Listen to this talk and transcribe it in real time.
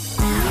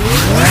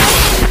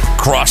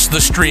Cross the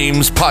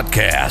Streams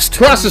Podcast.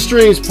 Cross the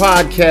Streams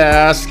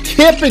Podcast,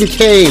 Kip and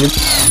Kane.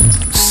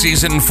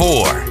 Season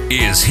 4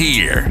 is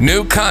here.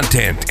 New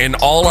content in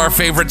all our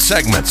favorite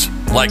segments,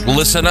 like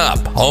Listen Up,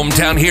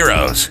 Hometown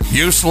Heroes,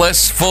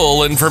 Useless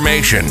Full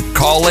Information,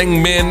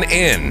 Calling Men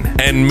In,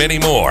 and many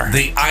more.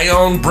 The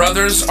Ione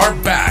brothers are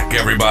back,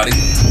 everybody.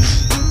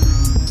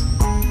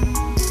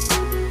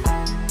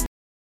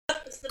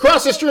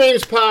 Cross the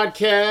Streams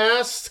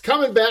Podcast,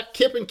 coming back,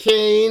 Kip and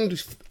Kane.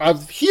 A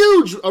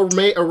huge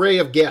array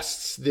of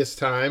guests this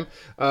time.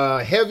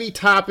 Heavy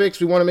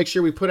topics we want to make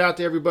sure we put out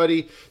to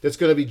everybody that's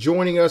going to be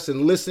joining us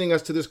and listening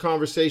us to this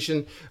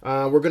conversation.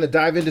 We're going to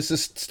dive into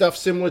stuff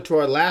similar to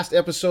our last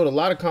episode. A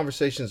lot of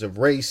conversations of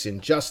race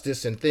and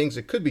justice and things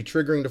that could be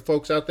triggering to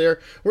folks out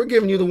there. We're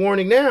giving you the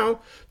warning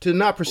now to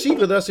not proceed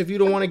with us if you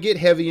don't want to get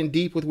heavy and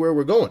deep with where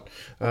we're going.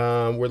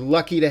 We're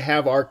lucky to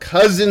have our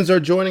cousins are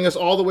joining us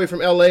all the way from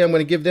LA. I'm going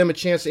to give them a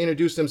chance to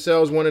introduce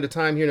themselves one at a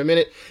time here in a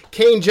minute.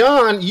 Kane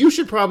John, you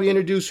should probably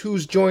introduce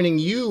who's joining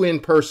you in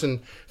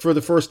person for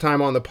the first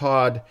time on the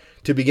pod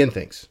to begin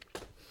things.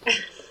 Yeah,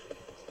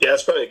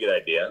 that's probably a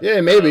good idea.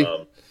 Yeah, maybe.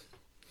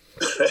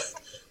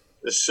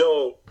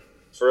 So,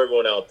 for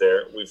everyone out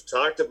there, we've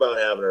talked about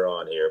having her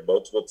on here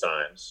multiple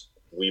times.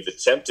 We've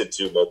attempted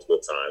to multiple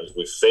times.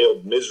 We've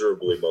failed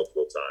miserably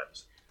multiple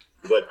times.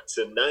 But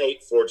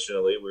tonight,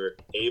 fortunately, we were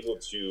able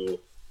to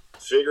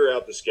figure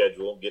out the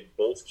schedule, get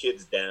both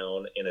kids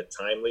down in a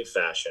timely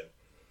fashion,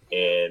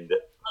 and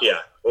yeah,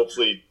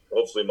 hopefully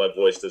my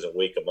voice doesn't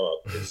wake them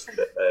up, because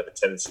I have a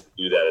tendency to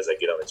do that as I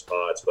get on these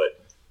pods.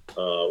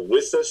 But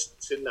with us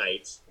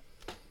tonight,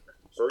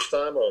 first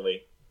time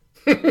only,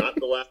 not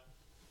the last.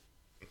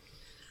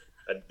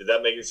 Did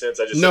that make any sense?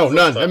 No,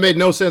 none. That made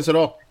no sense at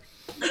all.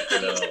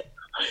 No.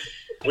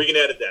 We can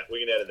edit that.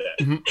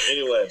 Mm-hmm.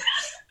 Anyway,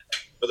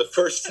 for the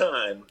first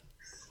time,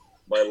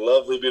 my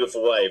lovely,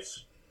 beautiful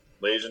wife,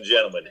 ladies and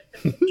gentlemen,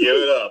 give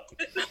it up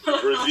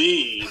for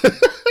the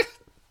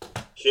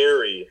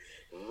Carrie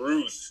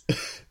Ruth.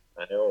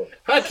 I know.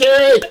 Hi,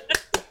 Carrie.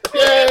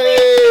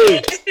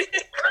 Yay!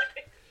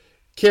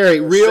 Carrie,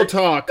 real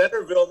talk.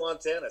 Centerville,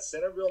 Montana.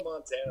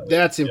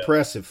 That's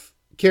impressive.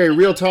 Carrie,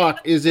 real talk.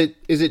 Is it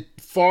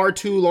far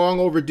too long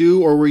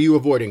overdue, or were you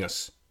avoiding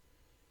us?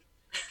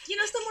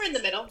 Somewhere in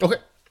the middle.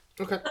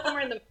 Okay.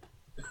 Somewhere in the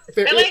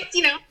middle. I like,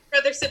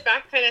 rather sit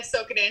back, kind of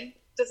soak it in,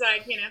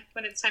 decide,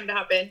 when it's time to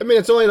hop in. I mean,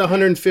 it's only the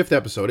 105th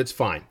episode. It's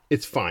fine.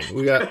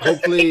 We got,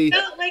 hopefully... It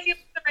felt like it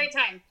was the right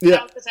time. Yeah.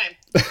 Now's the time.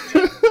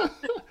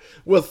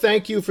 Well,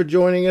 thank you for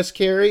joining us,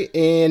 Carrie.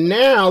 And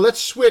now let's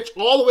switch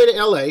all the way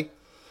to LA.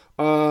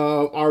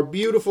 Our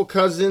beautiful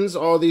cousins,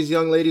 all these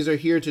young ladies are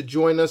here to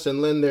join us and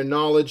lend their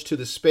knowledge to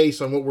the space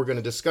on what we're going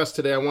to discuss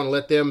today. I want to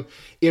let them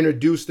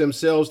introduce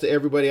themselves to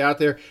everybody out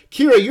there.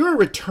 Kira,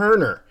 you're a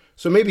returner,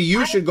 so maybe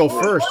you should go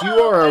first. You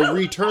are a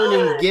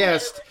returning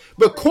guest.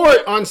 But Court,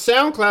 on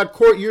SoundCloud,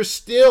 Court, you're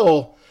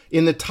still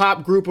in the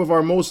top group of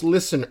our most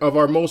listened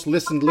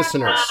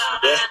listeners.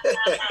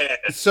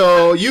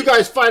 So you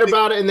guys fight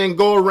about it and then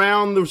go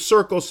around the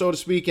circle, so to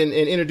speak, and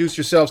introduce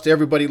yourselves to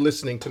everybody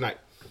listening tonight.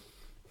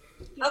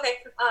 Okay.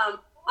 I'm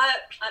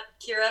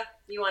Kira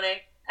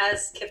Ioane.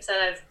 As Kip said,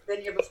 I've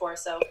been here before,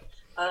 so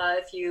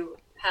if you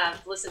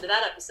have listened to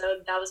that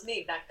episode, that was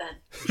me back then.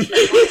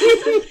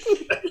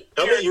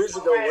 How many years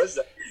ago was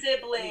that?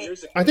 Sibling.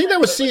 I think that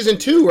was season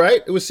 2,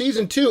 right? It was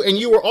season 2, and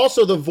you were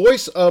also the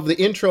voice of the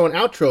intro and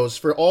outros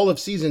for all of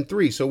season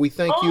 3, so we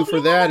thank you for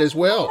that as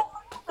well.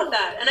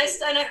 That. And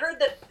I heard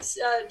that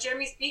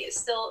Jeremy's beat is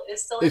still in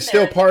there. It's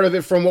still part of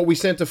it from what we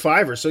sent to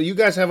Fiverr. So you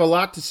guys have a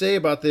lot to say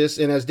about this.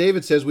 And as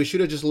David says, we should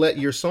have just let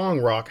your song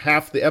rock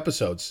half the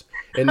episodes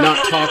and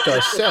not talked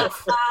ourselves.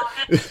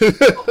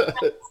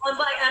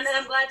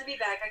 I'm glad to be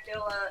back. I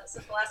feel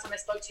since the last time I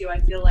spoke to you, I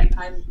feel like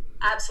I'm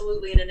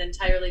absolutely in an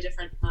entirely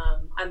different.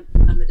 I'm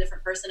a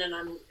different person, and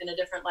I'm in a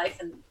different life,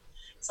 and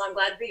so I'm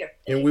glad to be here.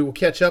 And we will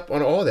catch up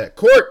on all that.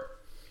 Court.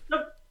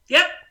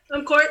 Yep,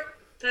 I'm Court.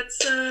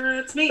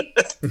 That's me.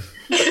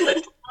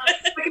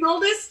 Second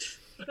oldest.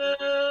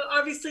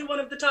 Obviously one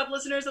of the top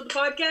listeners of the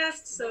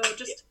podcast, so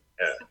just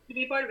have to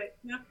be a part of it.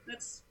 Yeah,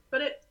 that's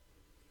about it.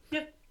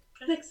 Yeah,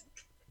 thanks.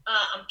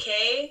 I'm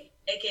Kay,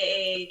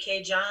 aka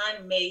Kay John.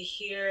 You may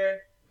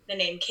hear the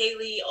name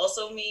Kaylee,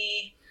 also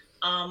me.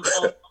 All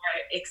are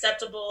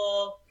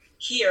acceptable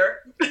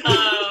here. And,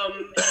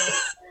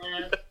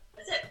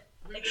 that's it.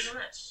 Thank you so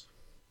much.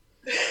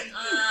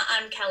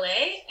 I'm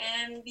Calais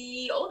and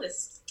the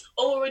oldest.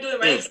 Oh, we're doing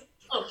ranks.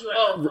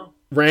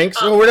 Ranks?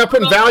 Oh, we're not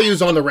putting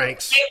values on the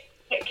ranks.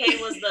 Kay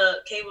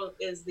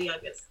is the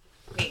youngest.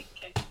 Me,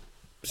 Kay.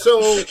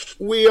 So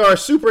we are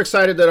super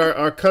excited that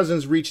our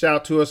cousins reached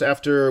out to us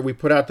after we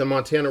put out the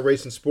Montana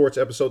Race and Sports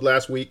episode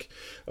last week,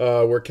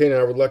 where Kane and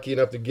I were lucky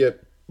enough to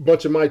get a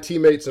bunch of my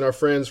teammates and our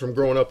friends from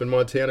growing up in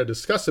Montana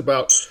discuss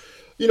about,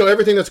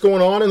 everything that's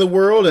going on in the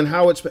world and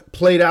how it's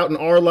played out in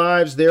our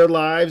lives, their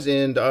lives,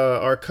 and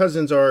our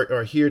cousins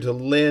are here to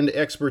lend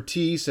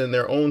expertise and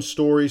their own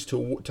stories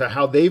to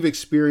how they've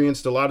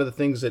experienced a lot of the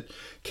things that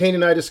Kane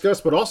and I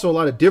discussed, but also a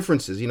lot of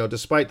differences.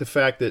 Despite the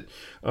fact that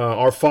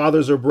our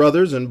fathers are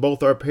brothers and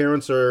both our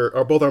parents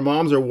both our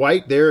moms are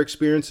white, their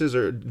experiences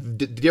are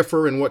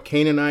differ in what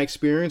Kane and I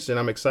experienced, and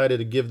I'm excited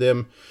to give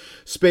them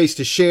space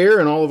to share,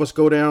 and all of us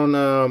go down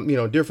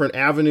different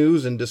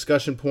avenues and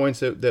discussion points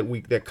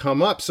that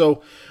come up.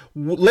 So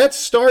let's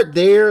start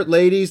there,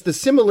 ladies. The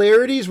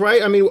similarities,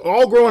 right? I mean,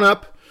 all growing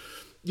up,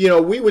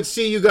 we would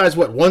see you guys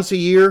once a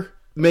year,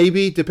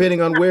 maybe,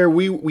 depending on where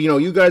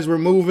you guys were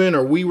moving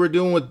or we were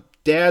doing with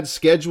Dad's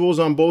schedules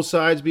on both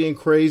sides being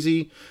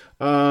crazy.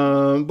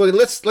 But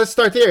let's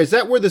start there. Is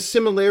that where the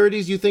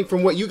similarities, you think,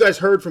 from what you guys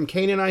heard from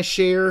Kane and I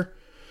share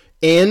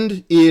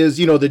end, is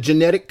the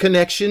genetic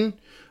connection?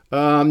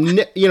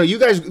 You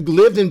guys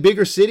lived in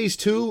bigger cities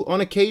too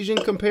on occasion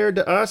compared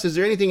to us. Is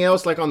there anything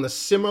else like on the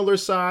similar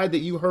side that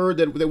you heard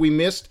that we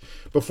missed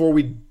before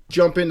we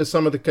jump into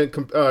some of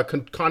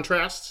the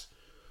contrasts?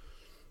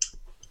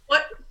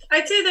 What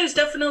I'd say, there's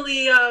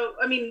definitely,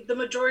 the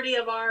majority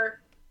of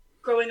our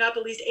growing up,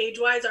 at least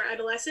age-wise, our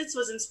adolescence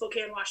was in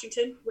Spokane,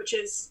 Washington, which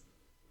is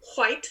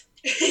white.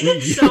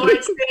 So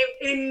I'd say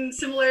in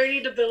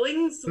similarity to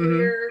Billings,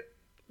 we're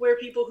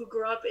people who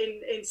grew up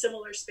in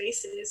similar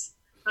spaces.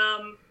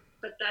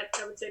 But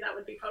I would say that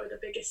would be probably the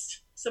biggest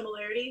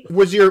similarity.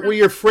 Were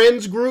your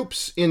friends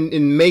groups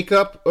in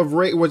makeup of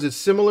race? Was it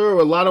similar?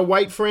 A lot of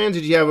white friends?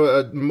 Did you have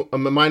a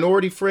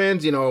minority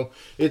friends?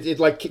 It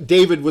like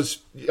David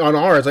was on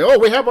ours. Like, oh,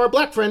 we have our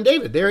black friend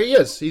David. There he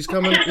is. He's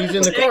coming. He's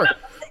in the car.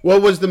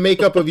 What was the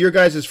makeup of your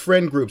guys'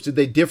 friend groups? Did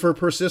they differ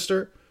per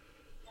sister?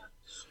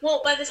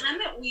 Well, by the time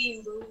that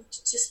we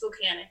moved to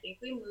Spokane, I think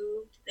we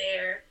moved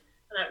there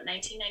about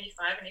 1995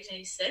 or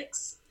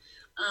 1996.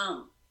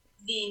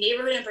 The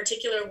neighborhood in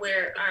particular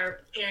where our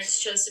parents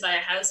chose to buy a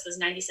house was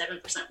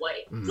 97%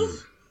 white.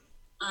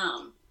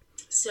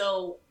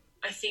 So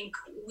I think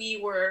we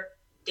were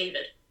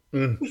David.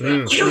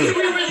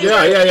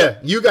 Yeah.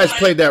 You guys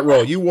played that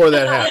role. You wore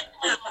that hat.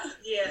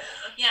 Yeah.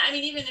 I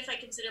mean, even if I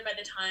consider by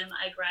the time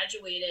I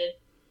graduated,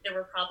 there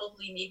were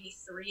probably maybe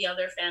 3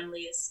 other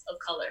families of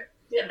color.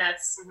 Yeah. And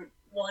that's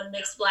 1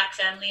 mixed black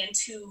family and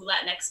 2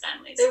 Latinx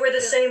families. They were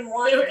the same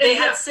one. They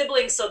had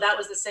siblings, so that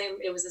was the same.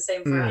 It was the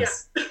same for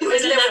us. There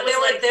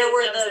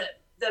were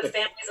the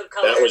families of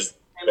color. That was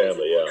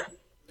family, yeah.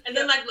 And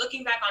then, like,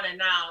 looking back on it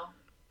now,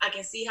 I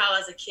can see how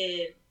as a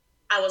kid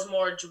I was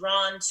more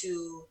drawn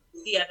to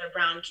the other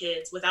brown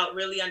kids without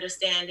really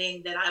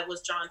understanding that I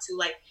was drawn to,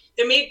 like,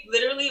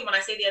 literally, when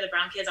I say the other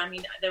brown kids, I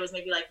mean there was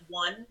maybe like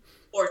 1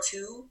 or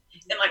 2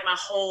 in like my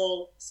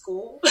whole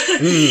school.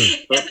 And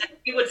we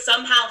would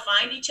somehow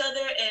find each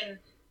other, and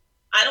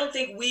I don't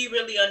think we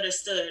really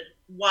understood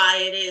why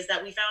it is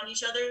that we found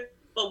each other,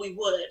 but we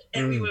would,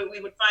 and we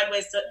would find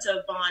ways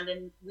to bond,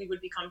 and we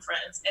would become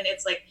friends. And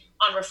it's like,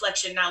 on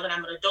reflection, now that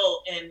I'm an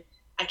adult and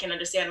I can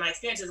understand my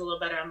experiences a little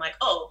better, I'm like,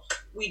 oh,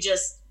 we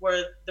just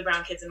were the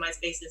brown kids in my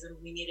spaces and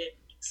we needed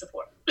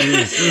support.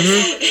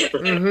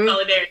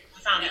 Solidarity.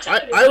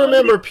 I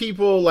remember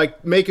people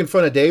like making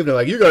fun of Dave, and they're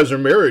like, you guys are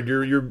married,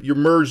 you're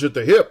merged at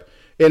the hip.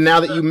 And now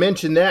that you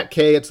mentioned that,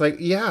 Kay, it's like,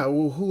 yeah,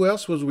 well, who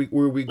else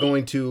were we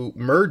going to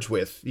merge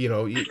with? You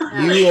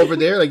over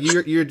there, like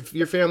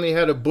your family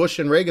had a Bush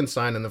and Reagan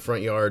sign in the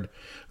front yard.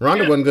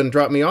 Rhonda wasn't going to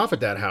drop me off at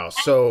that house,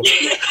 so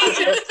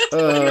Chad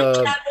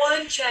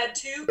 1, Chad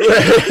 2.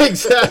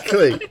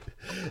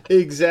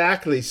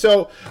 Exactly.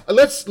 So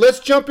let's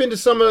jump into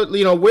some of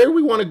where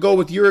we want to go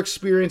with your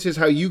experiences,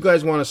 how you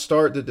guys want to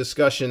start the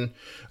discussion.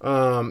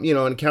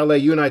 And Calais,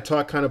 you and I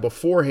talked kind of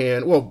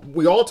beforehand. Well,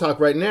 we all talk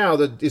right now.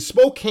 Is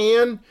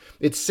Spokane?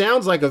 It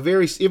sounds like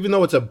even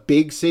though it's a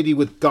big city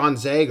with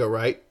Gonzaga,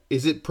 right?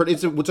 It's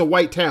a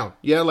white town,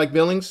 yeah, like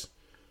Billings.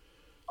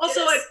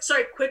 Also,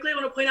 quickly, I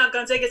want to point out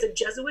Gonzaga is a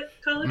Jesuit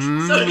college.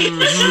 So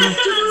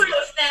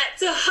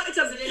it's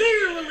a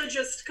very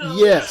religious college.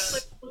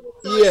 Yes.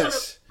 Yes.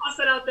 Sort of toss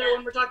that out there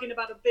when we're talking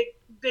about a big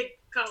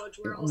college.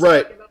 We're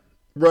also talking about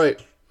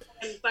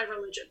and by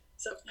religion.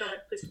 So go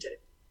ahead, please continue.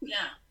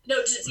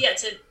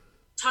 To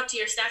talk to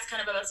your stats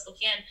kind of about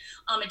Spokane,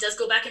 it does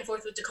go back and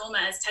forth with Tacoma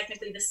as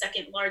technically the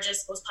 2nd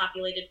largest, most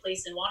populated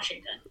place in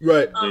Washington.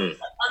 Right.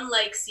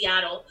 Unlike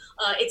Seattle,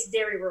 it's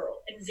very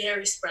rural and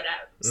very spread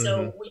out.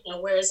 So,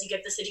 whereas you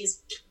get the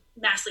cities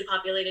massively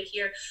populated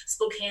here,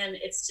 Spokane,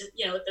 it's just,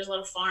 there's a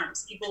lot of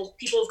farms. People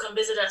have come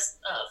visit us,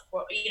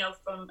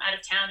 from out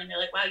of town, and they're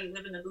like, wow, you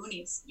live in the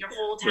boonies. Your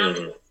whole town is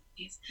in the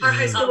boonies. Our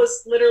high school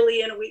was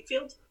literally in a wheat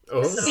field.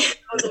 Oh. So I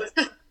was always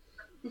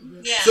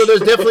Yeah. So there's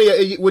definitely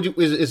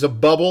is a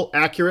bubble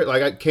accurate?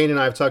 Like Kane and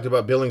I have talked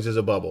about Billings as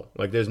a bubble.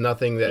 Like there's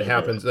nothing that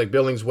happens. Like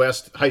Billings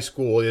West High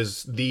School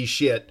is the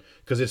shit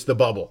because it's the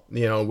bubble.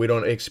 We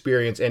don't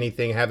experience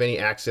anything, have any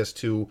access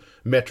to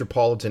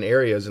metropolitan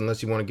areas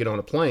unless you want to get on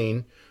a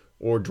plane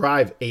or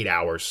drive 8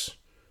 hours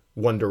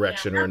one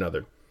direction or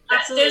another.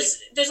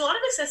 There's a lot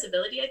of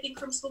accessibility, I think,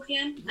 from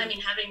Spokane. I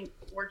mean, having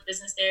worked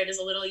business there, it is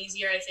a little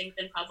easier, I think,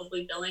 than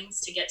probably Billings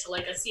to get to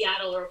like a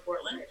Seattle or a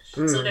Portland.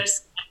 So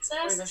there's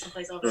access. There's some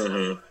places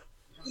Some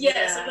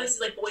places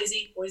like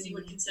Boise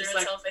would consider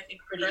itself, I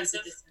think,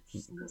 progressive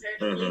compared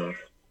to Billings.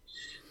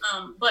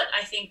 But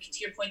I think, to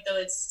your point, though,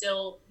 it's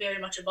still very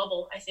much a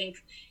bubble. I think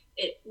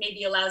it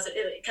maybe allows it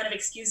kind of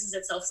excuses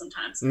itself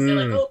sometimes. They're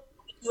like, oh,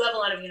 you have a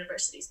lot of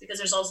universities, because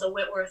there's also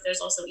Whitworth,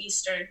 there's also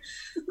Eastern,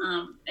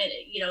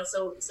 and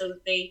so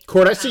they.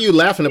 Court, I see you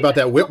laughing about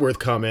that Whitworth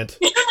comment.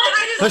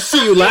 I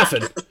see you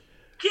laughing.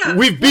 Yeah,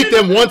 we've beat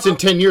them once in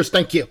 10 years.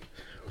 Thank you.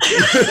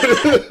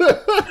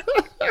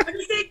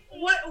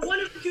 One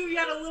of the two, you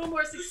had a little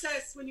more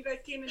success when you guys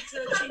came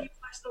into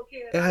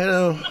Spokane.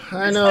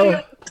 I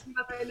know.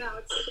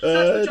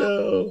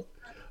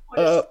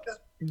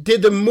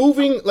 Did the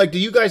moving, like, do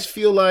you guys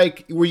feel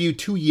like, were you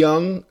too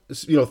young?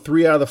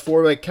 3 out of the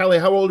 4. Like, Callie,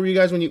 how old were you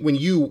guys when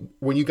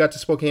you got to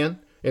Spokane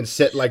and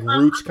set like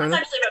roots, kind of?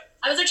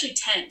 I was actually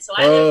 10, so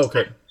I lived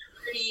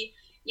pretty.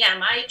 Yeah,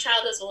 my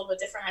childhood was a little bit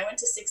different. I went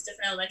to 6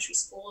 different elementary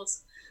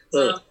schools.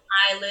 I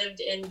lived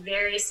in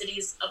various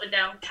cities up and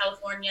down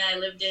California. I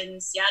lived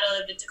in Seattle. I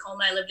lived in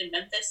Tacoma. I lived in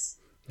Memphis.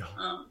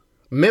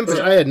 Memphis,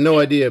 I had no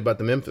idea about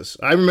the Memphis.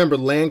 I remember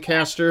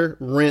Lancaster,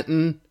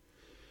 Renton.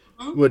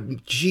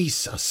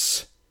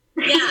 Jesus.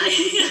 Yeah. I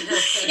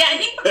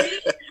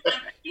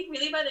think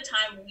really by the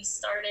time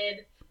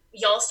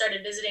y'all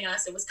started visiting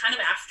us, it was kind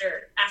of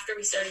after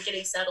we started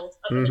getting settled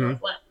up in the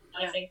Northwest,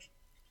 I think.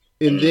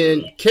 And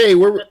then, Kay,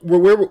 where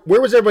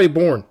was everybody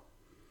born?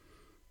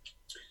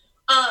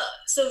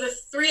 So the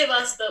 3 of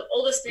us, the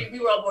oldest 3, we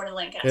were all born in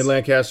Lancaster. In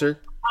Lancaster?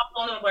 I was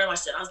born in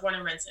Washington. I was born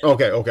in Renton.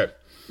 Okay.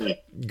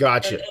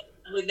 Gotcha.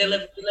 And we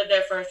lived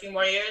there for a few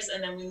more years,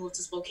 and then we moved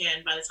to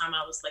Spokane by the time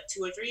I was like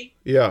 2 or 3.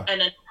 Yeah.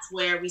 And then that's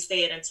where we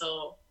stayed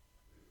until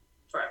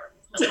forever.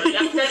 That's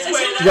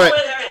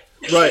where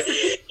Right.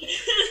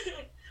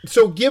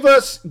 So give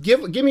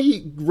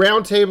me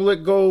round table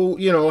it, go,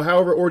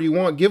 however order you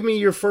want. Give me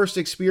your first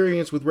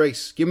experience with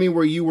race. Give me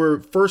where you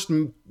were first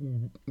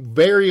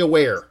very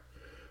aware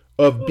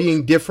of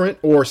being different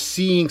or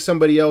seeing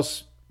somebody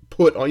else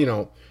put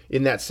on,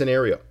 in that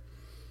scenario.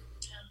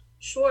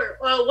 Sure.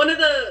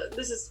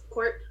 This is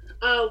Court.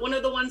 One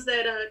of the ones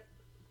that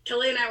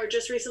Kelly and I were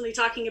just recently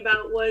talking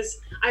about was,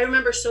 I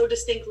remember so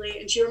distinctly,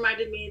 and she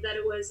reminded me that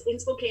it was in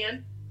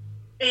Spokane,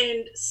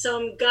 and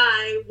some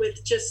guy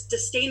with just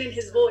disdain in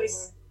his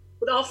voice,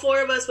 with all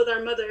 4 of us with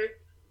our mother,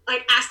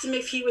 like asked him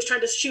if she was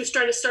trying to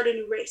start a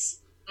new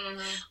race.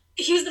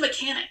 He was the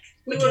mechanic.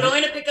 We were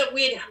going to pick up,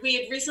 we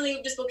had recently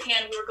moved to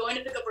Spokane. We were going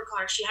to pick up her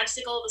car. She had to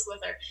take all of us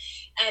with her.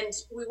 And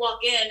we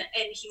walk in,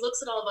 and he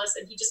looks at all of us,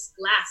 and he just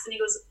laughs, and he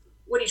goes,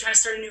 "What, are you trying to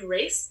start a new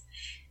race?"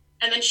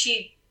 And then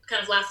she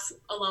kind of laughs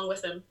along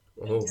with him.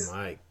 Oh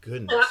my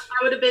goodness. Well,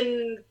 I would have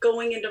been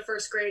going into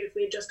 1st grade if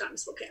we had just gotten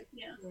to Spokane.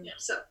 Yeah.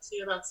 So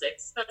you're about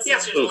 6. About 6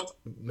 Yeah. years old.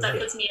 That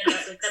puts me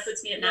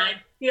at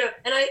 9. Yeah.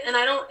 And I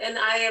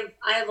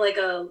have like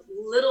a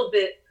little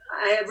bit,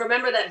 I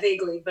remember that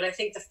vaguely, but I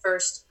think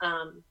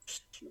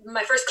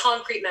my first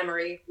concrete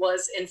memory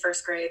was in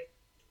 1st grade,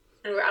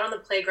 and we were out on the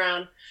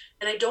playground,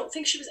 and I don't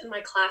think she was in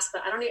my class,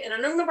 but I don't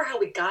remember how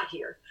we got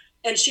here.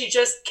 And she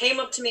just came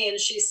up to me and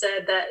she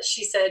said,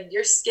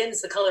 "Your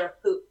skin's the color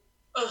of poop."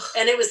 Ugh.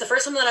 And it was the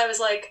first time that I was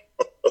like,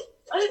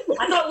 I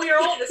thought we were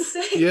all the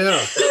same.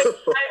 Yeah.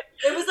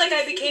 It was like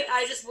I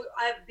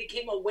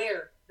became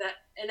aware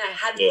that, and I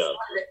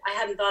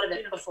hadn't thought of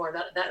it before,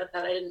 that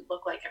I didn't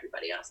look like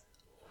everybody else.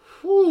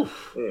 Whew.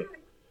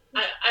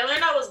 I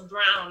learned I was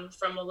brown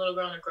from a little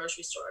girl in a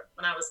grocery store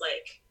when I was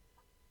like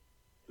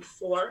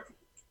 4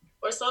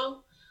 or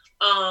so.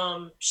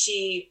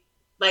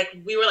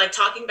 We were like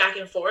talking back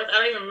and forth. I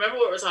don't even remember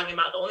what we were talking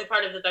about. The only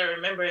part of it that I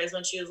remember is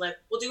when she was like,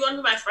 "Well, do you want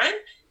to be my friend?"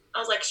 I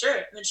was like, "Sure."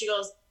 And then she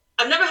goes,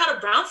 "I've never had a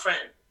brown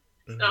friend."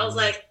 And I was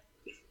like,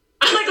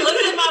 I'm like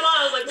looking at my mom.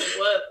 I was like,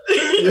 "What?"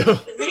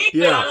 Me?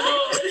 Yeah. I don't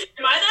know.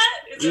 Am I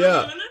that? Is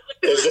Yeah.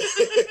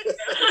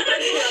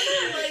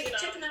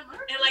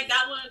 And like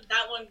that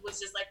one was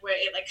just like where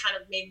it like kind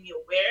of made me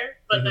aware.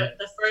 But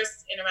the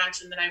first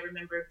interaction that I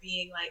remember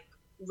being like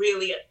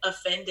really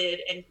offended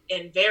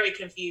and very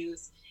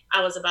confused,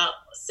 I was about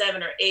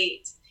 7 or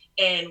 8,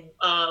 and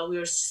we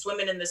were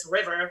swimming in this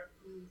river,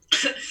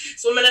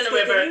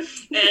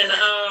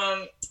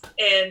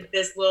 and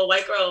this little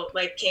white girl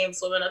like came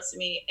swimming up to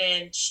me,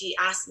 and she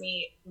asked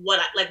me what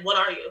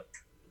are you?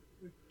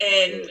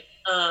 And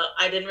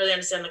I didn't really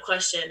understand the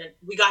question, and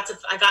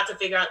I got to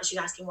figure out that she's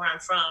asking where I'm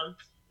from.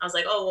 I was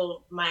like, "Oh,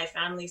 well, my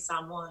family's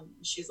Samoan."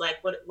 She's like,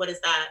 "What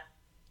is that?"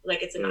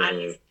 Like, "It's an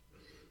island."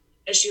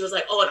 And she was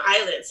like, "Oh, an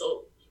island.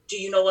 So do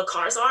you know what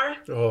cars are?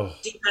 Oh.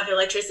 Do you have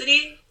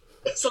electricity?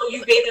 So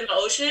you bathe in the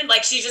ocean?"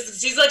 Like she's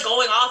like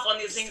going off on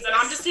these things, and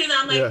I'm just sitting there.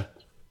 I'm like,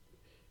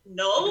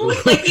 no.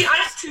 Like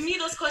to me,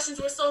 those questions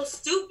were so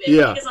stupid.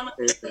 Yeah. Because I'm like,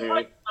 I don't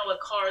know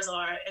what cars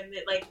are, and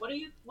like, what are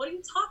you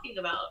talking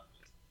about?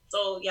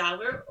 So yeah, I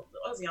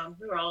was young.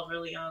 We were all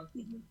really young.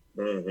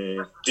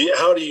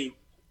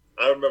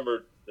 I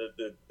remember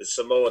the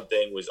Samoan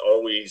thing was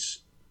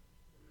always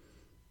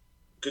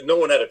because no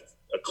one had a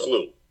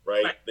clue,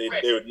 right?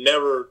 They would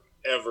never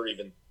ever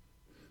even.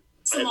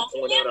 I had to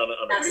point out on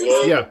a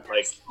globe. Yeah.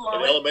 Like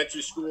in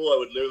elementary school, I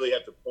would literally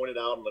have to point it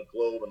out on the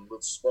globe and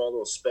a small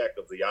little speck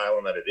of the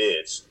island that it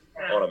is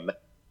on a map.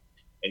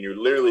 And you're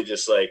literally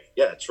just like,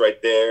 yeah, it's right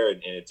there.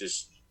 And it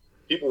just,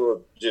 people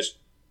were just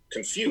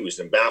confused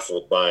and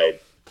baffled by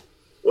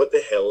what the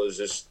hell is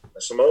this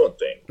Samoan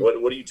thing? What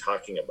are you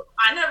talking about?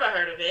 I never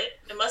heard of it.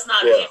 It must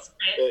not be.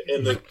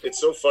 And it's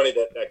so funny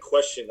that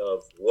question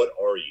of what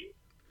are you?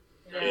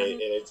 Yeah.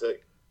 And it's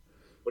like,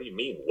 what do you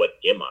mean? What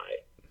am I?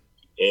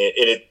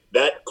 And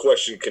that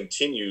question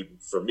continued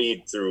for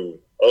me through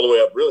all the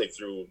way up, really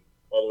through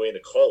all the way into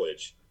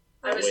college.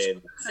 I was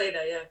when say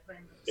that, yeah.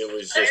 It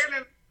was just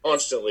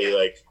constantly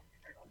like,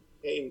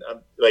 hey, I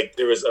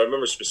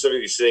remember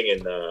specifically sitting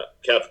in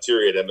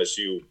cafeteria at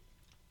MSU,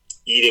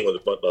 eating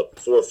with about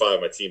 4 or 5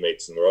 of my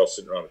teammates, and we're all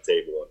sitting around the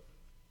table and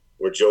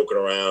we're joking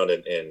around,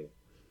 and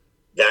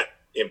that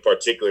in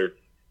particular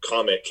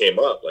comment came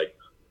up, like,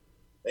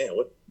 man,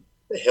 what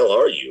the hell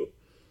are you?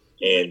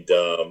 And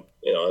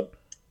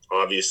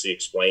obviously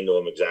explained to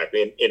them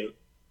exactly. And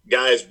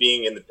guys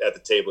being at the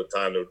table at the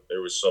time, there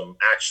was some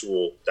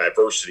actual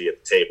diversity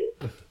at the table.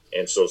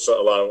 And so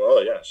a lot of them,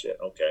 oh, yeah, shit,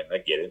 okay, I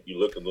get it. You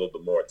look a little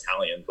bit more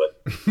Italian,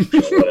 but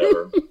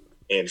whatever.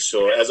 And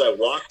so as I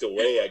walked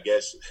away, I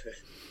guess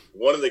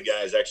one of the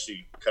guys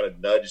actually kind of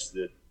nudged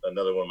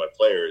another one of my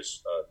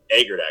players,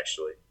 Eggert,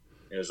 actually.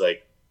 And it was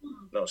like,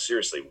 no,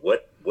 seriously,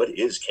 what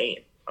is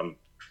Kane? I'm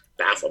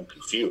baffled, I'm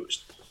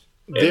confused.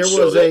 And there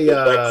so was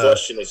that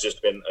question has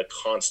just been a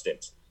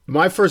constant.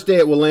 My first day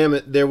at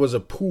Willamette, there was a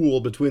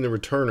pool between the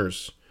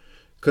returners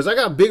because I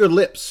got bigger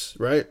lips,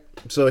 right?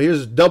 So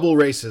here's double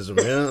racism,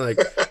 man. Like,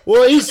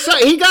 well,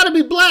 he got to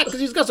be black because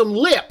he's got some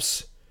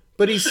lips,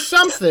 but he's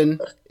something.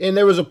 And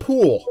there was a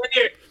pool,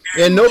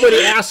 and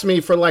nobody asked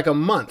me for like a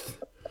month.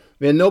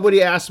 And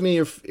nobody asked me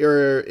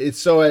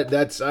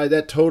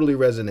that totally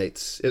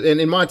resonates.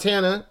 And in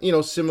Montana,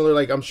 similar,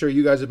 like I'm sure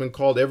you guys have been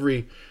called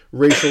every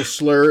racial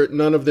slur.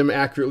 None of them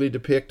accurately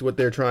depict what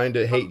they're trying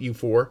to hate you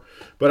for.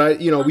 But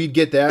we'd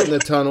get that in the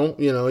tunnel.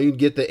 You'd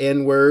get the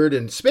N word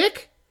and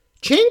spick,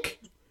 chink,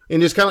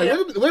 and just kind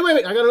of like,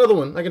 wait, I got another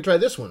one. I can try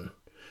this one.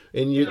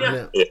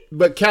 And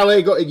but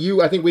Calais,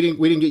 I think we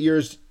didn't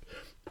get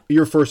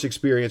your first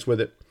experience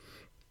with it.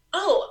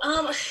 Oh,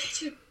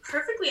 to be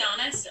perfectly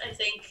honest, I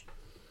think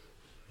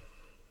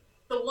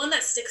the one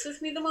that sticks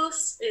with me the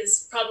most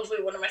is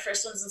probably one of my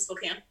first ones in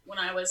Spokane when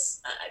I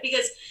was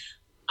because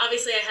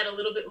obviously I had a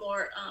little bit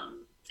more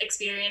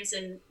experience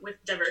with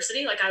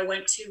diversity. Like I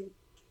went to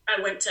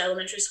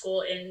elementary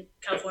school in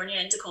California,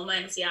 in Tacoma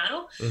and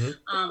Seattle.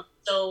 Mm-hmm.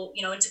 So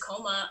in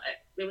Tacoma,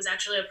 it was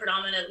actually a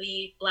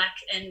predominantly Black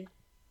and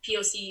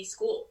POC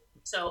school.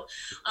 So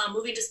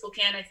moving to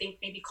Spokane, I think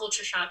maybe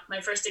culture shock. My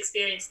first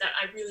experience that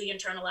I really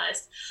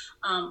internalized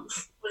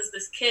was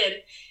this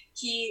kid.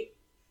 He,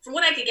 from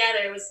what I could gather,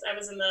 I was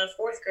in the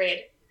 4th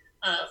grade.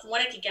 From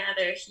what I could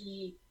gather,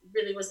 he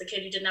really was the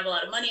kid who didn't have a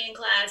lot of money in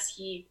class.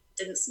 He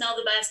didn't smell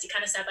the best. He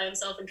kind of sat by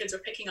himself and kids were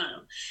picking on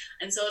him.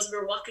 And so as we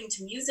were walking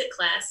to music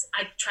class,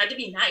 I tried to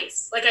be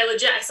nice. Like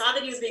I saw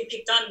that he was being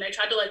picked on and I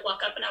tried to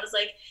walk up and I was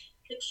like,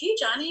 hey,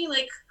 Johnny,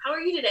 how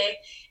are you today?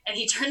 And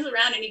he turns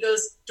around and he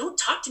goes, don't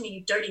talk to me,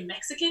 you dirty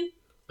Mexican.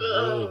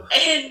 Oh.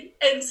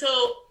 And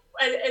so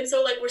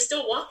we're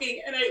still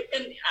walking and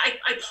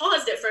I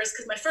paused at first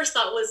because my first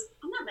thought was,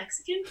 I'm not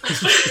Mexican.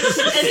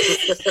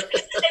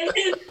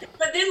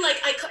 but then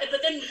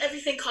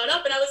everything caught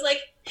up and I was like,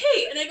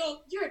 hey, and I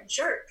go, you're a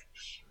jerk.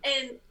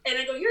 And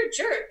I go, you're a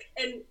jerk.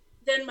 And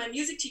then my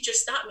music teacher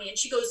stopped me and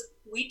she goes,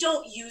 we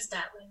don't use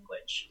that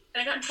language.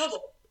 And I got in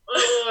trouble.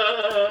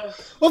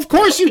 Of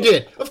course you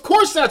did. Of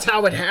course that's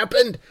how it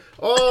happened.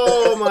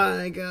 Oh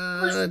my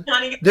God.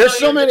 There's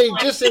so many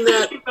just in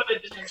that.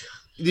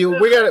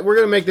 We're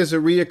gonna make this a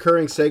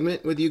reoccurring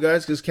segment with you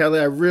guys because Kelly,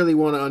 I really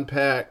want to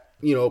unpack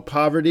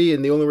poverty,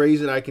 and the only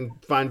reason I can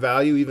find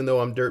value, even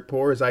though I'm dirt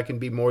poor, is I can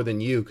be more than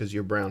you because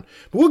you're brown.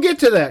 But we'll get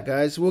to that,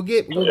 guys. We'll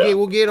get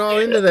all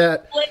into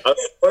that. I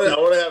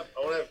want to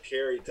have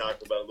Carrie talk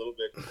about a little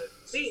bit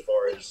as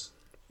far as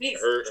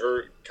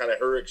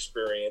her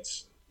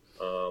experience.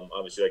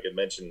 Obviously, like I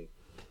mentioned,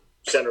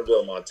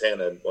 Centerville,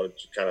 Montana, and wanted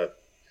to kind of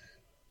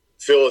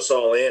fill us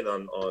all in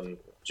on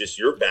just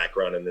your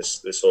background in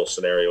this whole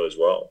scenario as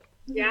well.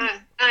 Yeah.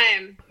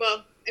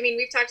 Well, I mean,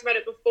 we've talked about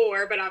it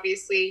before, but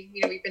obviously,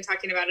 we've been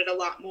talking about it a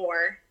lot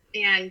more.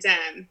 And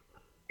I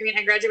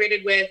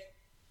graduated with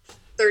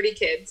 30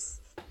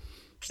 kids.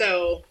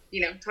 So,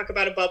 talk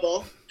about a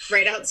bubble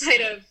right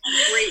outside of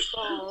Great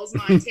Falls,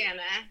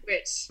 Montana,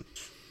 which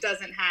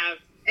doesn't have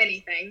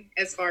anything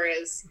as far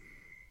as,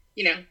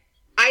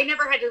 I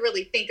never had to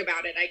really think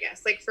about it, I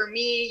guess. Like for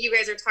me, you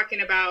guys are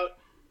talking about,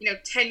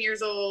 10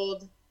 years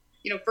old,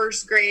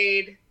 first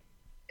grade.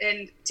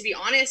 And to be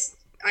honest,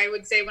 I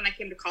would say when I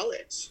came to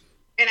college.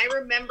 And I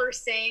remember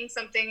saying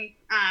something,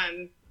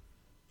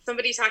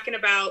 somebody talking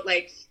about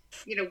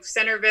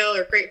Centerville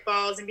or Great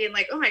Falls and being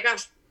like, oh my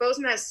gosh,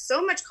 Bozeman has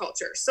so much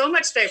culture, so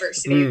much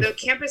diversity. The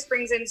campus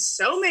brings in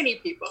so many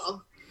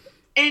people.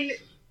 And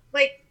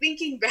like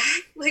thinking back,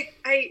 like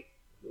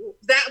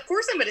that of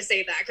course I'm going to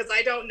say that because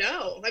I don't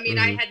know. I mean,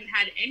 I hadn't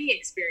had any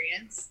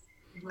experience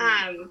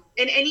in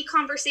any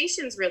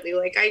conversations really.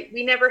 Like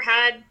we never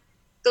had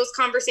those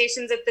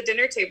conversations at the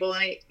dinner table,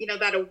 and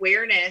that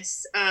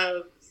awareness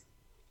of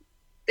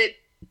that,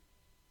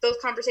 those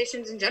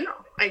conversations in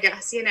general, I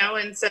guess,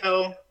 and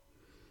so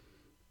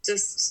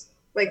just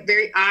like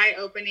very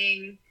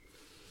eye-opening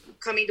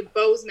coming to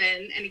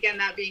Bozeman, and again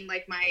that being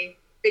like my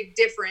big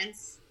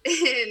difference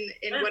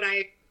in what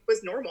I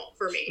was normal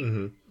for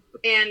me.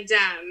 And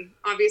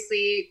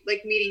obviously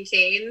like meeting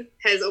Kane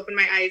has opened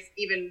my eyes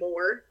even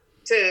more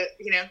to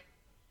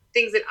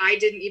things that I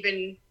didn't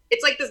even,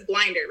 it's like this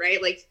blinder,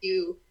 right? Like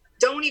you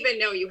don't even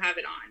know you have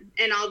it on,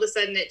 and all of a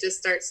sudden it just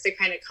starts to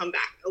kind of come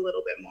back a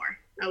little bit more,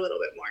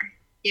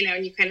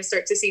 and you kind of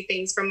start to see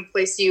things from a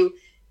place you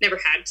never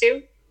had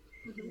to,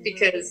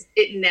 because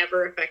it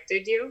never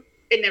affected you.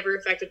 It never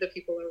affected the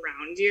people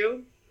around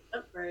you.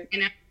 Oh, right.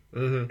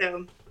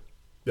 So.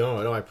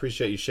 No, I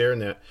appreciate you sharing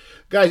that.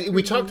 Guys,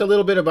 we talked a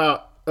little bit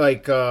about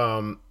like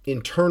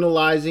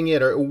internalizing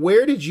it, or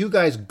where did you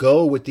guys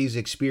go with these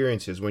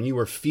experiences when you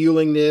were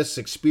feeling this,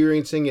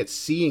 experiencing it,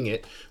 seeing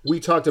it? We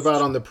talked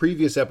about on the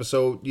previous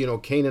episode,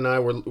 Kane and I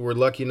were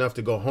lucky enough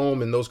to go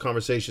home, and those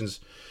conversations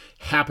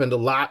happened a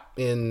lot.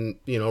 And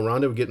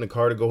Rhonda would get in the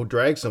car to go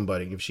drag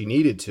somebody if she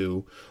needed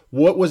to.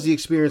 What was the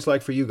experience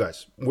like for you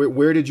guys?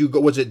 Where did you go?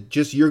 Was it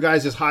just your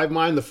guys' hive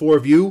mind, the four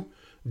of you,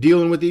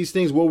 dealing with these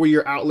things? What were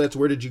your outlets?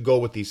 Where did you go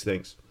with these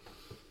things?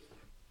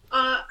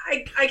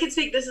 I can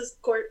speak. This is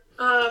Court.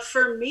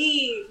 For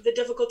me, the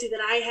difficulty that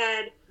I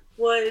had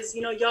was,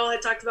 y'all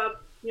had talked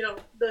about,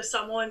 the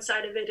Samoan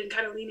side of it and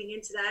kind of leaning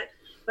into that,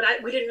 but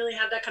we didn't really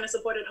have that kind of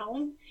support at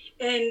home.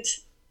 And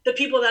the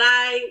people that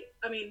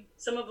I mean,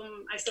 some of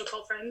them I still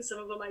call friends, some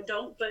of them I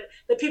don't, but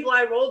the people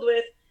I rolled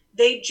with,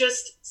 they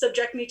just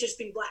subject me to just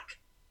being black.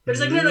 They're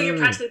just like, no, you're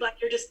practically black.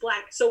 You're just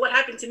black. So what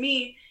happened to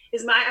me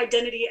is my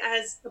identity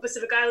as a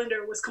Pacific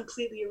Islander was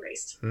completely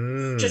erased,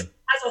 just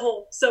as a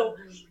whole. So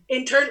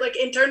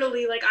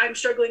internally, like I'm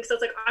struggling because I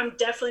was like, I'm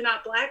definitely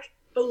not black,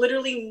 but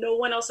literally no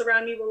one else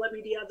around me will let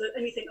me be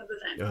anything other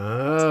than.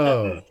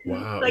 Oh,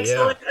 wow. Like, yeah.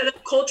 so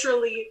like,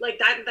 culturally, like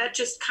that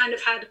just kind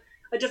of had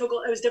it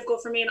was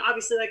difficult for me. And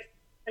obviously like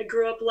I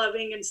grew up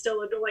loving and still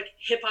like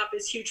hip hop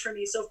is huge for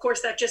me. So of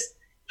course that just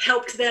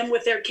helped them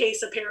with their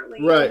case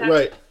apparently.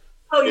 Right.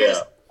 Oh, you're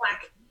just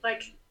black.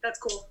 Like, that's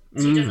cool.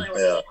 So you definitely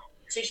were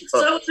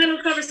So I was in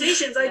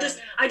conversations. I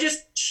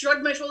just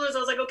shrugged my shoulders. I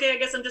was like, okay, I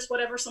guess I'm just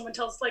whatever someone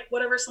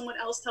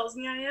else tells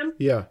me I am.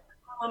 Yeah.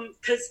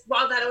 Because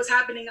while that was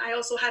happening, I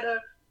also had a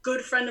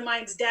good friend of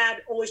mine's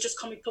dad always just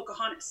call me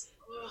Pocahontas.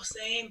 Oh,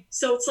 same.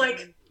 So it's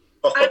like,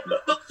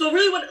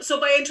 so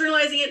by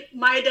internalizing it,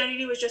 my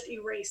identity was just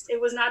erased.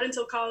 It was not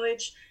until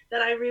college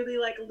that I really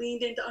like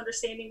leaned into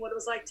understanding what it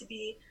was like to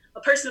be a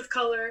person of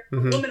color, a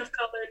woman of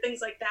color, things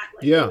like that.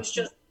 Like, it was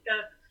just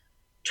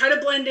try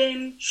to blend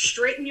in,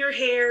 straighten your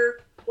hair,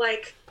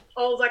 like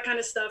all of that kind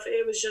of stuff.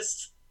 It was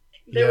just,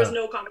 there was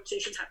no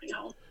conversations happening at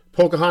home.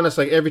 Pocahontas,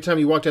 like every time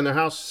you walked in their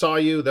house, saw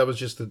you, that was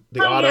just the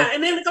auto? Yeah,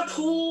 and then like a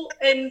pool.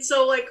 And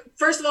so like,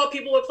 first of all,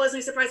 people were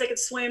pleasantly surprised I could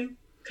swim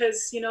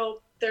because,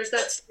 there's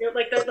that,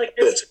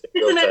 there's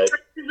internet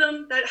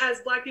racism that has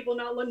black people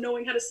not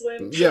knowing how to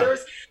swim. Yeah. There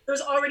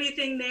was already a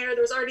thing there.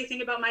 There was already a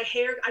thing about my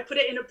hair. I put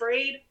it in a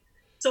braid.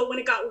 So when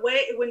it got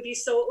wet, it wouldn't be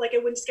so, like, it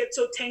wouldn't just get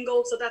so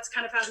tangled. So that's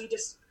kind of how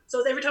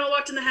so every time I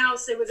walked in the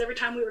house, it was every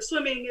time we were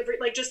swimming,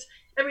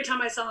 every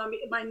time I saw him,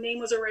 my name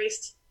was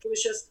erased. It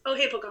was just, oh,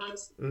 hey,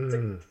 Pocahontas.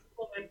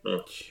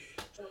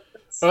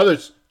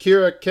 Others,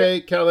 Kira,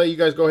 Kay, Calais, you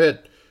guys go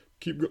ahead.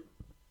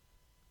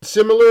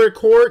 Similar,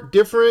 Court,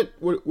 different?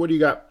 What do you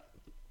got?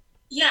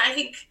 Yeah, I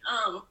think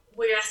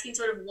we're asking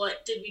sort of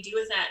what did we do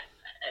with that?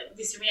 At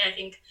least for me, I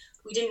think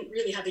we didn't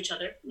really have each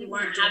other. We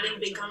weren't having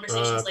big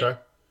conversations like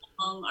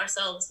among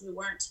ourselves. We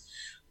weren't.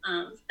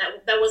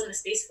 That wasn't a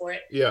space for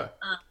it. Yeah.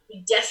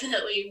 We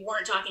definitely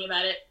weren't talking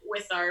about it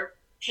with our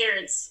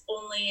parents,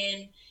 only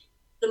in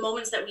the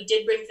moments that we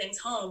did bring things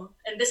home.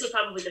 And this was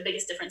probably the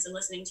biggest difference in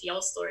listening to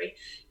y'all's story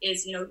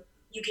is, you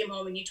came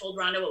home and you told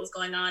Rhonda what was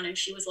going on and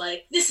she was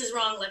like, this is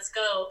wrong, let's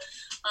go.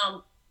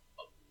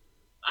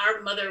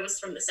 Our mother was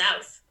from the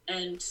South,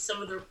 and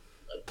some of the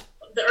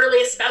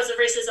earliest bouts of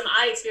racism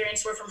I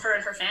experienced were from her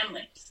and her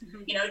family.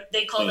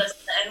 They called us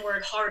the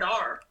N-word hard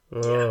R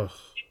in the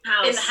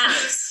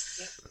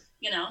house,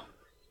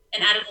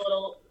 and added a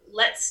little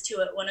let's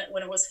to it when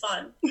it was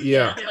fun.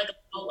 Yeah.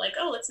 Like,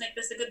 oh, let's make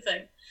this a good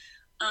thing.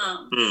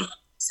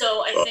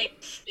 So I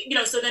think,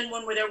 so then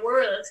when there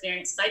were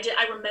experiences,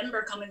 I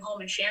remember coming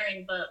home and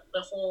sharing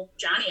the whole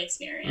Johnny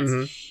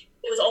experience.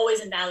 It was always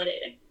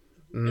invalidating.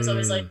 It was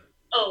always like,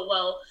 oh,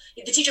 well,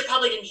 the teacher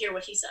probably didn't hear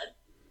what he said.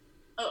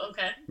 Oh,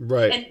 okay.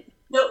 Right. And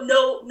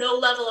no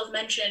level of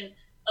mention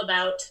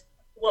about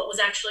what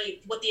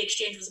the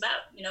exchange was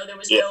about. There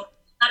was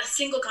not a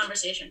single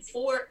conversation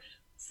for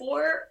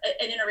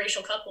an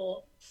interracial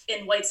couple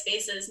in white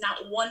spaces.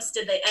 Not once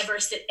did they ever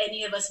sit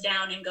any of us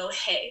down and go,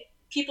 hey,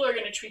 people are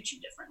going to treat you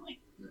differently.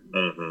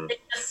 They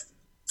just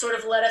sort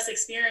of let us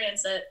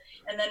experience it.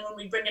 And then when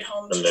we bring it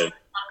home to try to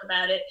talk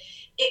about it,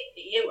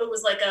 it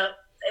was like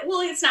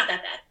well, it's not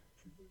that bad.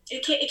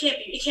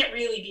 It can't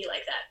really be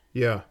like that.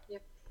 Yeah.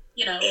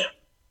 You know.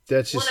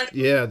 That's just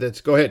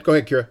that's go ahead,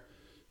 Kira.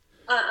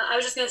 I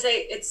was just gonna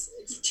say it's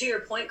to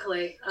your point,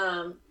 Clay.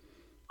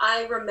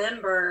 I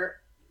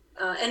remember,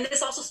 and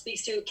this also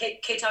speaks to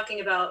Kay talking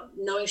about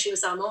knowing she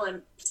was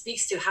Samoan.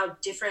 Speaks to how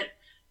different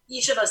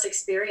each of us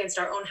experienced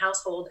our own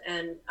household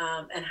and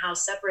how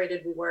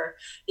separated we were.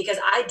 Because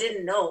I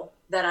didn't know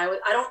that I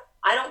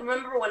don't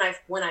remember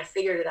when I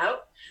figured it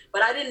out,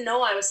 but I didn't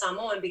know I was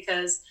Samoan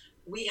because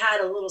we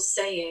had a little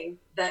saying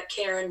that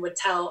Karen would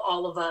tell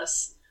all of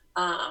us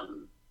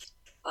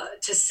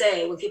to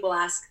say when people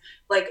ask,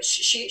 like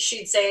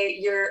she'd say,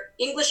 you're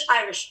English,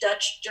 Irish,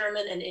 Dutch,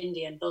 German, and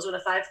Indian. Those were the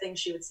 5 things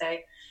she would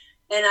say.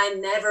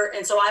 And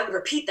so I would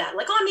repeat that,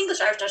 like, oh, I'm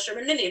English, Irish, Dutch,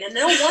 German, and Indian. And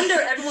no wonder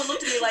everyone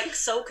looked at me like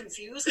so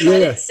confused because I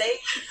didn't say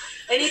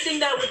anything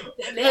that would.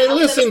 Hey,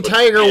 listen,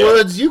 Tiger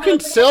Woods, you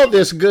can sell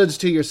this goods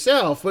to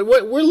yourself, but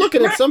we're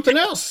looking at something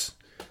else.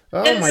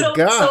 Oh and my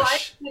gosh! So I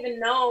didn't even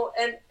know,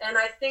 and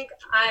I think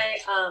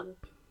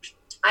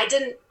I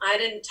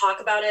didn't talk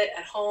about it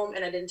at home,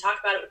 and I didn't talk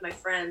about it with my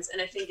friends,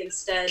 and I think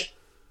instead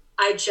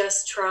I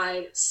just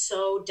tried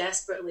so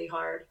desperately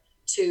hard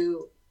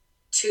to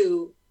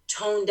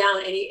tone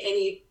down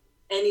any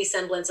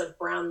semblance of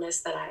brownness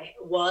that I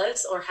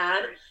was or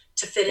had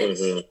to fit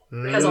in,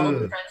 because all of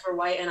my friends were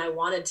white, and I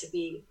wanted to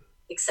be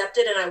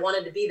accepted, and I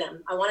wanted to be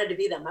them. I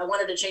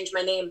wanted to change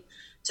my name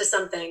to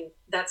something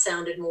that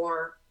sounded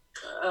more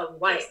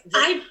white.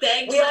 I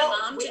begged my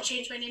mom to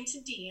change my name to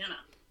Deanna.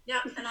 Yeah,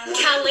 and I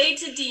Calais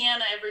to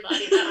Deanna,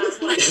 everybody. That was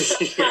like,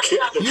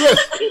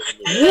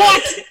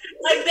 what?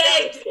 I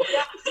begged.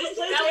 Yeah.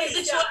 That was the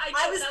choice.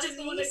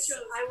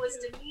 I was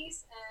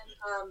Denise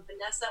and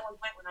Vanessa at one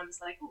point when I was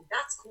like, "Ooh,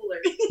 that's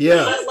cooler."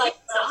 Yeah. But like,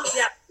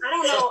 I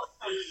don't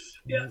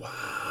know.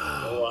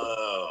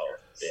 Wow.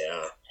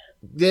 Yeah.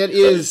 That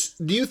is.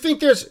 Do you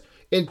think there's?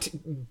 And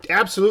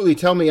absolutely,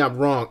 tell me I'm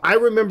wrong. I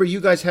remember you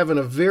guys having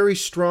a very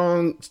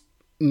strong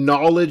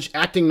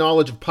acting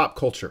knowledge of pop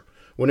culture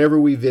whenever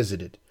we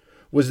visited.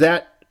 Was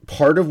that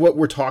part of what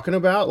we're talking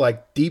about?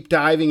 Like deep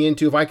diving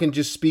into, if I can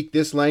just speak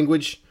this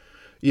language,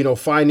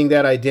 finding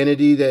that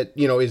identity that,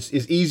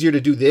 is easier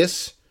to do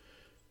this?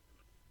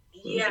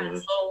 Yeah.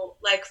 So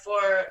like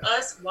for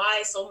us,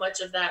 why so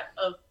much of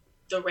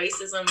the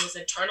racism was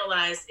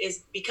internalized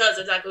is because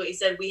exactly what you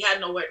said, we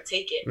had nowhere to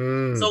take it.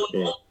 So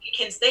we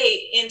can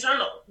stay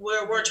internal.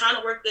 We're trying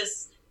to work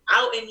this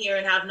out in here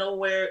and have no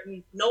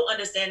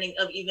understanding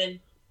of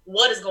even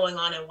what is going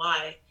on and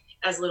why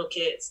as little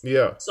kids.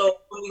 Yeah. So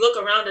when we look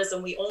around us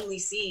and we only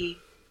see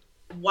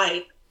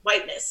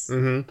whiteness,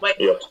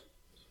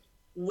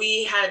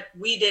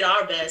 we did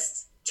our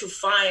best to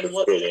find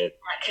what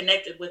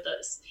connected with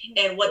us.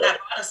 And what that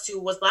brought us to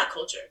was Black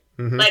culture.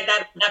 Like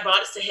that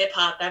brought us to hip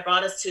hop, that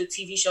brought us to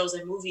TV shows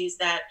and movies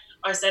that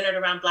are centered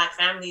around Black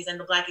families and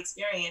the Black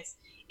experience.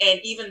 And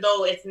even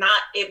though it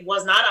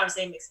was not our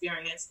same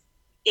experience,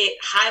 it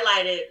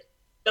highlighted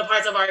the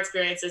parts of our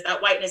experiences that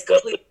whiteness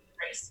completely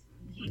erased.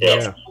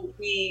 Yeah. And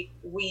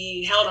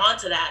we held on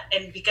to that.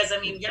 And because,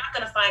 you're not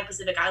going to find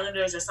Pacific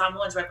Islanders or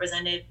Samoans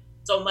represented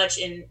so much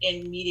in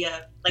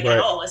media, at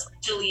all,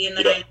 especially in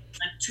the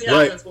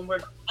 2000s when we're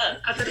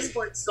outside of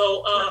sports.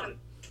 So,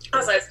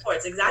 outside of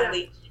sports,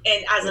 exactly.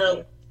 And as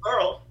a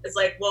girl, it's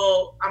like,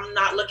 well, I'm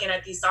not looking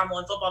at these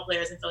Samoan football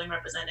players and feeling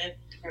represented.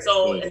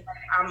 So it's like,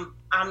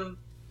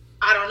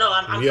 I don't know.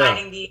 I'm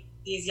finding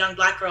these young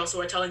Black girls who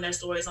are telling their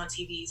stories on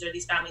TVs or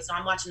these families. So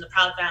I'm watching The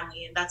Proud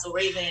Family and That's So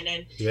Raven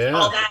and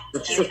all that.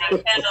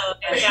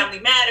 And Family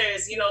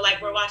Matters.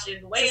 Like we're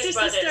watching Wayans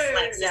Brothers,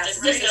 like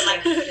sister.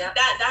 Like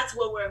that's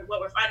what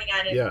we're finding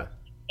at it,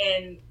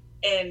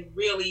 and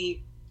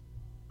really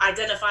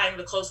identifying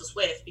the closest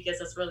with, because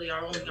that's really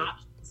our only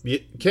option.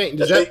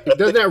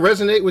 Doesn't that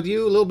resonate with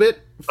you a little bit?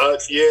 Yeah, I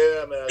was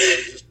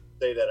just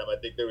say that. I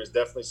think there was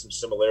definitely some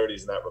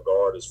similarities in that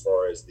regard, as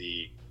far as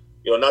the,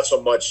 not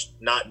so much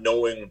not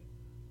knowing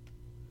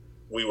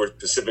we were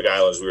Pacific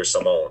Islanders, we were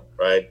Samoan,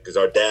 right? Because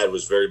our dad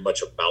was very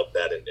much about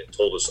that and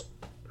told us.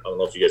 I don't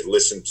know if you guys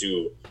listened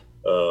to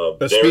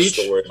their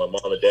story, my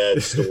mom and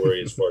dad's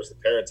story, as far as the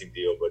parenting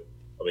deal, but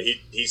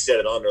he said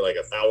it on there like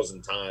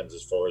 1,000 times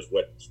as far as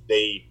what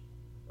they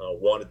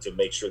wanted to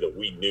make sure that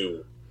we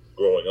knew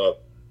growing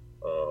up,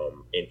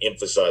 and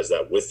emphasize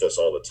that with us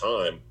all the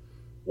time,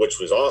 which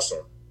was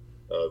awesome.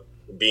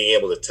 Being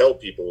able to tell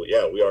people,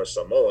 yeah, we are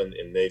Samoan,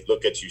 and they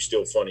look at you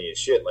still funny as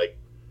shit, like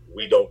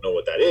we don't know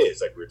what that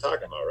is, like we were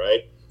talking about,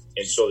 right?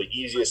 And so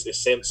the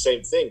same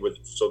thing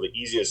the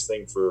easiest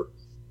thing for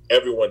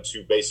everyone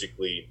to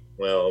basically,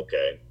 well,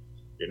 okay,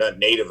 you're not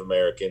Native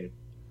American,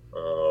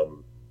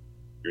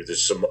 you're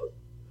this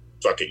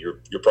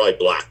you're probably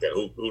Black then,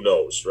 who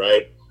knows,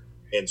 right?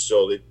 And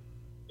so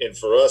and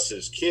for us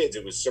as kids,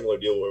 it was a similar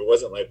deal where it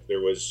wasn't like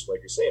there was, like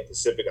you're saying,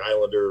 Pacific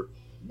Islander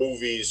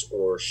movies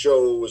or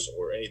shows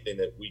or anything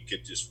that we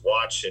could just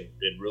watch and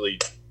really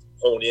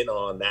hone in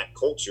on that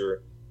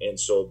culture. And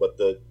so, but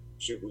the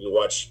shoot, we could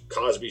watch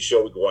Cosby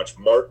Show, we could watch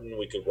Martin,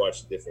 we could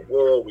watch Different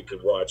World, we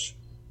could watch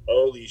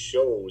all these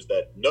shows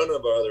that none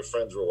of our other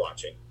friends were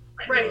watching.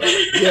 Right.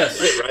 Yes.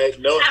 Right?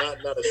 No,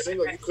 not a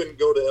single. You couldn't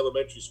go to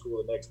elementary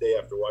school the next day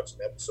after watching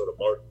an episode of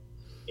Martin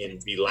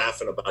and be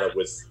laughing about it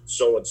with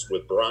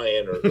with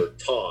Brian or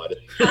Todd.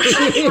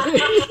 They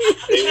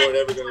were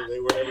never gonna.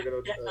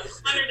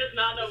 Hunter does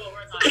not know what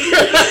we're talking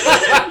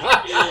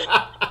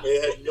about. They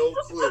had no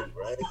clue,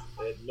 right?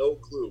 They had no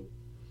clue,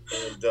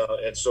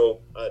 and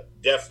so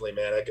definitely,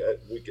 man, I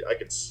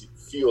could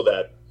feel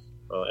that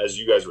as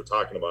you guys were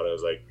talking about it. I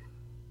was like,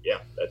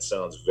 yeah, that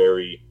sounds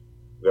very,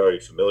 very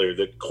familiar.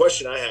 The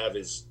question I have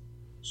is,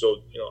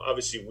 so,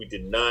 obviously we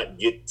did not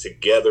get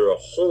together a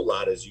whole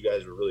lot as you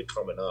guys were really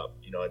coming up.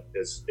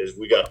 As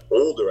we got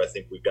older, I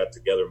think we got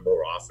together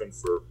more often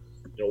for,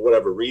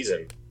 whatever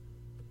reason.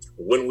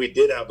 When we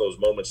did have those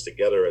moments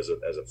together as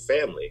a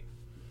family,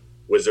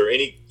 was there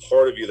any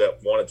part of you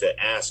that wanted to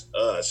ask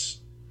us,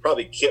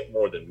 probably Kip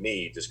more than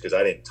me, just because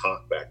I didn't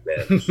talk back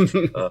then,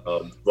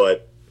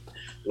 but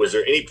was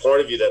there any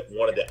part of you that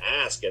wanted to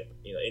ask at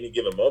any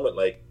given moment,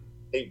 like,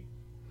 hey,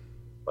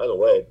 by the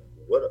way,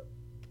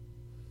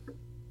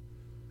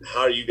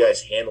 how are you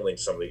guys handling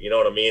something? You know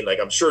what I mean? Like,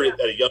 I'm sure at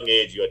a young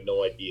age you had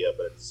no idea,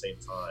 but at the same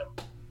time,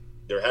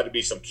 there had to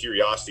be some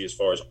curiosity as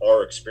far as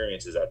our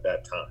experiences at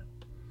that time.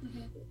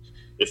 Mm-hmm.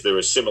 If there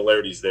were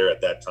similarities there at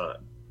that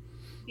time.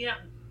 Yeah.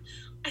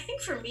 I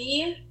think for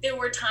me, there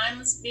were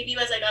times, maybe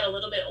as I got a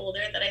little bit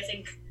older, that I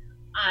think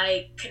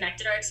I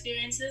connected our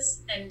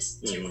experiences and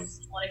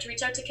wanted to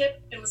reach out to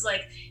Kip and was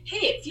like,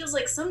 hey, it feels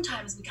like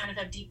sometimes we kind of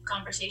have deep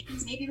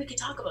conversations. Maybe we could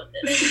talk about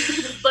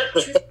this. But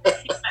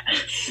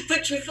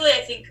truthfully,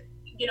 I think,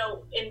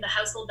 in the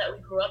household that we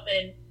grew up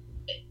in,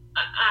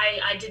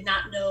 I did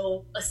not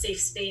know a safe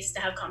space to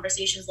have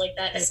conversations like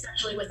that,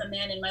 especially with a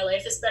man in my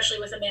life, especially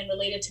with a man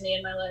related to me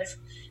in my life.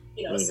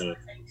 So I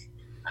think,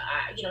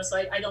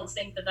 so I don't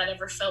think that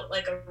ever felt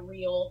like a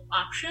real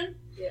option.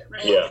 Yeah.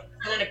 Right? Yeah.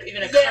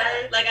 Even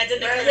occur. Like, I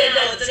didn't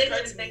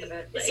Didn't think of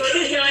it. It's sort of,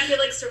 I feel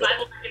like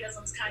survival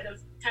mechanisms kind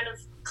of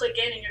click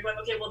in, and you're going,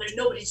 okay, well, there's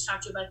nobody to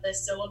talk to about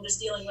this, so I'm just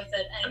dealing with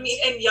it. And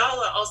and y'all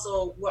were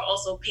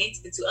also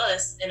painted to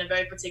us in a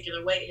very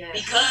particular way,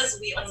 because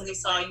we only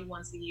saw you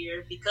once a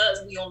year,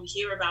 because we only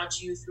hear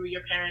about you through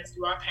your parents,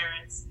 through our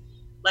parents.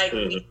 Like,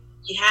 we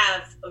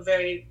have a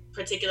very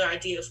particular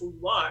idea of who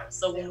you are.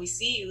 So when we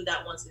see you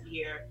that once a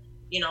year,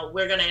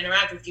 we're going to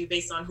interact with you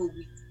based on who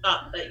we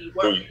thought that you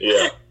were.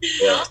 Yeah.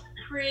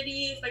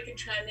 If I could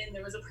chime in,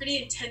 there was a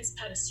pretty intense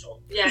pedestal.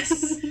 Yes.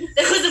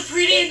 There was a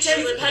pretty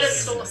intense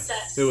pedestal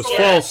set. It was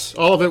false.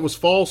 All of it was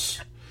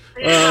false.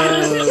 All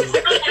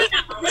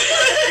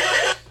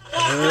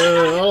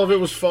of it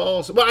was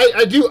false. But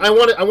I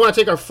want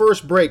to take our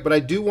first break, but I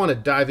do want to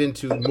dive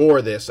into more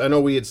of this. I know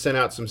we had sent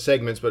out some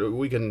segments, but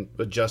we can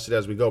adjust it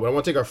as we go. But I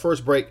want to take our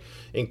first break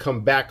and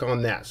come back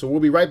on that. So we'll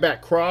be right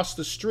back. Cross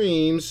the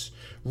Streams,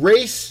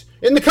 Race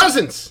and the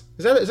Cousins.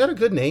 Is that a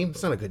good name?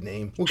 It's not a good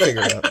name. We'll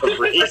figure it out.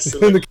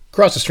 The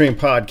Cross the Stream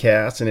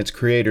podcast and its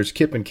creators,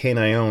 Kip and Kay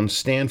Nyone,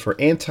 stand for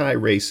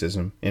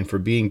anti-racism and for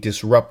being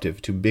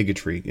disruptive to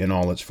bigotry in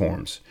all its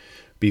forms.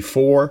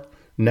 Before,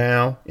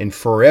 now, and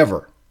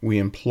forever, we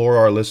implore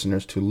our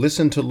listeners to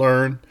listen to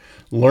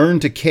learn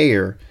to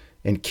care,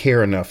 and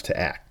care enough to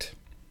act.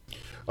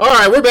 All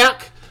right, we're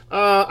back.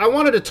 I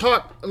wanted to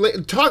talk.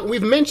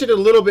 We've mentioned it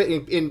a little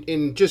bit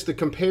in just the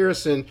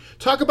comparison.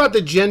 Talk about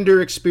the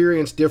gender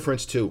experience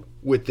difference too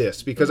with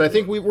this, because I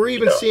think we're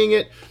even seeing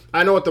it.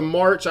 I know at the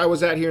march I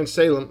was at here in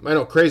Salem. I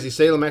know crazy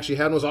Salem actually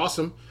had one. It was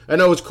awesome. I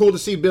know it's cool to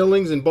see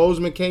Billings and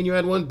Bozeman. Kane, you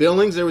had one.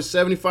 Billings, there was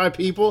 75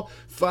 people.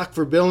 Fuck,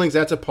 for Billings,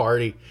 that's a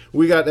party.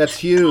 That's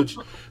huge.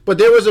 But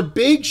there was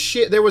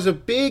a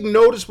big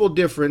noticeable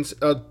difference.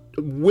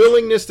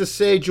 Willingness to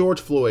say George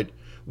Floyd,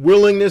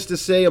 willingness to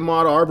say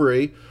Ahmaud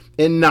Arbery.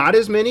 And not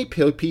as many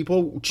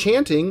people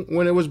chanting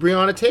when it was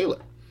Breonna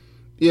Taylor.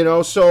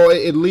 So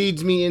it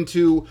leads me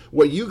into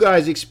what you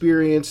guys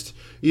experienced.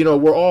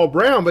 We're all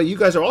brown, but you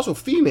guys are also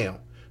female.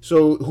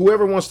 So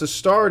whoever wants to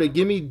start it,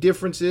 give me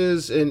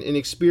differences and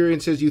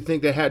experiences you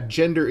think that had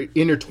gender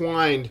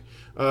intertwined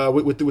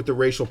with the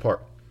racial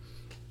part.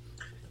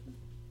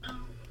 I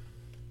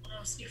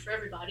don't speak for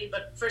everybody,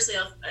 but firstly,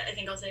 I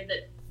think I'll say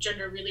that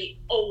gender really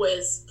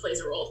always plays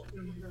a role,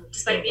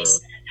 despite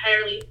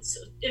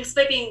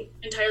being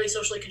entirely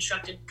socially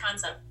constructed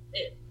concept.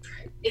 It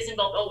is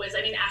involved always.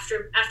 I mean,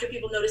 after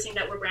people noticing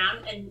that we're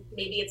brown, and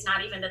maybe it's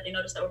not even that they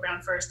notice that we're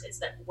brown first, it's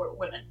that we're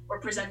women, we're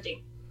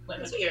presenting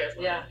women. We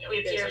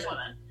appear as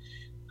women.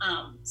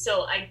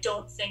 So I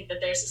don't think that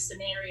there's a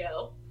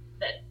scenario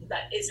that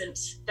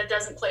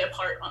doesn't play a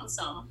part on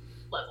some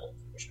level,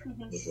 for sure.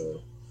 Mm-hmm.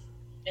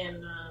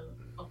 And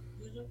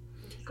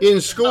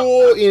in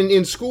school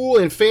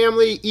and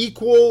family,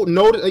 equal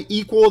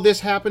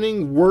this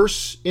happening,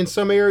 worse in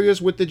some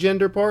areas with the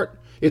gender part.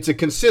 It's a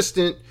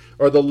consistent,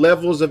 or the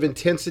levels of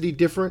intensity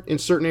different in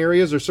certain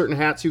areas or certain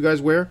hats you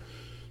guys wear?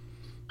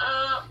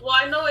 Well,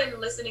 I know in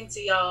listening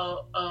to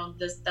y'all,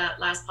 that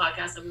last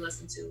podcast that we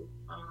listened to,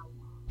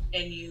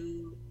 and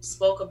you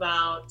spoke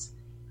about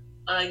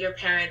your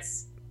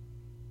parents.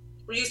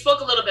 You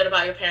spoke a little bit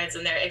about your parents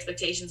and their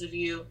expectations of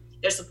you,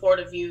 their support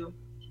of you,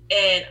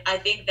 and I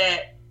think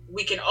that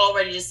we can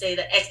already just say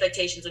that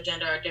expectations of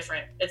gender are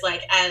different. It's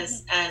like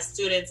as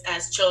students,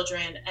 as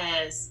children,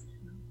 as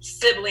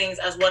siblings,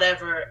 as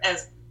whatever,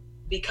 as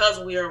because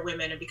we are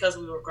women and because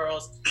we were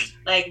girls,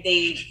 like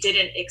they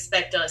didn't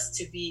expect us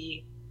to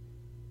be,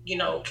 you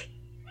know,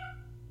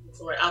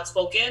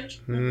 outspoken.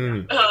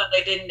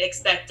 They didn't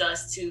expect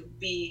us to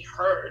be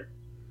heard.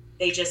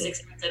 They just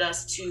expected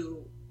us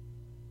to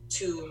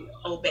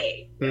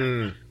obey.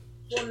 Well,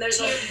 there's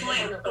to your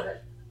point,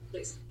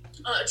 please.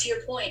 To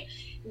your point,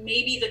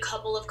 maybe the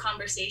couple of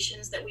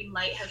conversations that we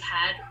might have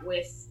had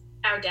with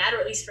our dad, or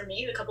at least for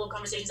me, the couple of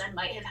conversations I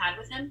might have had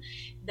with him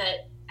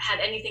that had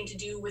anything to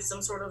do with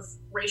some sort of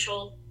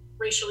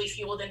racially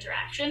fueled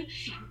interaction,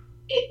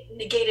 it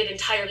negated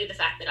entirely the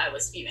fact that I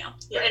was female.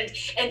 Yeah.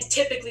 And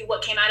typically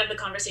what came out of the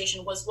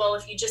conversation was, well,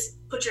 if you just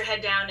put your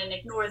head down and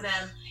ignore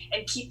them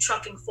and keep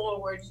trucking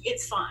forward,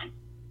 it's fine.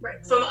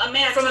 Right. From a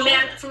man to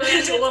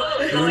a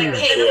woman. Going,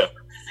 hey,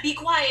 be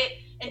quiet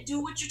and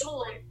do what you're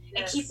told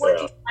and keep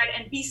working hard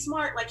and be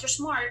smart like you're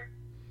smart.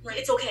 Right.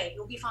 It's okay.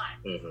 You'll be fine.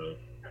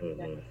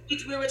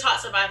 We were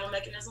taught survival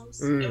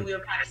mechanisms and we were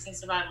practicing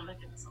survival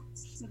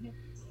mechanisms.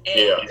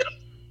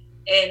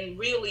 And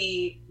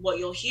really what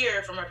you'll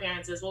hear from our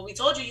parents is, well, we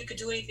told you could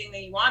do anything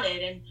that you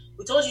wanted, and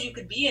we told you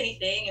could be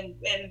anything,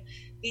 and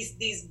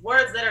these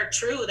words that are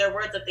true, they're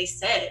words that they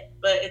said,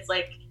 but it's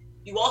like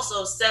you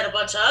also said a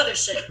bunch of other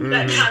shit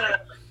that kind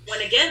of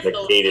went against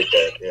negated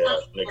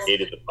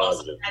the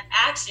positive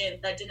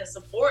actions that didn't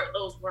support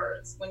those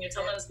words. When you're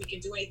telling us we can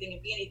do anything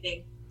and be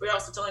anything, we're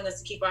also telling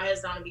us to keep our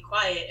heads down and be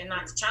quiet and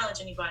not to challenge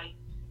anybody.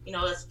 You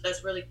know,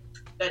 that's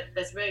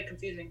very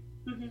confusing.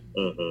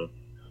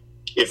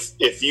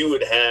 If you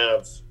would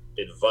have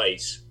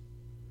advice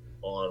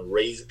on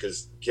raising,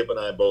 because Kip and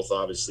I both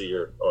obviously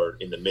are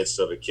in the midst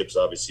of it. Kip's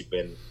obviously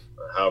been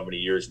how many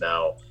years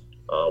now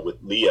with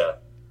Leah,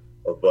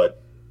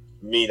 but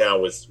me now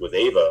with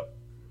Ava.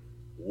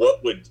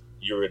 What would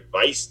your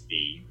advice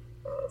be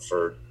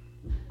for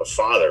a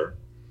father,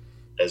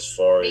 as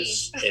far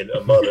as and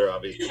a mother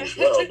obviously as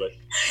well? But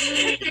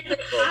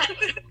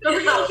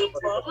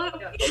what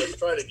I'm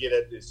trying to get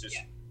at is just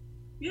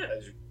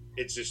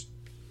it's just,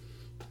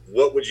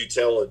 what would you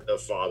tell a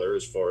father,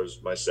 as far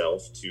as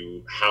myself,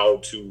 to how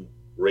to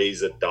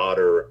raise a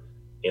daughter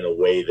in a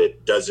way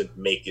that doesn't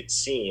make it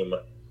seem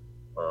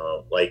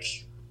like,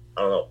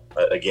 I don't know,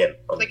 again,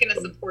 like in a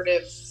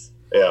supportive,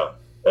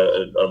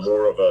 a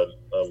more of a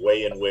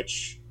way in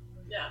which,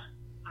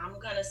 I'm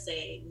gonna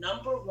say,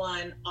 number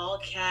one, all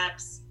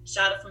caps,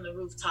 shout it from the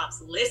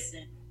rooftops,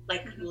 listen,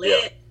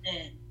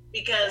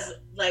 because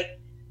like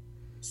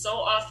so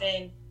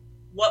often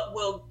what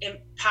will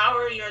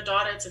empower your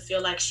daughter to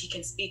feel like she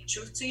can speak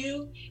truth to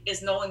you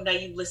is knowing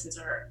that you listen to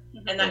her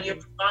and that your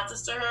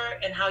responses to her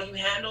and how you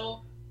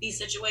handle these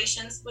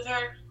situations with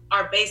her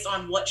are based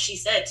on what she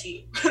said to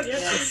you.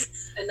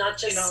 And not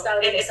just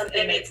something.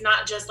 And it's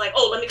not just like,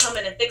 oh, let me come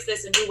in and fix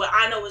this and do what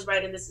I know is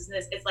right and this is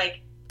this. It's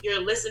like you're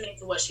listening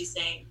to what she's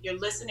saying. You're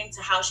listening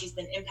to how she's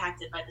been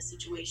impacted by the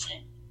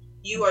situation.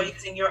 You are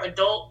using your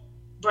adult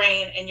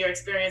brain and your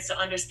experience to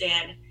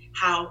understand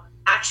how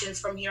actions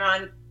from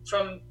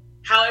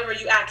however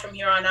you act from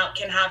here on out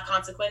can have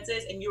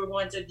consequences, and you are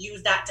going to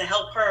use that to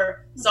help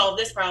her solve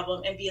this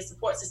problem and be a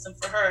support system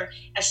for her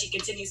as she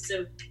continues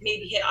to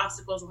maybe hit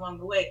obstacles along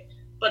the way.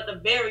 But the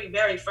very,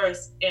 very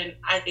first and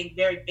I think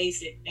very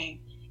basic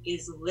thing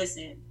is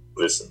listen.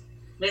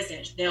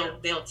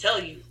 They'll tell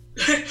you.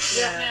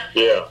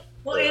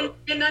 Well,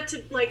 and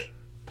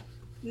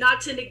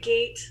not to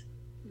negate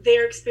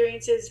their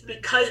experiences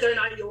because they're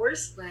not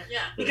yours. Right.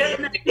 Because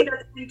I think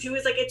that's the thing too,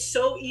 is like it's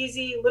so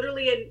easy,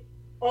 literally in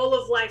all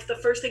of life, the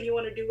first thing you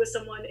want to do with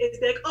someone is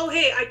be like, oh,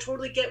 hey, I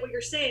totally get what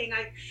you're saying.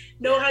 I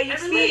know how you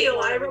feel.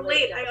 I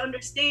relate. I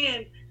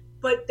understand.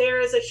 But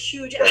there is a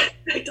huge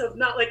aspect of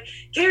not, like,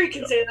 Carrie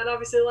can say that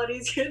obviously a lot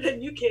easier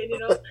than you can, you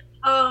know?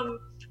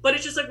 But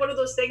it's just like one of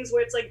those things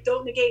where it's like,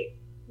 don't negate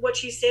what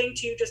she's saying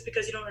to you just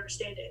because you don't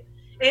understand it.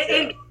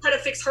 And try to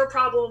fix her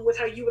problem with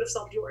how you would have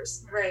solved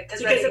yours. Right.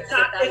 Because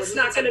it's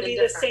not going to be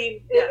the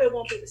same. It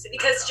won't be the same.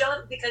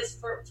 Because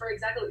for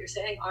exactly what you're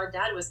saying, our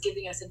dad was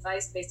giving us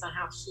advice based on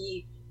how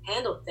he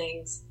handled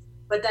things,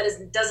 but that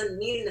doesn't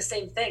mean the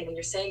same thing when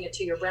you're saying it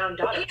to your brown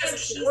daughter. And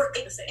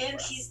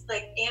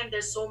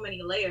there's so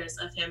many layers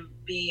of him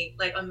being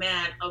like a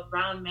man, a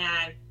brown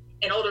man,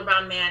 an older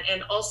brown man,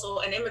 and also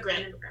an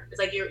immigrant. It's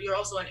like you're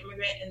also an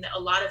immigrant, and a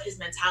lot of his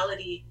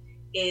mentality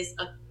is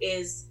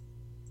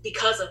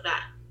because of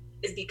that.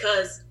 Is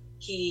because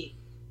he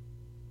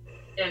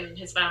and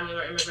his family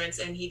were immigrants,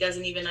 and he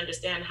doesn't even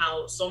understand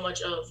how so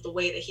much of the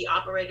way that he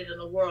operated in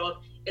the world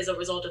is a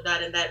result of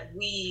that, and that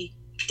we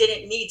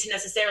didn't need to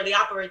necessarily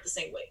operate the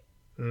same way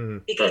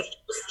because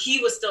he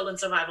was still in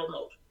survival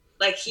mode.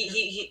 Like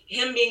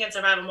him being in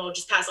survival mode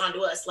just passed on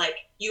to us. Like,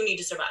 you need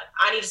to survive.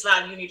 I need to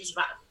survive. You need to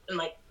survive. And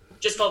like,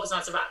 just focus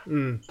on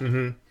surviving.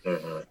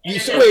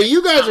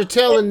 You guys are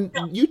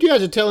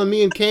telling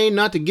me and Kane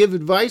not to give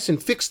advice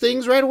and fix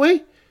things right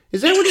away?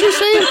 Is that what you're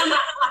saying?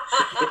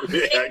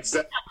 Yeah,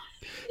 exactly.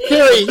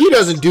 Carrie, he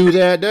doesn't do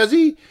that, does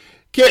he?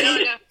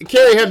 Carrie,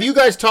 have you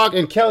guys talked,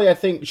 and Kelly, I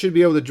think, should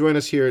be able to join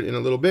us here in a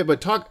little bit,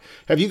 but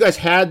have you guys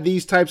had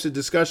these types of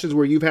discussions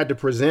where you've had to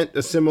present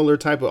a similar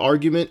type of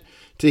argument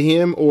to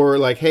him, or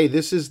like, hey,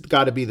 this has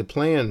got to be the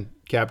plan,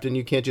 Captain,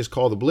 you can't just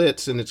call the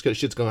blitz and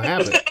shit's going to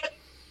happen?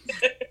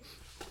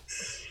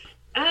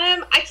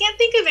 I can't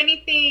think of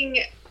anything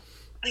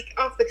like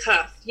off the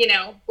cuff,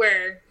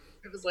 where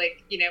it was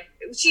like,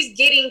 she's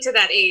getting to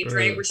that age,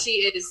 right, where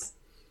she is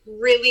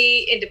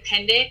really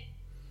independent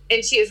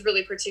and she is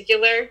really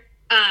particular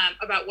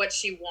about what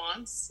she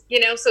wants,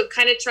 so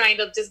kind of trying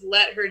to just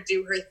let her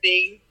do her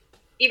thing,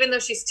 even though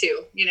she's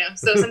 2,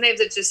 so sometimes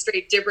it's just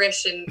straight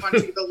gibberish and why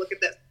don't you go look at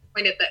that,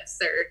 point at that,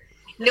 sir.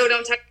 No,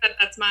 don't touch that,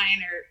 that's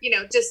mine, or,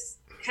 just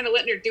kind of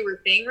letting her do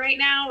her thing right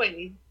now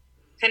and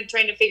kind of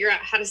trying to figure out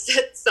how to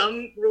set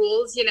some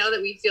rules, that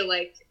we feel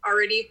like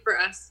already for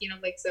us,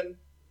 like some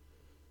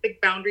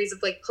like boundaries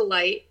of like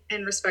polite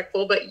and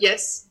respectful, but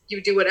yes,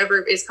 you do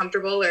whatever is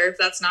comfortable, or if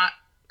that's not,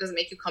 doesn't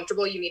make you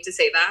comfortable, you need to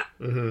say that.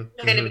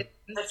 Kind of.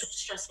 That's a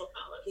stressful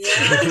balance.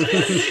 Yeah.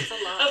 It's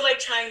a lot. Of like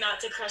trying not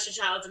to crush a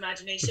child's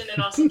imagination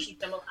and also keep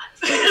them alive.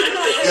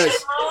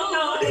 Yes.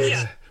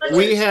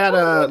 We had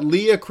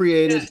Leah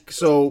created,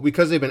 so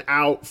because they've been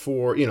out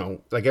for,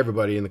 like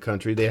everybody in the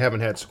country, they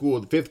haven't had school.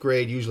 The 5th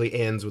grade usually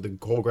ends with a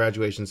whole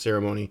graduation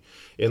ceremony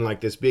in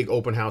like this big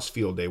open house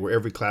field day where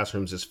every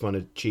classroom is this fun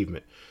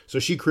achievement. So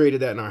she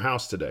created that in our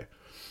house today.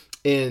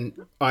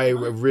 And I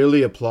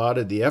really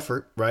applauded the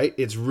effort, right?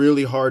 It's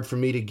really hard for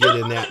me to get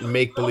in that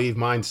make-believe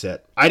mindset.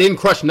 I didn't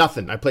crush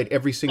nothing. I played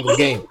every single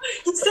game.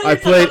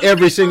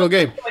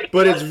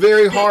 But it's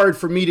very hard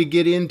for me to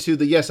get into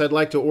the, yes, I'd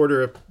like to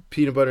order a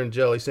peanut butter and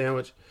jelly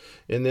sandwich,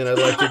 and then I'd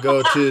like to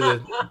go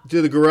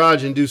to the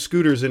garage and do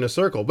scooters in a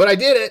circle. But I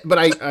did it, but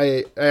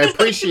I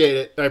appreciate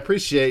it. I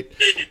appreciate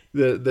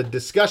the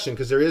discussion,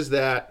 because there is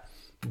that.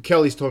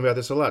 Kelly's told me about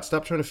this a lot.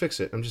 Stop trying to fix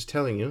it. I'm just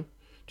telling you.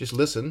 Just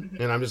listen.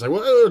 And I'm just like,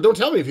 well, don't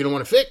tell me if you don't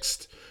want it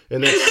fixed.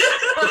 And then,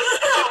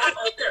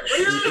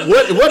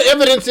 what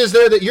evidence is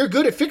there that you're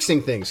good at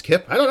fixing things,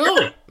 Kip? I don't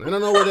know. I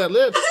don't know where that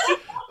lives.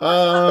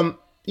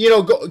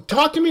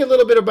 Talk to me a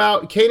little bit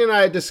about, Kane and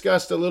I had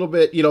discussed a little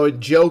bit,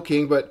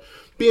 joking, but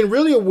being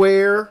really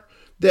aware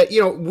that,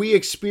 we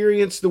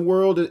experience the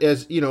world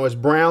as, as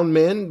brown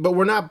men, but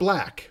we're not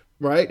black,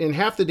 right? And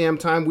half the damn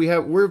time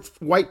we're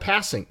white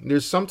passing.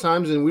 There's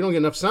sometimes, and we don't get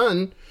enough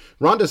sun,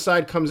 Rhonda's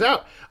side comes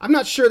out. I'm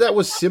not sure that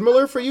was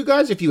similar for you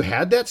guys, if you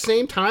had that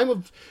same time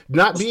of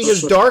not being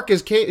as dark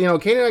as Kane.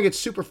 Kane and I get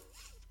super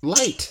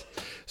light.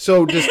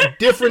 So just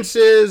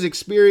differences,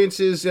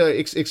 experiences,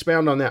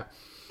 expound on that.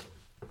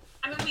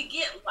 I mean, we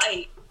get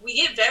light. We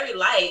get very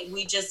light.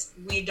 We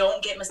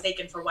don't get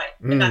mistaken for white.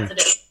 And that's the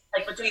difference.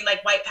 Like between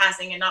like white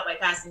passing and not white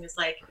passing, is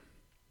that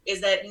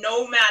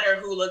no matter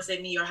who looks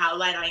at me or how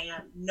light I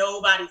am,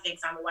 nobody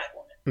thinks I'm a white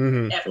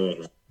woman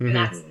ever. And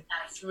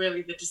that's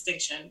really the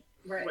distinction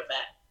with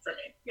that for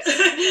me.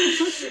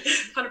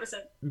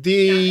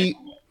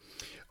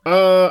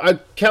 100%.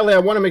 Kelly, I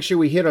want to make sure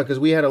we hit on, because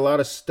we had a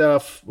lot of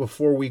stuff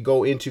before we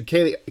go into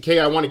Kay,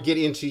 I want to get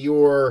into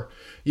your,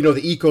 the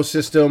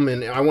ecosystem,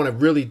 and I want to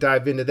really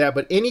dive into that.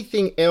 But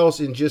anything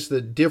else in just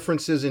the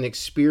differences in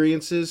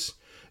experiences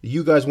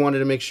you guys wanted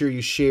to make sure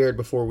you shared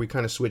before we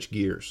kind of switch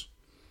gears?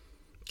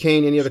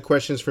 Kane, any other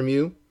questions from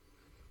you?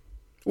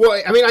 Well,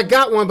 I mean, I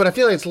got one, but I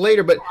feel like it's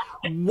later. But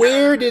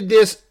where did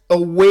this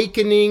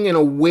awakening and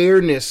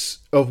awareness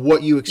of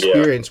what you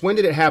experienced, when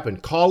did it happen?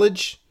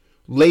 College?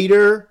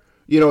 Later?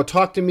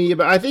 Talk to me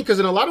about, I think, because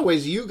in a lot of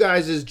ways, you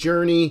guys'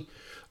 journey,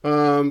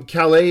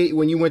 Calais,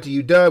 when you went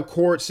to UW,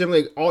 Court,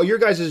 similarly, all your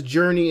guys'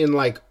 journey in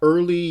like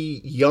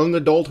early young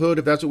adulthood,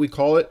 if that's what we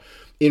call it,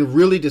 in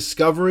really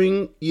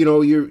discovering,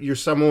 your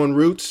Samoan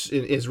roots,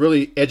 is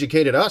really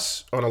educated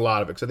us on a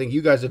lot of it. Because I think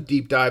you guys have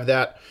deep dived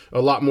that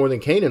a lot more than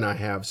Kane and I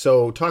have.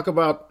 So talk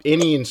about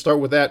and start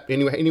with that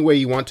any way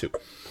you want to.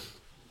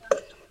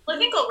 Well, I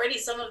think already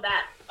some of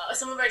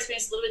our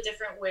experience is a little bit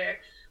different, where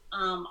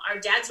our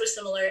dads were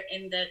similar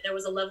in that there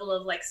was a level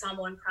of like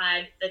Samoan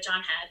pride that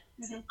John had.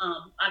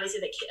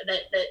 Obviously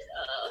that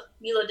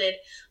Milo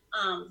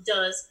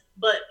does,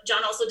 but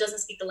John also doesn't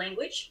speak the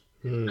language.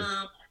 And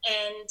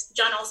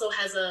John also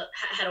had a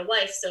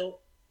wife, so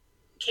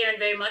Karen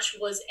very much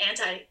was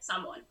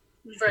anti-Samoan.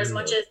 For as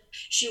much as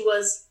she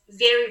was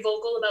very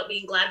vocal about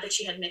being glad that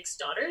she had mixed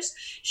daughters,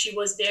 she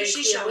was very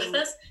clear with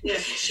us. Yeah,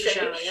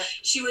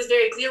 she was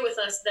very clear with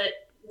us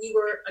that we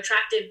were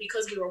attractive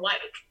because we were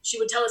white. She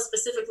would tell us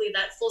specifically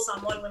that full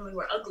Samoan women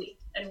were ugly,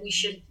 and we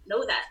should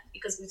know that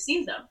because we've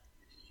seen them.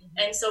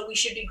 And so we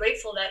should be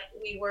grateful that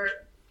we were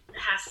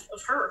half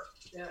of her.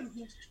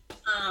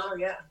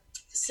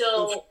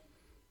 So,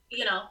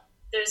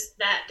 there's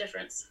that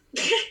difference.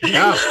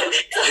 Yeah.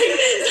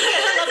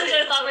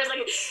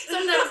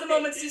 Sometimes the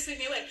moments do sweep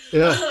me away.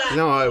 Yeah.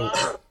 No,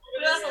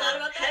 That's a lot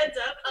about heads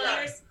up.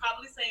 You're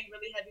probably saying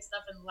really heavy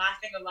stuff and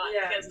laughing a lot.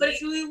 Because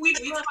we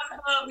talk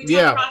about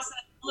process.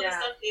 All this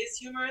stuff is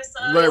humorous.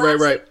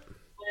 Right.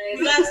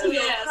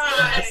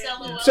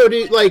 So do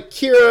you, like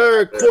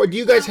Kira or Cor, do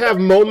you guys have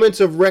moments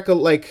of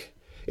like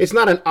it's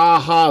not an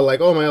aha,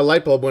 like, oh my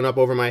light bulb went up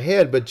over my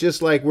head, but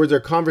just like were there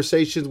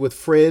conversations with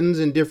friends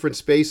in different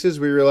spaces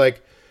where you're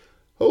like,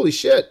 holy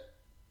shit,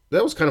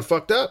 that was kind of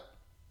fucked up?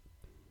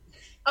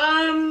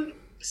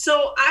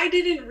 So I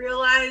didn't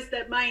realize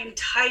that my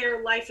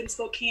entire life in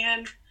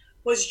Spokane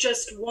was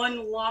just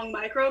one long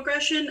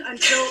microaggression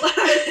until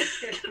I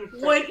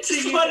went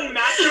to one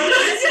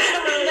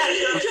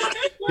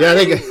Yeah,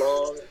 I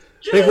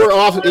think we're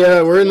off.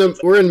 Yeah,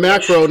 we're in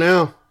macro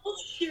now.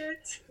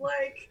 Bullshit,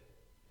 like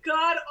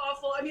god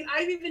awful. I mean,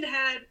 I've even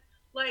had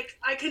like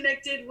I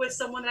connected with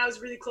someone that I was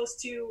really close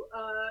to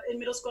in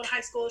middle school and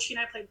high school. She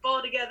and I played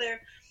ball together.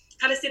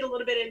 Kind of stayed a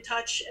little bit in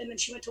touch, and then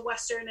she went to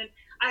Western, and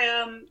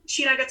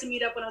she and I got to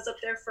meet up when I was up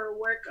there for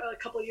work a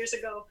couple of years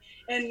ago,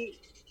 and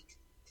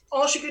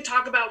all she could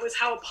talk about was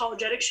how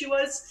apologetic she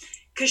was,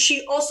 because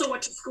she also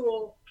went to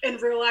school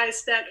and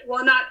realized that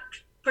while not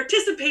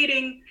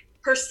participating,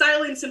 her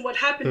silence in what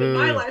happened in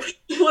my life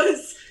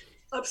was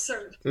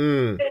absurd.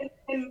 And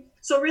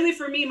so really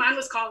for me, mine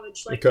was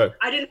college. Like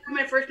I didn't have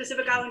my first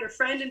Pacific Islander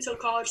friend until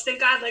college.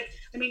 Thank God. Like,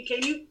 I mean,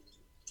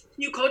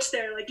 you coach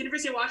there, like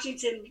University of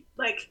Washington,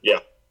 like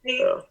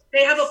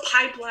they have a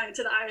pipeline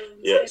to the islands.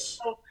 Yes.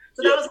 So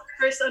that was my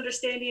first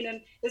understanding, and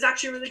it was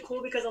actually really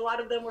cool because a lot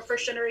of them were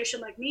first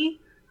generation like me.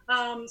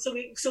 So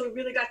we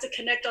really got to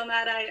connect on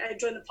that. I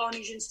joined the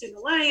Polynesian Student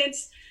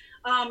Alliance.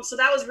 So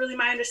that was really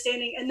my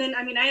understanding. And then,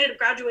 I mean, I ended up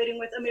graduating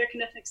with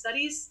American Ethnic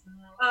Studies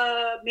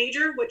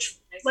major, which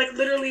like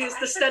literally is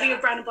the study of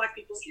brown and black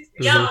people.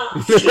 Yeah.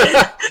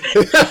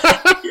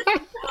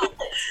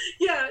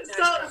 Yeah.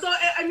 So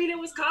I mean, it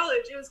was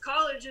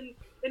college and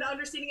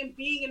understanding and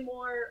being in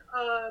more,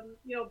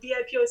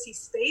 BIPOC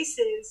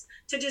spaces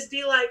to just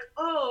be like,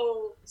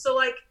 oh, so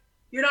like,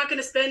 you're not going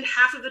to spend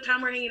half of the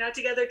time we're hanging out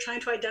together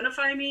trying to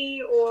identify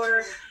me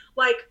or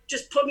like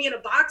just put me in a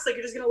box. Like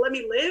you're just going to let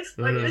me live.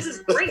 Like this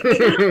is great.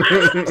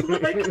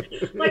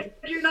 like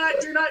you're not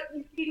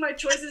making my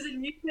choices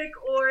in music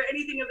or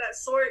anything of that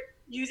sort,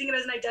 using it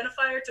as an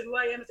identifier to who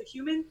I am as a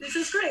human. This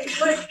is great.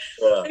 Like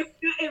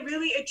it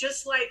really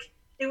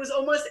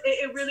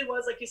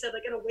was like you said,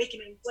 like an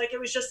awakening. Like it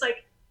was just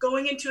like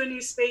going into a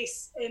new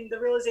space and the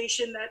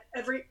realization that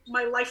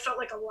my life felt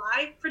like a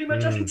lie pretty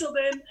much up until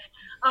then.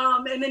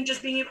 And then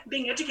just being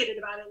educated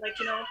about it, like,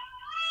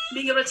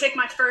 being able to take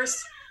my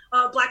first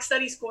Black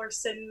Studies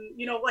course, and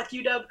like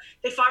UW,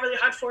 they fought really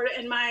hard for it.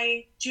 In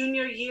my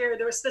junior year,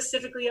 there was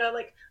specifically a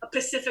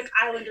Pacific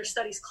Islander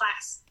Studies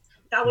class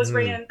that was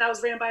ran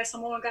by a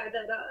Samoan guy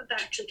that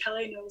actually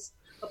Kelly knows,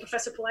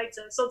 Professor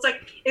Politza. So it's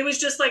like it was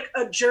just like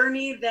a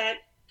journey that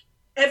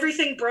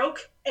everything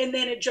broke, and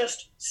then it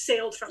just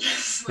sailed from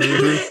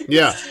there.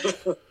 Yeah.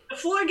 The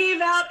floor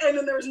gave out, and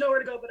then there was nowhere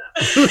to go but up.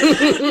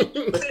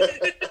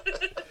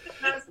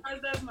 That's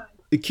mine.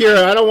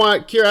 Kira, I don't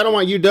want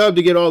UW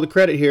to get all the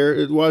credit here.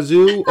 Is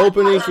Wazoo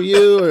opening for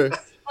you? Or?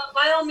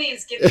 By all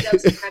means, give UW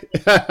some credit.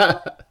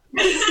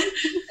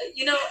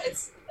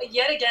 It's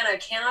yet again, I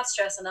cannot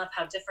stress enough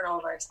how different all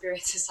of our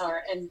experiences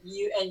are, and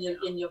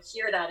you'll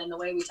hear that in the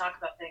way we talk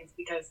about things,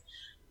 because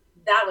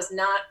that was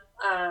not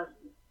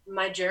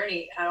my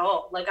journey at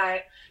all. Like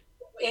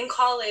in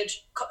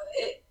college.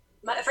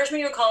 My freshman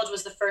year of college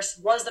was the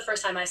first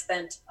time I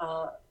spent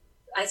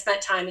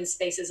time in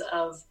spaces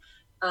of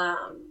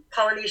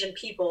Polynesian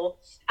people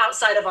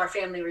outside of our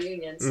family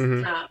reunions,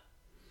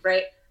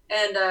 right?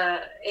 And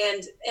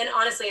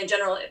honestly, in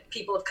general,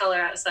 people of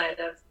color outside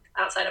of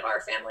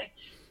our family,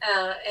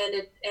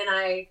 and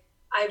I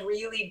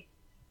really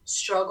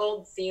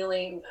struggled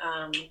feeling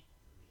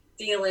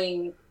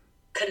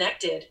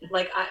connected.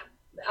 Like I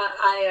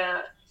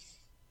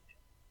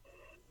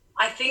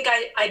think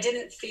I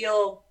didn't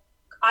feel.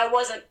 I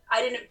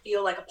didn't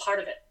feel like a part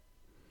of it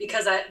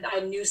because I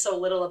knew so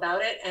little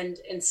about it. And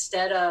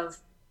instead of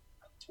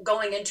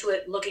going into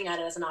it, looking at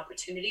it as an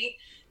opportunity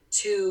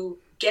to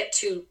get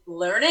to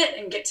learn it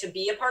and get to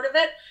be a part of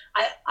it,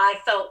 I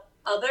felt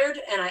othered,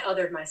 and I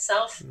othered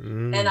myself,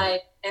 and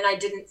I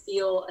didn't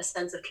feel a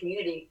sense of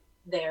community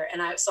there.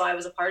 And so I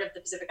was a part of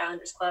the Pacific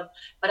Islanders Club,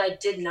 but I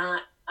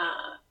didn't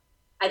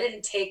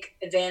take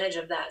advantage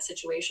of that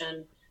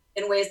situation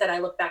in ways that I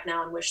look back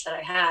now and wish that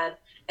I had.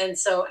 And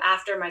so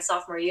after my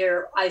sophomore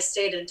year, I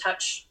stayed in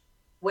touch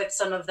with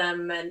some of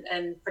them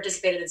and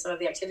participated in some of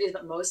the activities,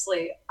 but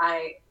mostly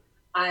I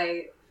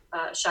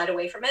shied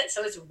away from it.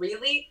 So it's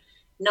really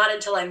not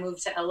until I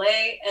moved to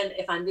LA, and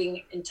if I'm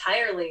being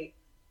entirely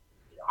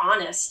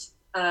honest,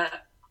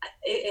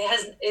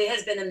 it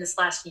has been in this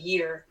last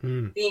year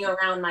being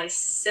around my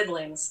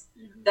siblings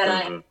that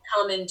I have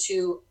come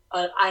into,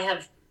 I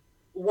have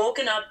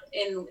woken up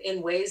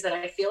in ways that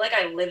I feel like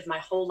I lived my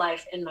whole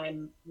life in my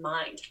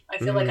mind. I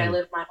feel like I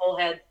lived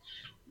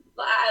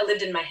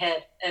in my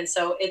head. And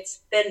so it's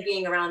been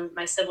being around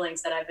my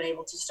siblings that I've been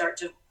able to start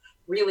to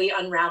really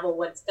unravel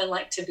what it's been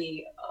like to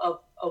be a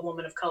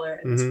woman of color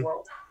in this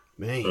world.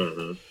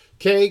 Man.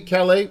 Okay,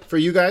 Kelly, for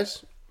you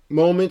guys,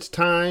 moments,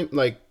 time,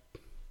 like.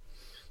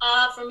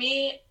 For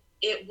me,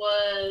 it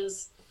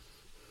was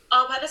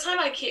By the time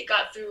I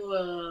got through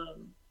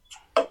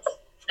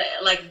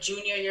like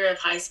junior year of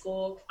high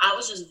school, I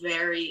was just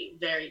very,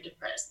 very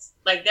depressed.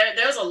 Like there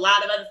was a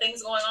lot of other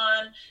things going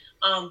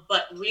on,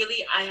 but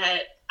really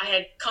I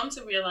had come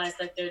to realize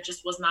that there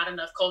just was not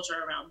enough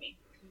culture around me,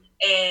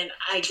 and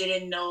I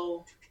didn't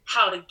know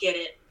how to get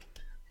it.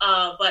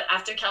 But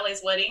after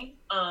Kelly's wedding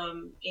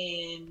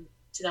in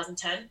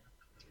 2010,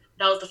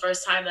 that was the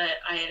first time that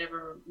I had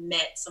ever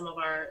met some of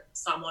our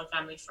Samoan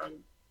family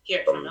from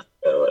here.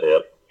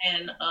 Yep.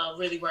 And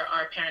really where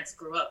our parents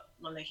grew up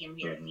when they came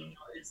here. You know,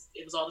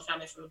 it was all the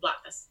family from the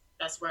block.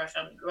 That's where our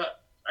family grew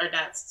up, our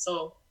dads.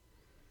 So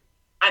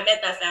I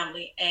met that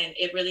family, and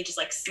it really just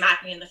like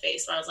smacked me in the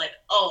face. So I was like,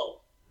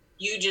 oh,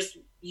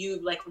 you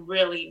like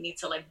really need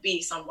to like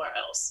be somewhere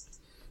else.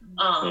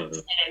 And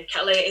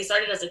Kelly, it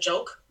started as a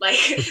joke. Like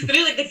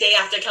literally like the day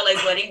after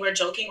Kelly's wedding, we're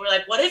joking. We're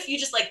like, what if you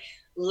just like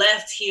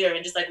left here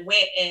and just like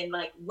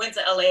went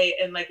to LA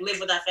and like lived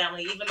with that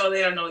family, even though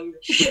they don't know you.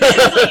 And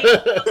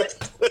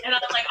I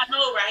was like, I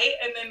know, right?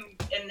 And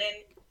then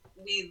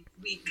we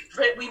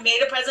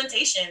made a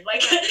presentation,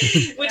 like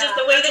which is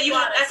the way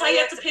that that's how you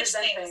have to pitch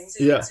things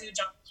to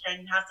John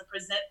and you have to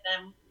present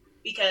them,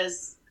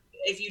 because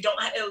if you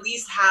don't at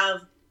least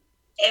have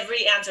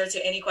every answer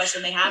to any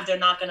question they have, they're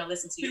not going to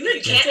listen to you.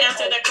 If you can't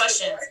answer their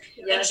questions,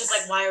 then it's just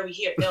like, why are we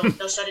here?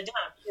 They'll shut it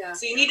down. Yeah.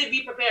 So you need to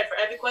be prepared for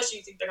every question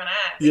you think they're going to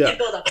ask. Yeah. You can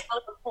build up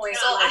a point.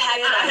 So I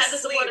had the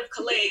support of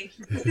Calais.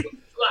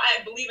 Well,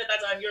 I believe at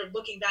that time you're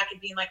looking back and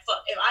being like,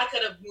 fuck, if I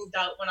could have moved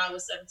out when I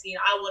was 17,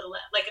 I would have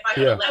left. Like if I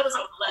could have left, I would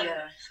have left.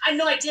 Yeah. I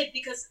know I did,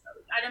 because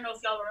I don't know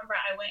if y'all remember,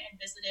 I went and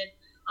visited,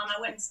 I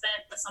went and spent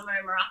the summer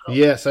in Morocco.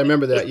 Yes, I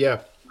remember that,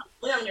 yeah.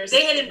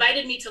 They had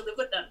invited me to live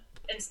with them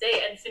and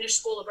stay and finish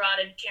school abroad,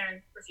 and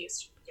Karen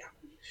refused. Yeah.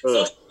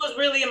 So she was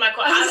really in my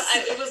car.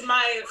 It was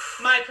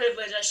my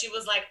privilege that she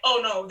was like, oh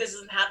no, this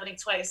isn't happening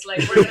twice. Like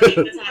we're gonna make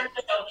this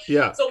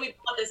happen. So we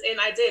bought this, and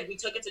I did. We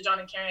took it to John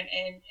and Karen,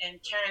 and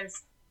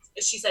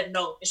she said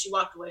no, and she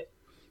walked away.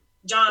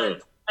 John,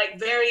 like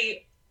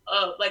very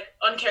like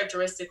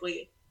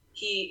uncharacteristically,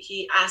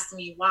 he asked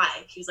me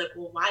why. He's like,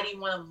 well, why do you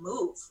want to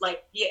move?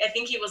 Like, I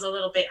think he was a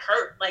little bit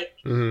hurt. Like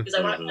he's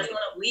like, why do you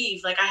want to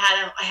leave? Like I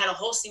had a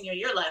whole senior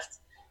year left.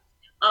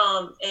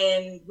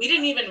 And we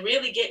didn't even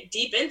really get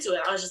deep into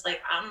it. I was just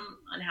like, I'm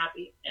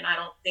unhappy, and I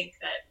don't think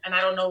that, and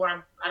I don't know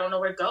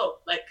where to go.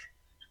 Like,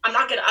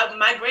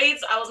 my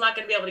grades, I was not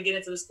going to be able to get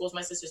into the schools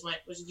my sisters went,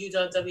 which is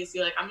UW,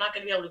 WSU. Like, I'm not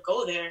going to be able to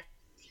go there.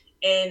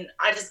 And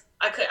I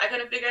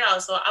couldn't figure it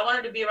out. So I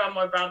wanted to be around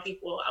more brown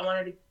people. I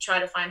wanted to try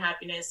to find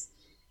happiness.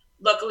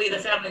 Luckily, the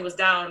family was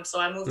down. So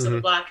I moved to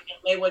the block in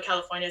Maywood,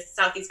 California,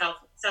 Southeast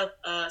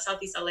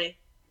LA.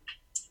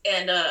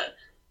 And,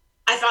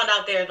 I found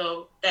out there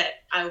though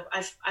that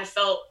I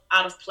felt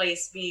out of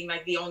place being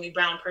like the only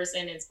brown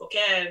person in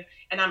Spokane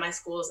and at my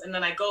schools. And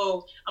then I'm like,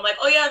 oh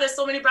yeah, there's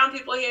so many brown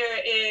people here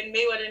in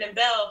Maywood and in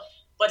Bell,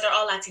 but they're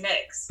all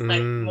Latinx.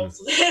 Like most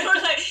of them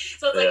are like,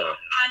 so it's like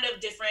kind of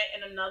different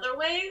in another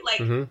way. Like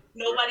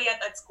nobody at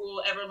that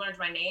school ever learned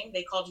my name.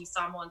 They called me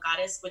Samoan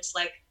Goddess, which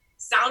like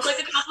sounds like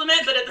a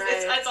compliment, but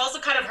it's also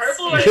kind of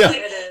hurtful. Right? Yeah.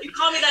 Like, you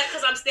call me that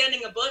because I'm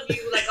standing above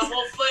you like a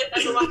whole foot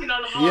as we're walking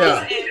down the hall,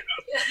 and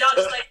y'all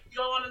just like, you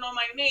don't want to know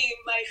my name.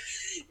 Like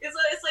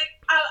it's like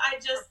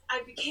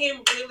I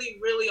became really,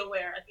 really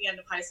aware at the end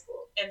of high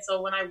school. And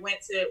so when I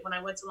went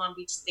to Long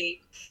Beach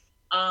State,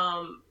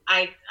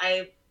 I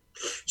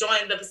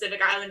joined the Pacific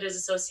Islanders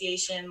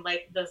Association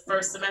like the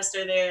first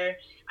semester there.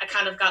 I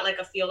kind of got like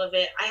a feel of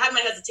it. I had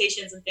my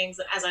hesitations and things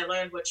as I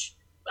learned, which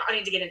I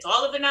need to get into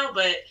all of it now,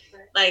 but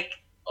like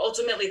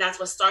ultimately that's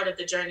what started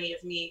the journey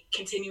of me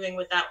continuing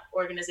with that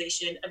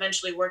organization,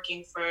 eventually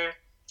working for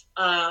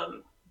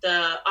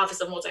the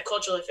Office of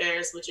Multicultural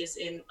Affairs, which is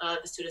in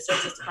the Student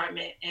Services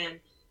Department. And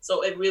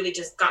so it really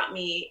just got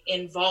me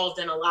involved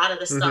in a lot of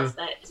the stuff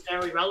that is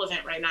very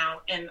relevant right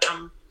now. And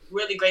I'm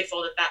really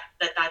grateful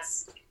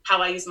that's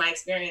how I use my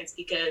experience,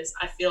 because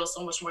I feel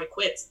so much more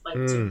equipped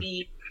to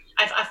be,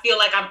 I feel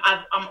like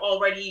I'm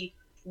already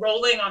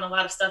rolling on a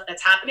lot of stuff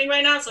that's happening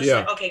right now. So it's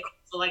like, okay, cool.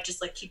 So like,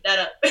 just like keep that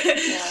up.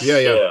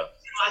 Yeah.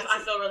 I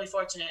feel really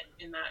fortunate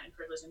in that and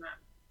privileged in that.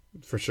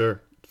 For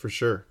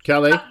sure.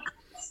 Kelly?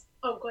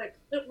 Oh, go ahead.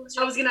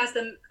 I was going to ask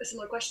them a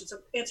similar question, so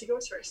answer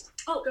yours first.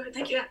 Oh, go ahead.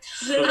 Thank you.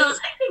 I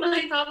think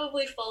mine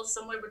probably falls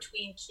somewhere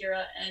between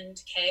Kira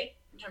and Kay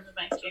in terms of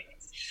my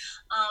experience.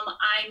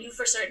 I knew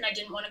for certain I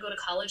didn't want to go to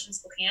college in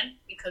Spokane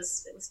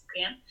because it was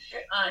Spokane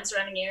and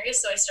surrounding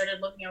areas. So I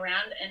started looking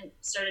around and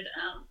started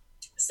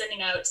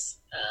sending out,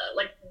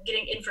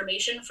 getting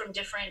information from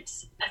different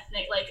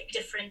ethnic,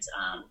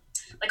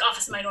 like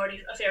Office of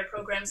Minority Affairs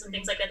programs and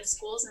things like that at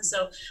schools. And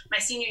so my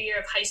senior year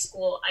of high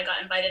school, I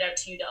got invited out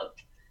to UW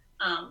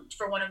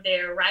for one of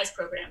their RISE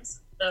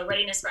programs, the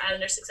Readiness for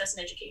Islander Success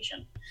in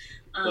Education.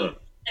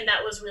 And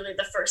that was really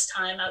the first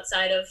time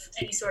outside of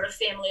any sort of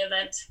family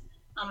event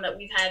that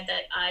we've had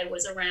that I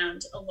was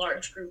around a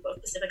large group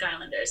of Pacific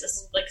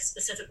Islanders, like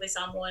specifically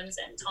Samoans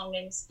and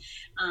Tongans.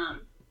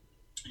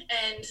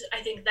 And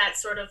I think that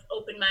sort of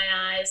opened my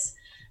eyes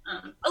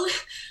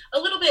a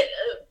little bit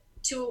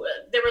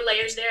there were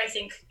layers there. I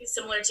think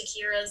similar to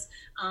Kira's,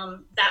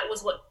 that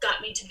was what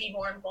got me to be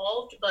more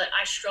involved. But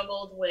I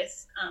struggled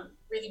with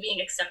really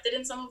being accepted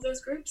in some of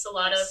those groups. A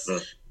lot of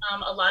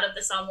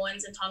the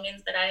Samoans and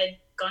Tongans that I had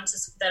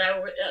that I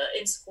were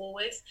in school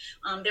with,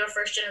 they were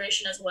first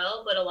generation as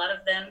well. But a lot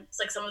of them, it's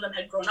like some of them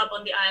had grown up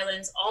on the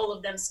islands. All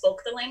of them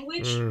spoke the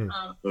language.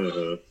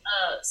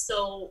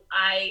 So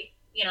I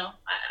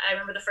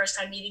remember the first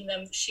time meeting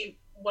them.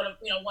 One of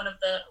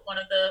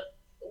the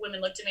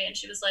women looked at me and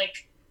she was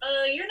like,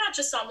 "You're not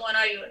just Samoan,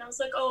 are you?" And I was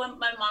like, "Oh,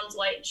 my mom's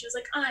white." And she was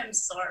like, "I'm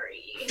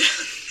sorry."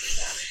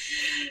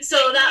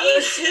 So that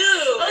was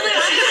too.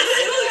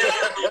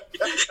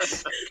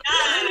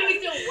 That made me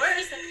feel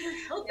worse. I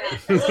couldn't help it.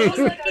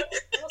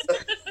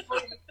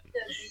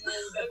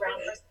 Brown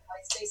person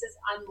white spaces,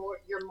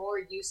 you're more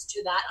used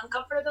to that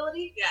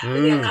uncomfortability. Yeah. The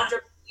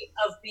uncomfortability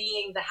of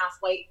being the half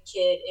white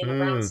kid in a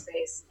brown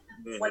space.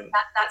 When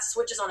that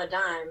switches on a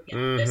dime,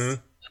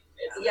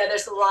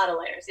 there's a lot of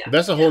layers. Yeah,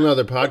 that's a whole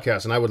nother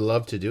podcast, and I would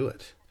love to do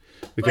it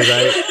because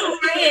I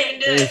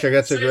think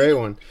that's a great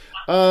one.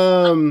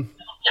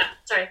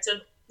 Sorry. So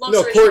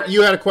Court, short,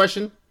 you had a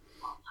question?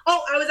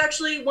 Oh, I was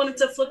actually wanted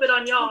to flip it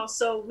on y'all.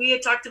 So we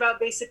had talked about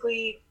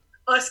basically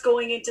us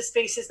going into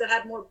spaces that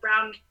had more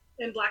brown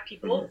and black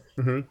people,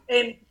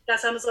 and that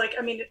sounds like,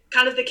 I mean,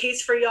 kind of the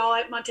case for y'all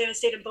at Montana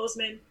State and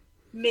Bozeman.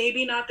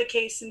 Maybe not the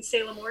case in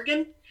Salem,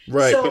 Oregon.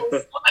 Right. So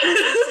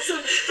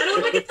I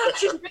don't think it's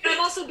touching. I've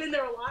also been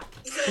there a lot.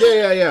 So.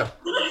 Yeah.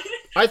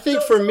 I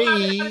think for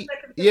me,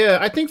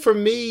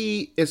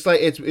 it's like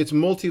it's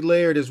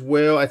multi-layered as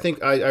well. I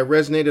think I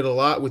resonated a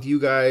lot with you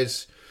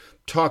guys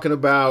talking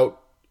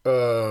about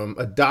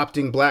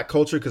adopting black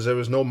culture because there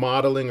was no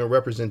modeling or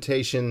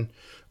representation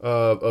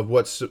of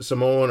what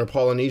Samoan or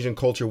Polynesian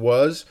culture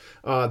was.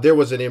 There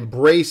was an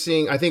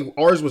embracing. I think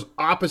ours was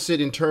opposite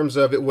in terms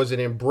of it was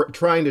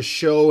trying to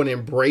show and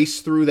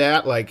embrace through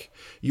that. Like,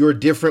 you're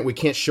different. We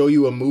can't show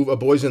you a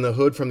Boys in the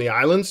Hood from the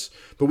islands,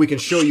 but we can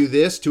show you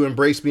this to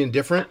embrace being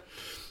different.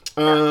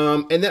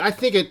 And then I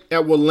think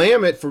at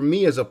Willamette, for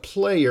me as a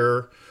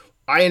player,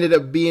 I ended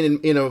up being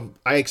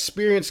I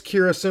experienced,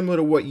 Kira, similar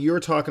to what you're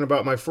talking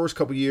about my first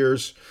couple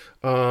years.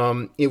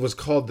 It was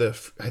called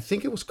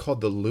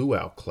the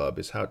Luau Club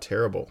is how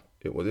terrible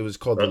it was. It was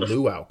called the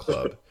Luau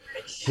Club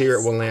here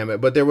at Willamette.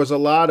 But there was a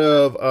lot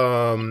of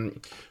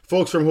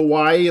folks from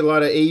Hawaii, a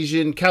lot of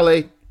Asian.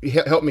 Calais,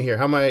 help me here.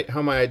 How am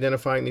I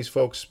identifying these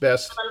folks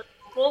best?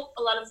 A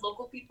lot of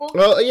local people.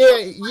 Well,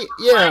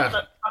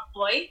 yeah.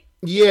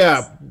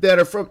 Yeah, that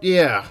are from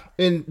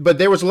but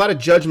there was a lot of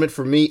judgment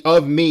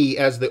of me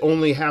as the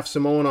only half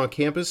Samoan on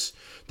campus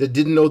that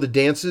didn't know the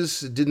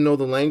dances, didn't know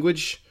the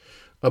language,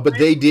 but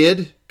they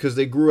did because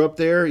they grew up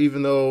there.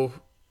 Even though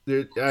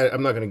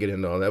I'm not going to get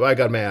into all that, but I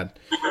got mad,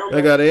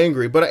 I got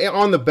angry. But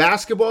on the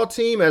basketball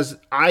team, as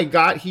I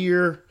got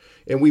here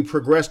and we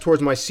progressed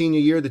towards my senior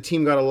year, the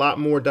team got a lot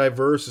more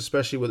diverse,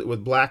 especially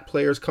with black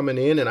players coming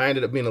in, and I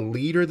ended up being a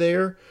leader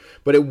there.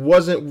 But it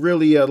wasn't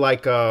really it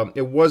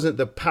wasn't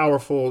the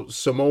powerful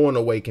Samoan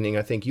awakening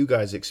I think you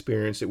guys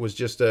experienced. It was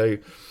just a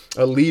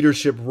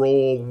leadership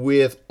role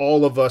with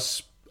all of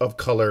us of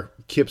color,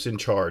 Kip's in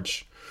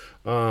charge.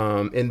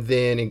 And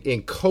then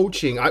in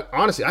coaching, I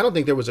don't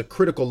think there was a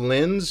critical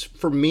lens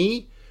for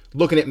me,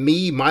 looking at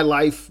me, my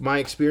life, my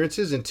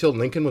experiences, until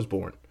Lincoln was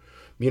born.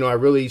 I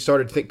really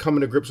started coming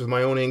to grips with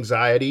my own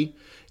anxiety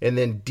and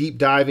then deep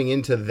diving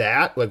into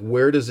that. Like,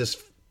 where does this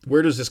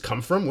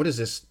come from? What is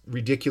this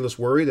ridiculous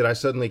worry that I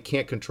suddenly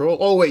can't control?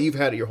 Oh, wait, you've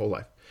had it your whole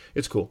life.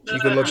 It's cool. You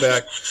can look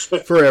back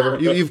forever.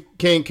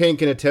 Kane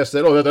can attest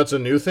that. Oh, that's a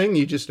new thing.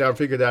 You just now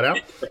figured that out.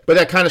 But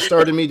that kind of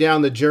started me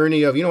down the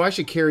journey of, I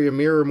should carry a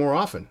mirror more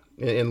often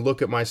and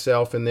look at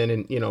myself. And then,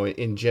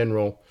 in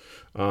general,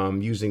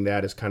 using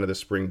that as kind of the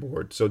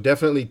springboard. So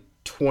definitely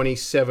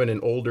 27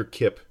 and older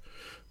Kip,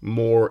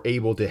 more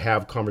able to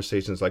have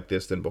conversations like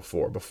this than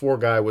before. Before,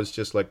 guy was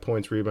just like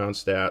points, rebound,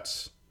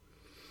 stats,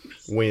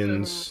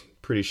 wins,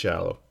 pretty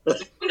shallow.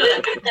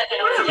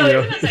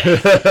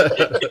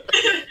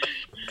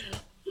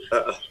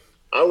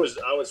 I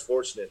was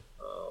fortunate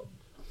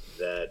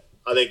that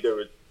I think there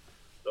was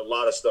a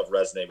lot of stuff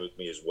resonated with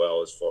me as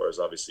well, as far as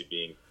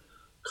obviously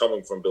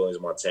coming from Billings,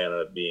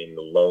 Montana, being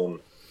the lone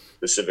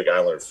Pacific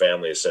Islander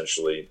family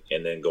essentially,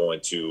 and then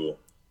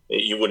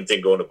you wouldn't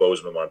think going to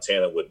Bozeman,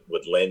 Montana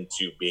would lend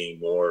to being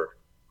more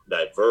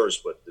diverse,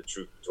 but the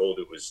truth be told,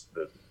 it was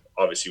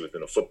obviously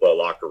within a football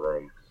locker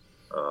room.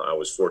 I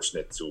was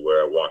fortunate to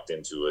where I walked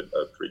into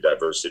a pretty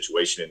diverse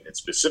situation, and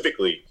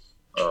specifically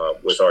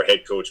with our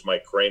head coach,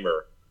 Mike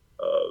Kramer.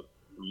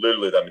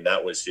 Literally,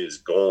 that was his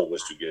goal,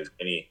 was to get as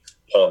many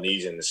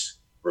Polynesians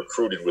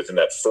recruited within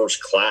that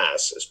first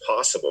class as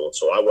possible. And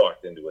so I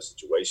walked into a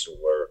situation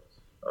where,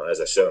 as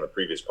I said on the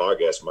previous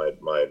podcast,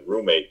 my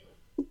roommate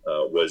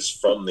was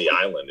from the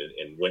island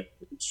and went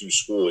to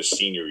school his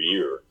senior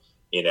year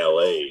in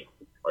LA,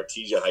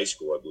 Artesia High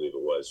School, I believe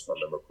it was, if I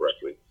remember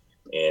correctly.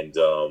 And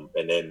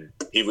then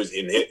he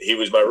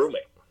was my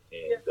roommate,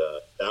 and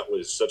that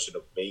was such an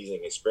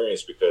amazing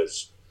experience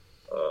because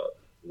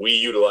we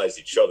utilized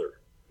each other.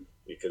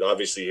 because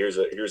obviously here's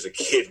a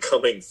kid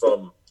coming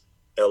from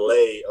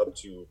LA up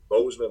to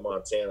Bozeman,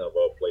 Montana, of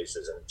all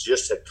places, and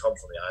just had come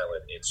from the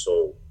island. And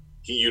so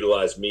he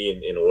utilized me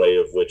in a way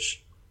of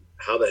which,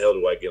 how the hell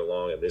do I get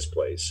along in this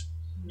place?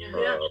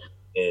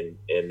 And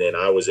then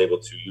I was able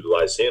to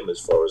utilize him as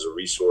far as a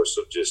resource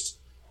of just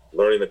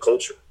learning the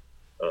culture.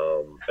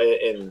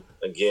 And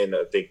again,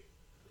 I think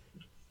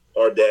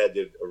our dad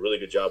did a really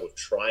good job of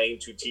trying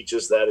to teach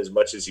us that as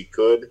much as he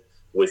could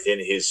within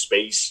his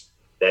space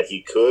that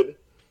he could,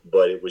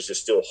 but it was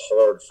just still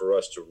hard for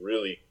us to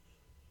really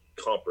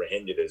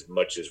comprehend it as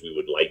much as we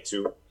would like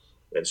to.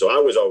 And so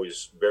I was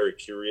always very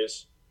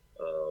curious.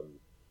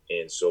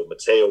 And so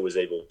Mateo was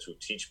able to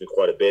teach me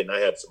quite a bit. And I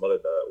had some other,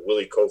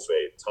 Willie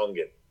Kofe,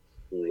 Tongan,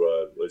 who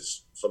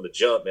was from the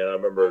jump, man. I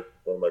remember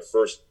one of my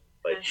first,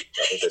 like,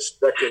 I think the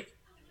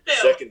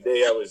second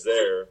day I was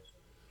there,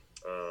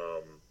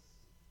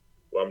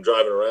 well, I'm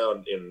driving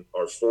around in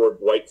our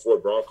white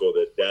Ford Bronco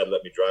that Dad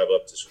let me drive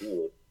up to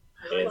school.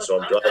 And so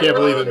I'm driving. Can't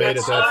believe it made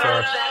it that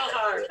far.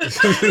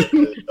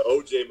 The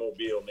OJ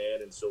Mobile,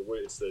 man. And so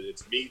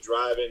it's me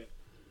driving,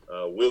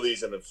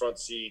 Willie's in the front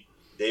seat,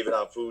 David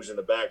Afu's in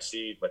the back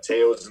seat,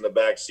 Mateo's in the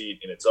back seat,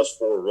 and it's us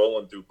four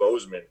rolling through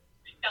Bozeman,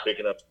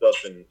 picking up stuff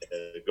and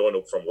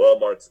going from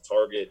Walmart to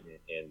Target,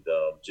 and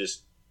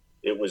just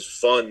it was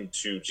fun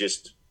to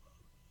just,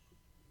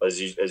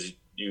 as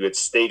you had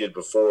stated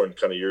before, and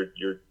kind of your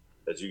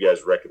as you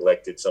guys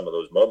recollected some of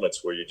those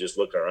moments where you're just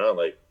looking around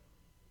like,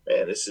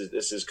 man, this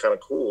is kind of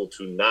cool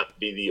to not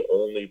be the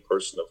only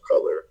person of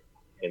color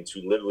and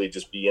to literally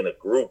just be in a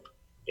group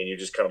and you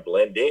just kind of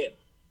blend in.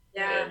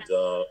 Yeah.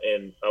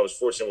 And I was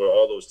fortunate with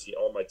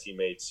all my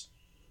teammates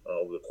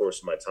over the course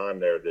of my time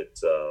there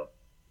that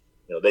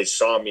they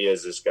saw me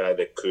as this guy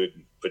that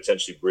could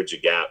potentially bridge a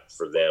gap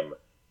for them,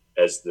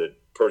 as the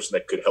person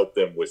that could help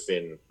them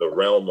within the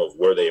realm of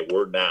where they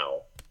were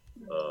now.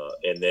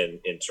 And then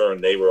in turn,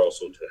 they were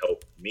also to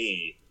help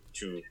me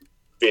to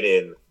fit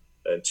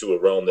into a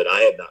realm that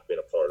I had not been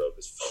a part of,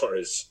 as far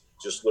as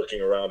just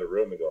looking around a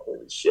room and go,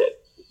 holy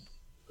shit,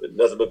 there's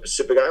nothing but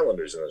Pacific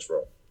Islanders in this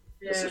room.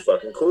 Yeah. This is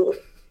fucking cool.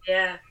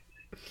 Yeah.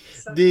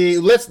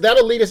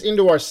 That'll lead us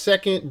into our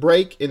second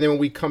break, and then when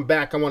we come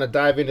back, I want to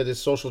dive into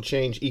this social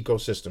change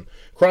ecosystem.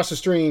 Cross the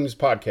Streams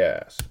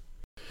podcast.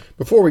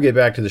 Before we get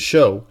back to the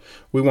show,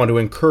 we want to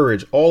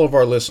encourage all of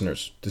our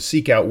listeners to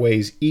seek out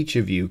ways each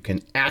of you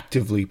can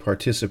actively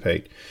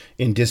participate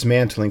in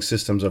dismantling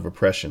systems of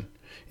oppression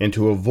and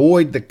to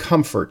avoid the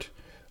comfort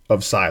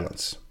of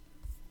silence.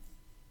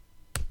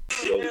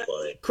 So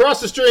funny.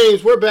 Cross the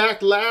Streams, we're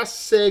back.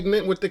 Last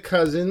segment with the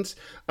cousins.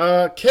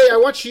 Kay, I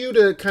want you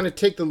to kind of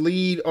take the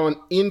lead on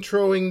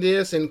introing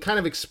this and kind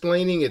of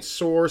explaining its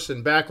source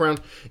and background.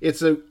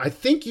 I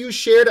think you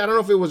shared, I don't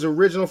know if it was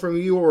original from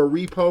you or a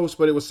repost,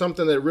 but it was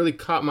something that really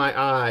caught my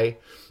eye,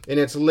 and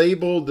it's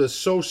labeled the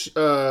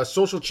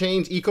social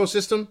change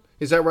ecosystem.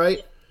 Is that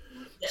right?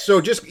 Yes. So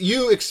just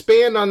you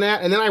expand on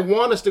that, and then I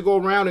want us to go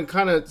around and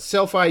kind of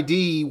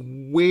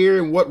self-ID where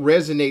and what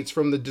resonates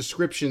from the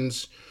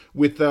descriptions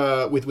with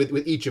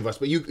each of us.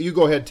 But you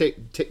go ahead, take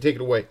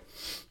it away.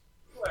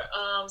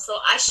 Sure. So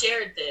I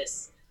shared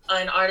this.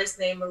 An artist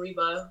named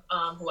Mariba,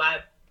 who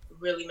I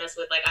really mess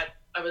with. Like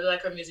I really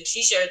like her music.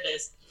 She shared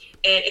this,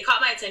 and it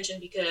caught my attention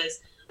because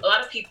a lot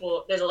of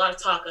people, there's a lot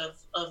of talk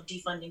of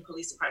defunding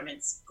police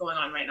departments going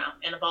on right now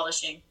and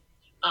abolishing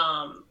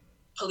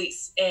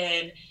police.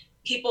 And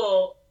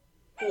people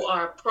who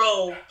are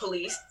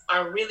pro-police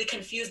are really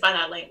confused by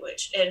that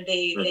language. And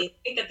they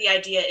think that the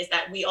idea is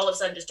that we all of a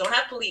sudden just don't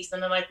have police.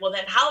 And they're like, well,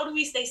 then how do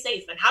we stay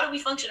safe? And how do we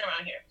function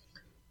around here?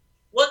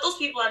 What those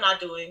people are not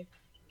doing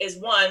is,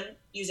 one,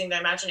 using their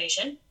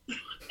imagination,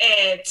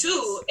 and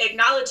two,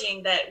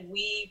 acknowledging that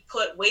we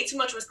put way too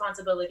much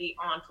responsibility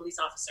on police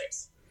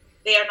officers.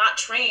 They are not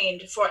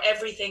trained for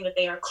everything that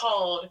they are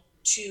called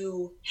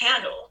to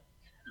handle.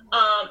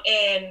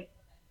 And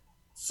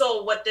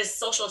so what this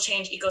social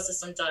change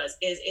ecosystem does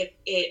is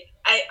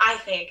I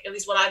think, at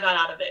least what I got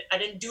out of it, I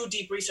didn't do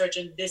deep research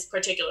in this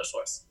particular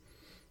source,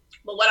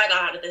 but what I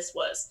got out of this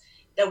was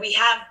that we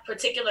have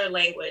particular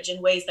language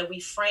and ways that we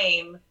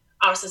frame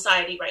our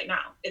society right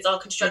now. It's all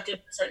constructed in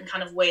a certain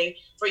kind of way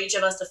for each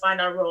of us to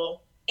find our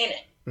role in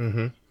it.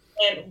 Mm-hmm.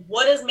 And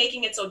what is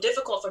making it so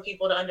difficult for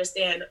people to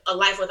understand a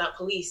life without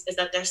police is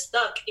that they're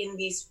stuck in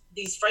these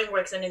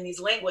frameworks and in this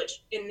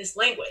language,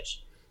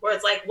 where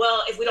it's like,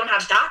 well, if we don't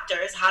have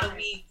doctors, how do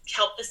we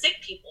help the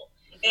sick people?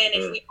 And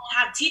if we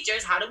don't have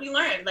teachers, how do we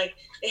learn? Like,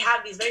 they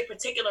have these very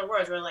particular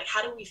words where, like,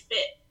 how do we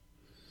fit?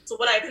 So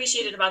what I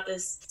appreciated about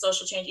this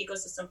social change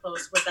ecosystem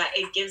post was that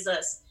it gives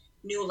us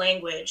new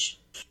language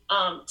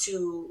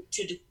to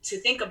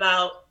think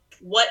about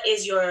what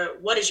is your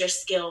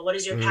skill, what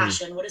is your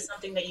passion, what is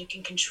something that you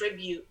can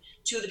contribute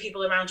to the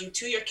people around you,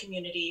 to your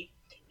community,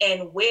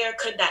 and where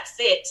could that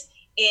fit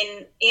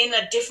in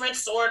a different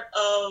sort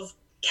of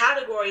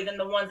category than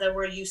the ones that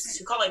we're used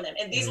to calling them.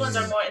 And these ones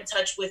are more in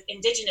touch with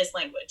indigenous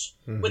language,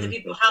 with the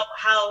people,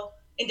 how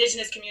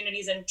indigenous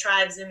communities and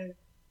tribes and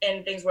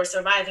things were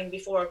surviving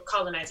before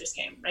colonizers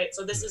came, right?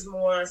 So this is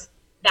more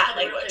that How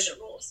they would language, play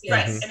their roles.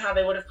 right? Mhm. And how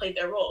they would have played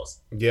their roles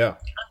Yeah.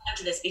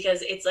 after this,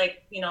 because it's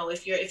like, you know,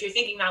 if you're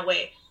thinking that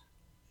way,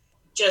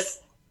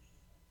 just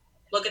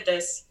look at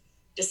this,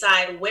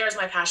 decide where's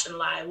my passion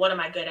lie, what am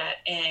I good at,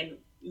 and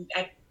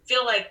I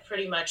feel like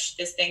pretty much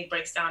this thing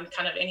breaks down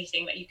kind of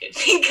anything that you could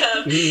think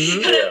of.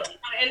 Mhm. Kind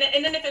of-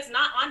 and then if it's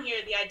not on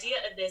here, the idea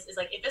of this is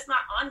like, if it's not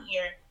on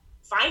here,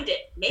 find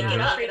it, make it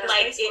up. Create a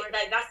Like space for it.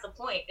 that's the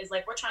point. Is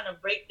like we're trying to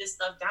break this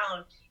stuff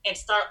down and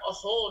start a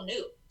whole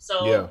new.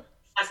 So Yeah.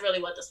 that's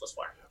really what this was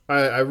for.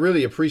 I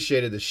really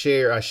appreciated the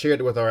share. I shared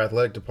it with our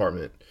athletic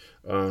department.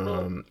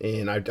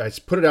 And I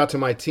put it out to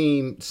my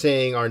team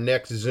saying our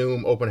next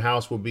Zoom open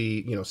house will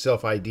be,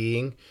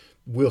 self-IDing.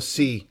 We'll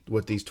see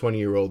what these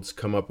 20-year-olds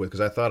come up with, because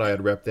I thought I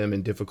had repped them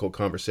in difficult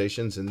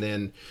conversations, and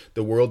then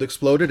the world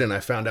exploded and I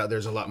found out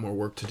there's a lot more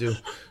work to do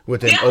with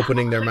them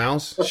opening their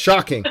mouths.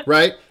 Shocking,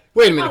 right?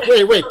 Wait a minute.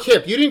 Wait,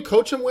 Kip, you didn't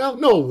coach them well?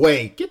 No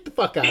way. Get the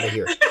fuck out of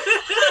here.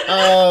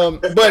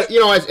 But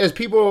as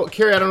people,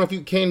 Carrie, I don't know if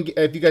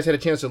you guys had a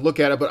chance to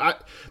look at it,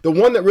 but the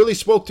one that really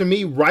spoke to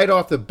me right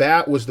off the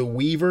bat was the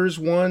Weavers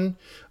one,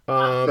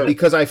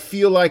 because I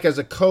feel like as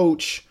a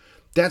coach,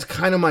 that's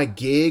kind of my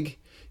gig,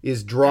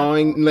 is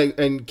drawing,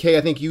 and Kay,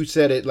 I think you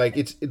said it, like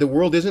the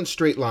world isn't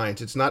straight lines,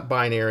 it's not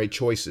binary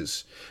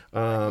choices,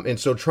 and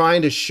so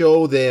trying to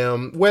show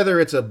them,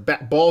 whether it's a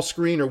ball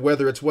screen or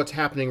whether it's what's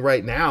happening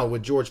right now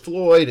with George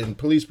Floyd and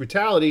police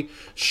brutality,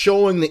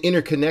 showing the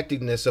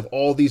interconnectedness of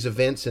all these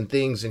events and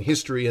things and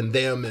history and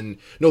them, and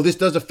no, this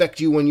does affect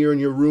you when you're in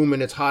your room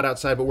and it's hot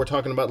outside, but we're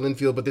talking about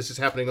Linfield, but this is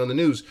happening on the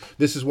news,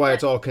 this is why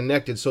it's all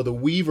connected. So the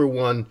Weaver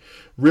one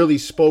really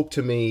spoke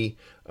to me.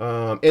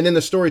 And then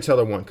the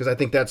storyteller one, because I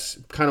think that's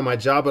kind of my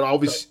job. But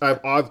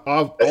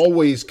I've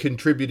always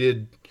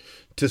contributed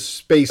to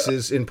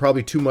spaces, and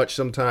probably too much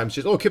sometimes.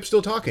 Just Kip's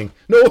still talking.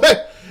 No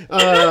way.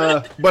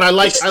 But I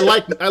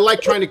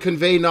like trying to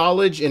convey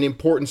knowledge and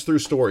importance through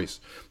stories.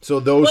 So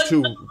those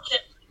two.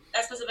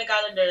 As Pacific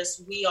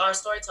Islanders, we are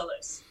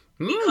storytellers.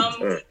 We are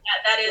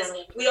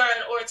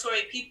an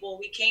oratory people.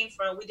 We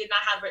did not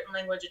have written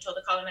language until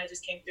the colonizers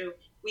came through.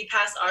 We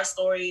passed our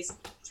stories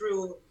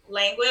through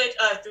language,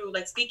 through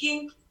like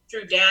speaking,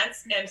 through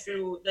dance, and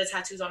through the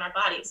tattoos on our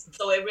bodies.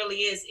 So it really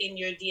is in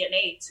your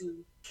DNA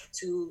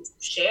to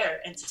share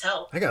and to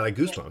tell. I got like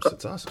goosebumps.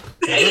 That's awesome.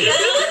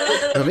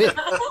 I'm in.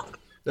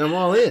 I'm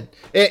all in.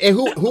 And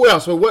who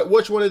else? So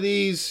which one of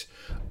these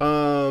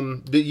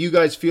that you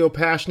guys feel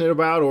passionate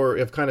about, or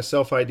if kind of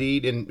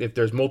self-ID'd, and if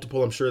there's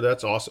multiple, I'm sure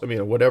that's awesome. I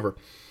mean, whatever.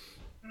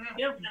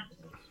 Yeah.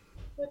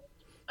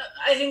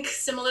 I think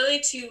similarly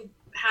to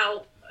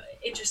how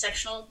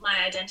intersectional my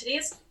identity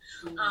is,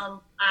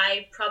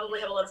 I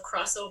probably have a lot of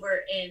crossover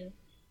in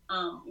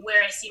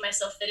where I see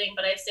myself fitting,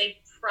 but I'd say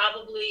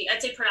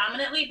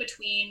predominantly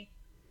between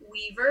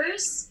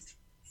weavers,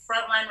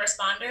 frontline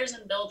responders,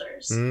 and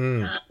builders.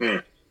 And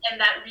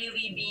that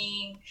really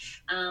being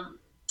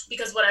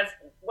because what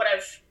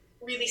I've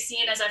really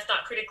seen as I've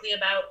thought critically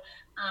about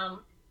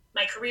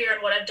my career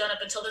and what I've done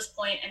up until this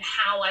point, and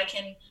how I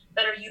can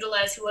better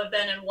utilize who I've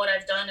been and what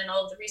I've done and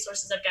all of the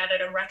resources I've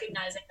gathered, and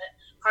recognizing that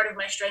part of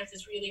my strength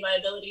is really my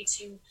ability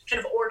to kind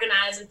of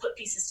organize and put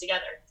pieces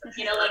together.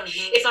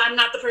 If I'm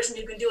not the person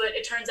who can do it,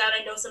 it turns out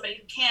I know somebody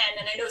who can,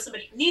 and I know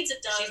somebody who needs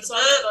it done. So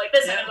I'm gonna go like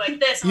this, and I'm gonna go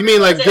like this. You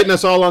mean like getting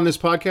us all on this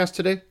podcast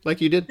today,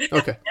 like you did?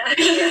 Okay.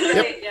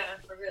 Yeah,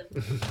 for real.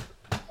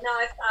 No,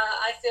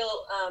 I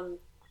feel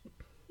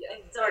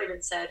it's already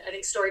been said. I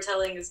think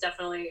storytelling is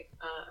definitely.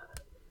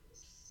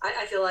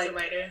 I feel like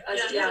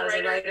as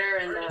a writer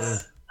and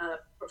a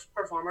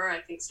performer, I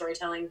think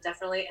storytelling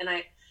definitely, and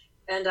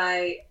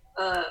I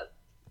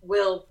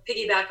will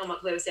piggyback on what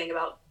Clay was saying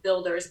about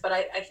builders, but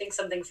I think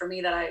something for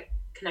me that I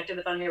connected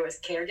with on here was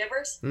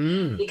caregivers,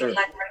 because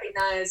I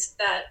recognize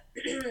that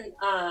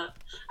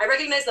I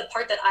recognize the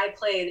part that I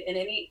played in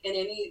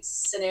any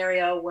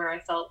scenario where I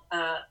felt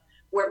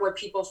where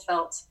people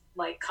felt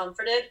like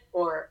comforted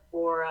or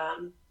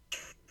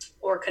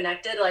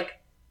connected, like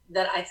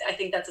that. I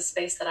think that's a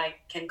space that I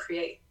can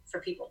create for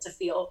people to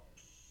feel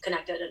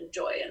connected and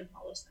joy and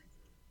all those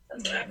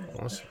things. That's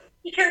what Awesome.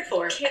 You cared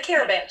for. I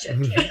care about you.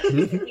 You got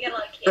a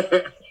lot of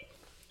kids.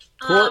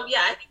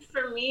 I think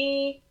for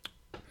me,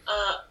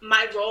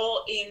 my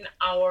role in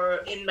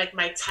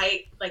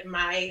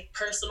my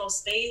personal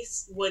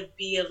space would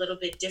be a little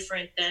bit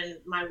different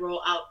than my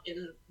role out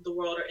in the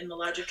world or in the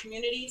larger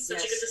community. Such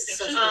a good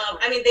distinction.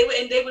 I mean,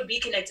 they would be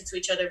connected to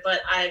each other,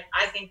 but I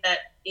think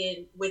that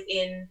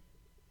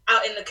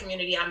out in the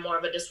community, I'm more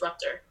of a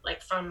disruptor.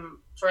 Like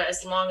for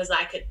as long as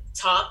I could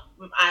talk,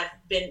 I've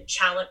been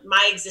challenged.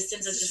 My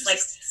existence has just like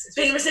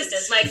been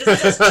resistance. My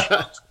existence has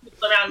challenged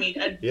people around me.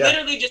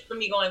 Literally just for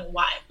me going,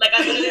 why? Like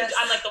I'm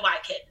like the why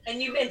kid. And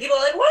people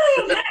are like, why?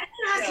 I'm not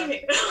asking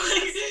me.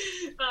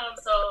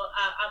 So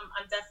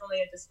I'm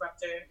definitely a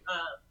disruptor.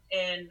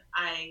 And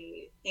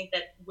I think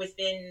that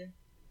within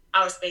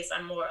our space,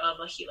 I'm more of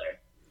a healer.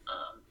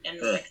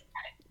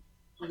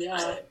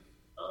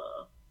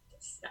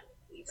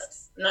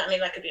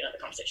 That could be another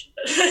conversation.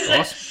 But.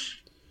 Awesome.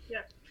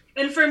 Yeah.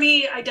 And for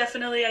me, I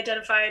definitely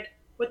identified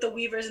with the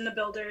weavers and the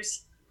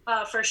builders.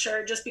 for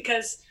sure, just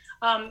because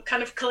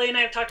kind of Kalei and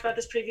I have talked about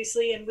this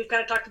previously, and we've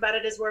kind of talked about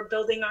it as we're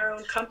building our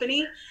own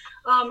company,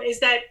 is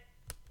that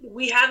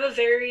we have a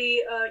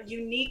very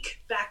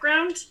unique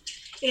background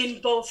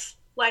in both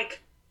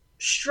like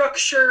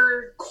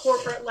structure,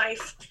 corporate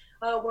life.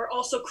 We're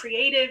also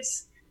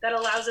creatives. That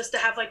allows us to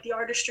have like the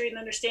artistry and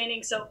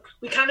understanding. So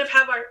we kind of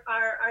have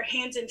our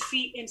hands and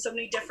feet in so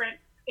many different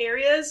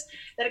areas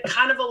that it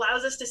kind of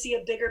allows us to see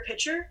a bigger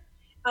picture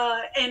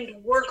and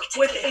work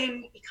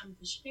within. Become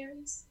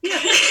visionaries. Yeah,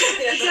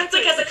 It's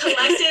like as a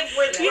collective,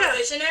 we're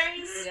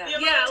visionaries.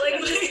 Yeah,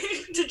 like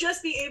to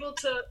just be able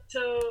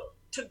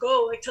to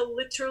go, like to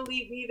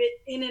literally weave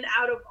it in and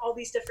out of all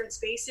these different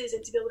spaces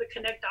and to be able to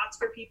connect dots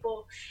for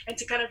people and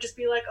to kind of just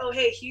be like, oh,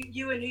 hey,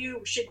 you and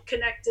you should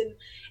connect.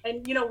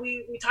 And you know,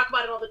 we talk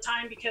about it all the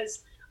time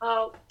because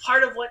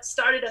part of what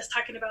started us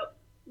talking about,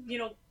 you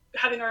know,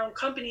 having our own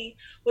company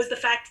was the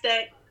fact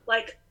that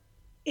like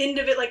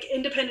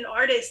independent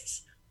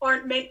artists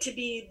aren't meant to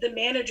be the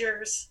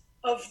managers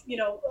of, you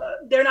know,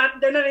 they're not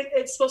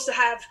it's supposed to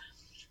have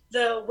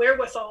the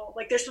wherewithal,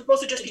 like they're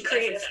supposed to just be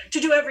creative, to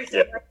do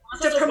everything,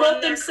 right? To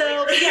promote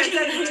themselves,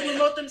 to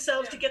promote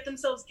themselves, to get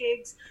themselves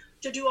gigs,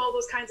 to do all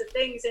those kinds of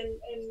things. And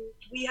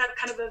we have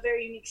kind of a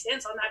very unique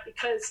stance on that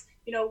because,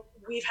 you know,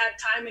 we've had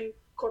time in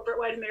corporate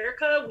white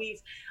America.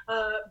 We've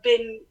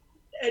been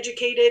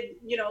educated,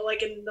 you know,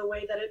 like in the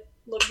way that it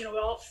look, you know,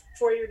 all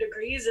 4-year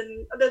degrees,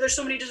 and there's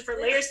so many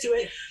different layers to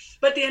it.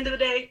 But at the end of the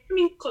day, I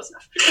mean, close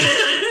enough.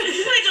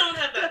 I don't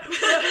have that.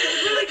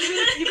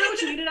 really, you got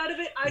what you needed out of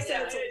it. I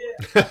said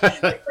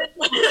it.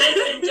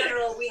 In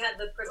general, we had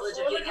the privilege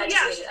of being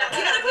educated.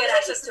 We had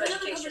access to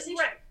education.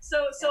 Right.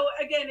 So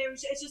again,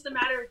 it's just a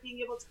matter of being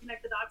able to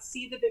connect the dots,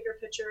 see the bigger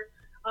picture,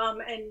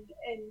 and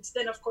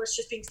then of course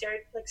just being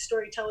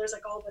storytellers,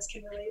 like all of us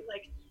can relate,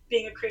 like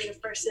being a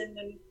creative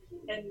person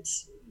and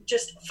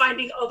just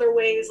finding other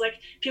ways. Like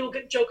people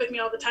joke with me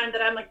all the time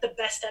that I'm like the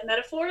best at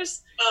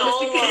metaphors.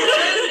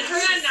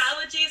 Her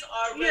analogies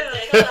are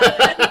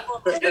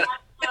ridiculous.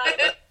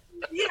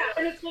 Yeah,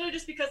 and it's literally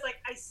just because like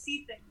I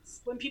see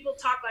things when people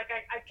talk, like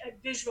I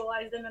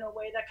visualize them in a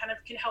way that kind of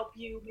can help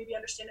you maybe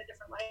understand a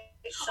different life.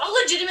 So. I'll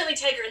legitimately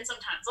take her in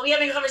sometimes. I'll be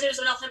having a conversation with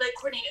someone else and I'll be like,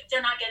 Courtney,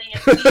 they're not getting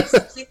it.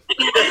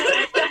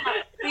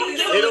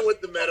 Please. Hit them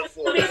with the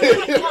metaphor.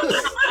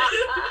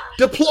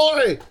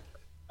 Deploy.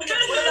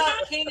 What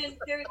about Kane and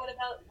Gary? What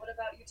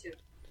about you two?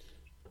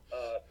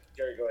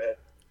 Gary, go ahead.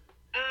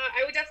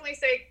 I would definitely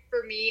say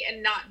for me,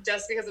 and not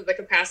just because of the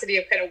capacity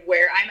of kind of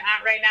where I'm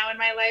at right now in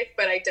my life,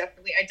 but I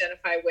definitely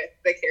identify with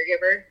the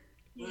caregiver.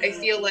 Mm-hmm. I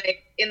feel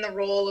like in the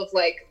role of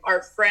like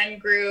our friend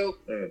group,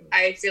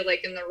 I feel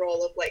like in the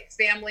role of like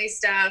family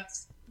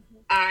stuff,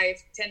 I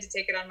tend to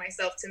take it on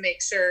myself to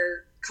make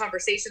sure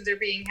conversations are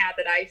being had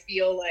that I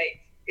feel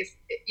like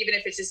even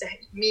if it's just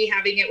me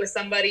having it with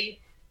somebody,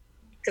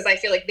 because I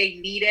feel like they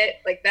need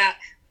it, like that,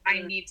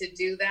 I need to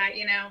do that,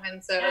 you know?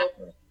 And so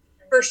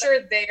for sure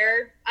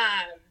there,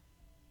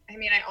 I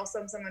mean, I also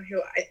am someone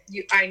who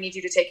I need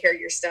you to take care of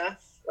your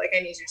stuff. Like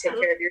I need you to take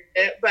care of your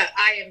shit, but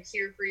I am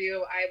here for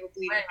you. I have a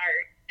bleeding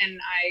heart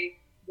and I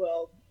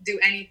will do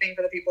anything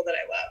for the people that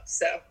I love.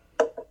 So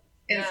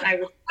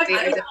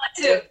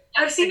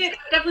I've seen it.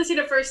 I've definitely seen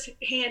it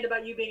firsthand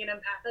about you being an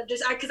empath.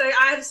 Because I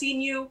have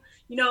seen you,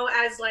 you know,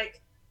 as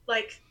like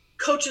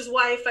coach's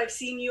wife. I've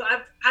seen you.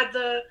 I've had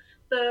the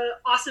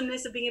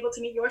awesomeness of being able to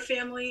meet your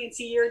family and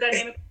see your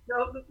dynamic.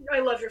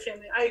 I love your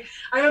family. I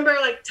remember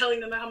like telling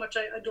them how much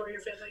I adore your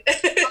family.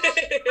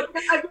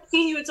 I've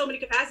seen you in so many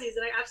capacities,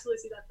 and I absolutely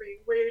see that for you.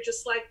 Where you're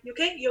just like, you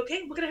okay?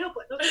 What can I help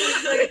with?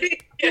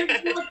 Like,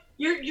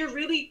 you're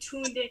really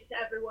tuned into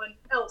everyone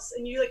else,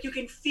 and you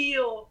can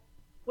feel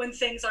when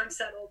things aren't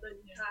settled. And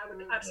I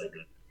would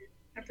absolutely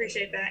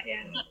appreciate that.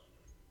 Yeah.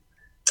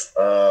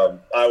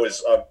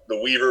 The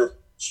Weaver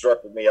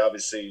struck with me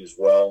obviously as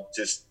well.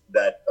 Just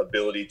that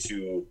ability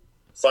to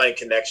find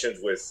connections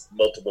with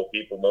multiple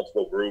people,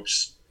 multiple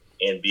groups,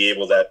 and be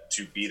able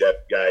to be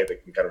that guy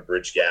that can kind of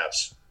bridge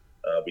gaps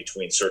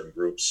between certain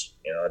groups.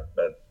 You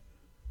know, I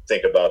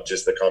think about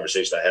just the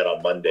conversation I had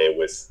on Monday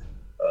with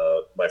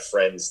my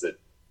friends that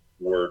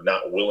were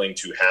not willing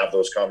to have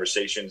those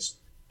conversations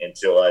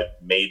until I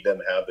made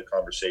them have the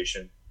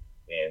conversation.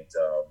 And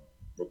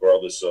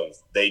regardless of,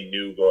 they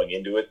knew going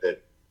into it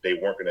that they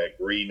weren't going to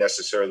agree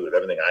necessarily with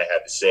everything I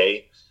had to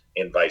say,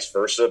 and vice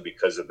versa,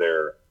 because of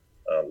their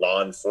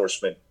law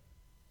enforcement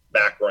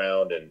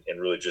background and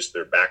really just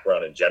their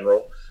background in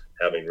general,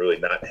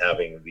 not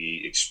having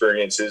the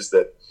experiences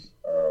that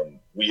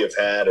we have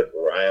had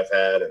or I have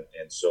had.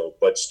 And so,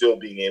 but still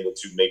being able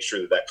to make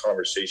sure that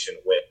conversation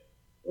went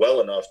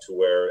well enough to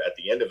where at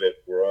the end of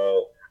it, we're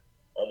all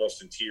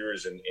almost in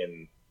tears and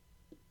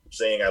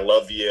saying, I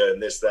love you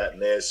and this, that,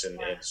 and this. And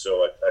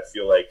so I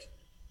feel like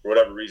for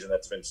whatever reason,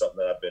 that's been something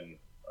that I've been,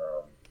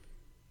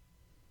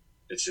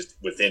 it's just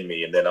within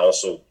me. And then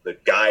also the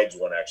guides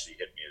one actually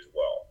hit me as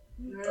well.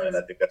 Mm-hmm. And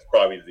I think that's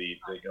probably the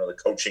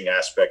coaching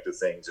aspect of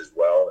things as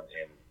well.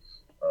 And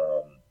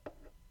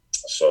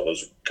so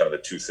those are kind of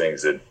the two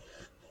things that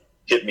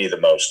hit me the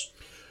most.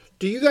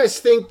 Do you guys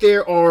think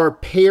there are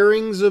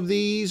pairings of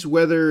these,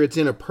 whether it's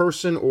in a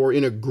person or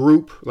in a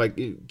group, like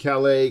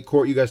Calais,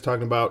 Court, you guys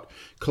talking about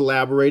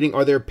collaborating?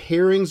 Are there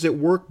pairings that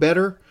work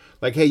better?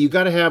 Like, hey, you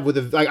got to have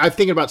like I'm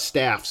thinking about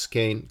staffs,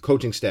 Kane,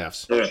 coaching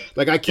staffs.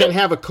 Like, I can't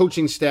have a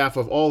coaching staff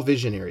of all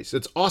visionaries.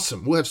 It's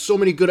awesome. We'll have so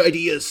many good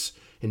ideas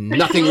and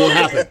nothing will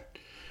happen.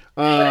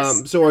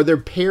 So are there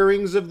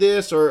pairings of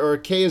this, or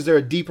Kay, is there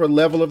a deeper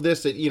level of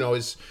this that, you know,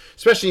 is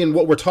especially in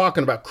what we're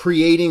talking about,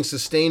 creating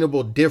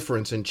sustainable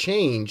difference and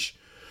change?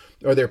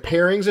 Are there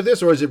pairings of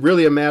this, or is it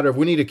really a matter of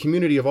we need a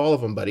community of all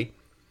of them, buddy?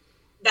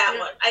 That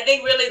one. I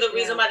think really the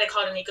reason why they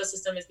call it an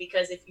ecosystem is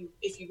because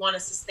if you want to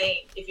sustain,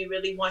 if you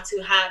really want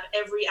to have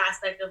every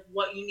aspect of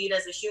what you need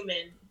as a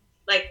human,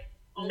 like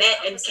met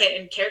and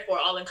cared for,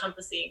 all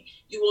encompassing,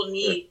 you will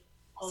need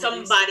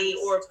somebody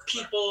or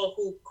people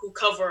who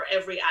cover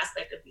every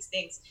aspect of these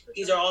things.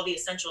 These are all the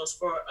essentials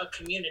for a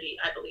community,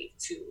 I believe,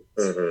 to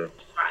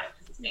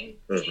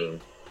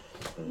thrive.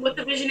 What's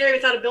a visionary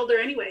without a builder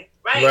anyway?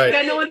 Right. You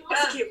got no one to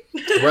execute.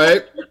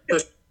 Right.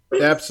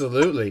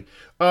 Absolutely.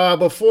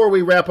 Before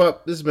we wrap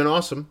up, this has been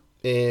awesome,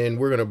 and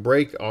we're going to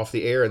break off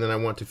the air, and then I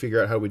want to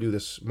figure out how we do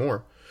this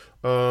more.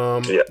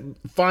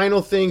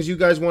 Final things you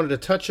guys wanted to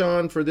touch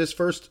on for this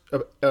first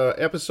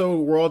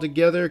episode. We're all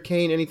together.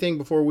 Kane, anything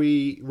before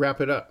we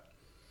wrap it up?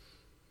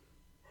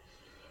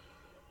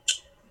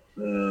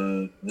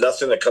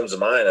 Nothing that comes to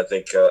mind. I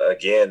think,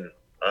 again,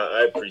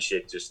 I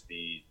appreciate just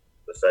the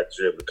fact that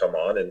you're able to come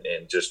on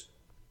and just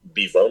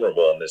be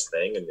vulnerable in this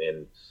thing.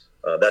 And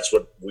that's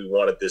what we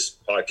wanted this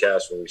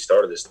podcast when we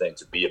started this thing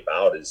to be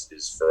about,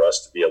 is for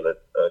us to be able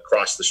to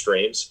cross the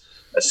streams,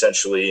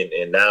 essentially.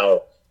 And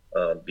now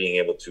being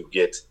able to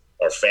get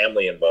our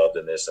family involved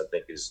in this, I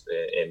think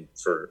and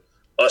for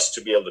us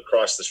to be able to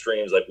cross the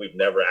streams like we've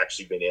never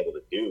actually been able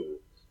to do,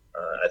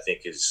 I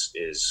think has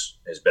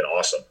been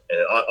awesome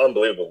and an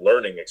unbelievable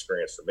learning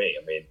experience for me.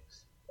 I mean,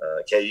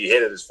 Kay, you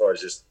hit it as far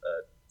as just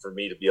for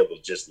me to be able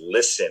to just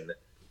listen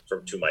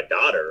to my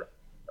daughter,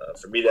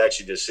 for me to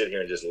actually just sit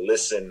here and just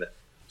listen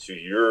to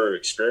your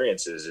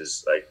experiences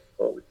is like,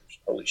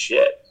 holy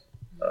shit.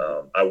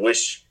 I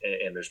wish,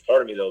 and there's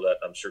part of me though that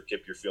I'm sure,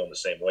 Kip, you're feeling the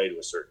same way to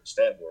a certain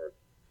extent, where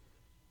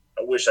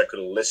I wish I could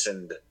have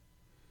listened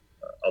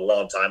a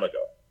long time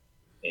ago.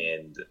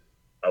 And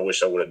I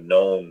wish I would have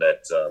known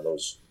that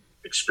those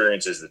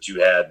experiences that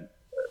you had,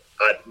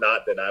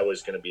 not that I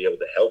was going to be able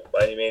to help by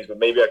any means, but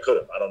maybe I could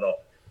have, I don't know.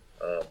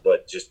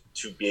 But just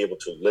to be able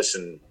to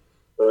listen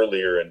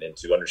earlier and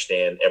to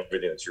understand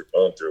everything that you're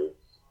going through.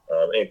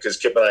 And because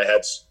Kip and I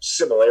had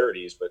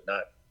similarities, but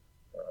not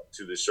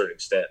to a certain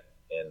extent.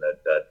 And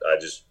that I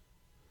just,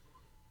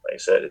 like I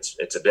said,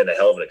 it's been a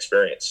hell of an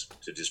experience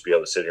to just be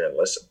able to sit here and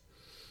listen.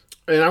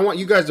 And I want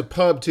you guys to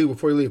pub too,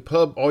 before you leave,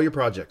 pub all your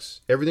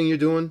projects, everything you're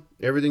doing,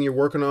 everything you're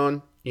working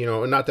on, you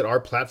know, and not that our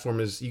platform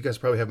is, you guys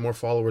probably have more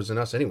followers than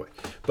us anyway,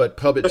 but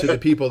pub it to the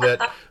people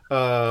that,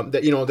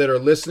 that, you know, that are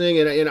listening.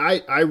 And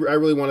I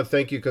really want to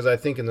thank you, because I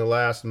think in the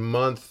last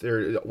month,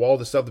 or all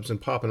the stuff that's been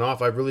popping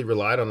off, I've really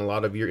relied on a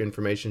lot of your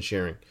information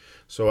sharing.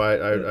 So I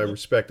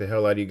respect the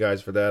hell out of you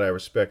guys for that. I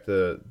respect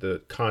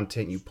the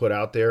content you put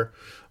out there.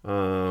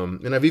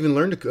 And I've even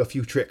learned a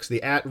few tricks. The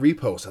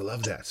 @repost, I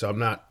love that. So I'm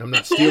not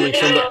stealing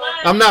somebody.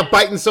 I'm not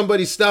biting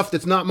somebody's stuff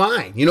that's not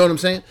mine. You know what I'm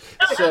saying?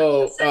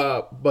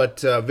 So, but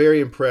very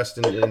impressed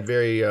and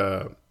very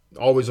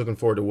always looking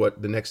forward to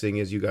what the next thing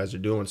is you guys are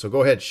doing. So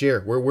go ahead, share.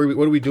 What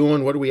are we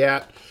doing? What are we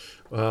at?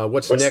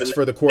 What's next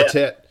for the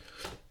quartet?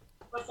 Yeah.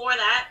 Before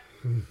that,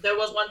 there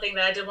was one thing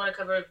that I did want to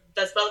cover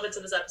that's relevant to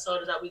this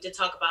episode, is that we did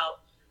talk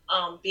about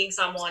being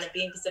Samoan and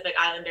being Pacific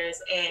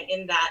Islanders, and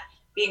in that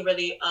being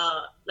really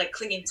like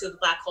clinging to the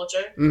Black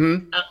culture,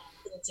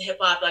 to hip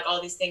hop, like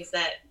all these things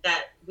that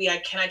we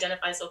can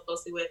identify so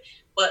closely with.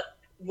 But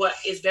what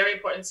is very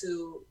important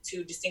to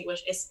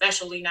distinguish,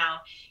 especially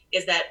now,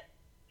 is that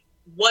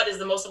what is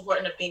the most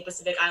important of being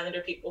Pacific Islander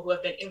people who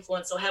have been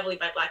influenced so heavily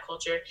by Black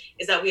culture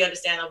is that we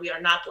understand that we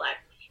are not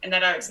Black. And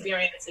that our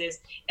experiences,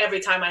 every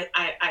time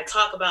I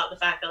talk about the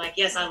fact that, like,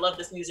 yes, I love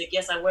this music,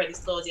 yes, I wear these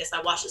clothes, yes,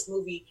 I watch this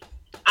movie,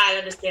 I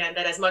understand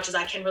that as much as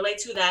I can relate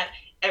to that,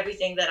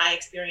 everything that I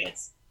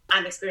experience,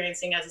 I'm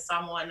experiencing as a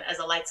Samoan, as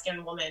a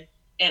light-skinned woman,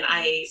 and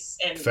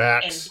and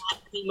that's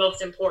the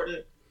most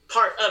important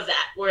part of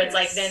that, where it's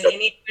like, then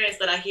any experience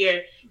that I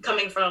hear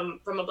coming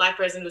from a Black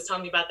person who's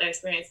telling me about their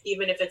experience,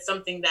 even if it's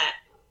something that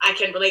I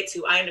can relate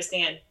to, I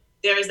understand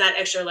there is that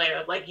extra layer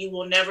of, like, you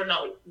will never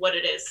know what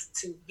it is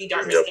to be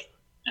darker skinned.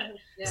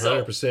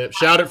 100%.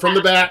 Shout it from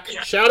the back.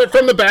 Shout it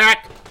from the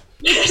back.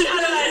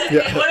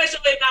 I want to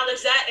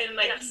acknowledge that, and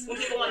like when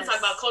people want to talk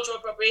about cultural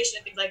appropriation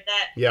and things like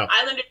that,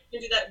 Islanders can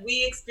do that.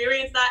 We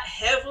experience that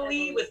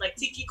heavily with like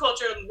tiki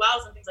culture and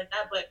luau's and things like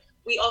that, but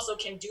we also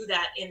can do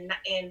that in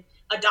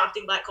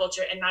adopting Black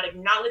culture and not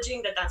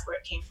acknowledging that that's where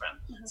it came from.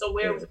 So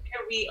where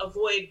we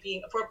avoid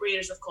being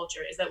appropriators of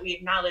culture is that we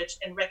acknowledge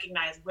and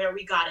recognize where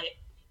we got it,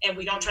 and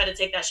we don't try to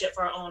take that shit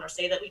for our own or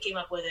say that we came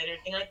up with it or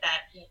anything like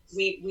that.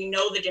 We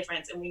know the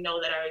difference, and we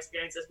know that our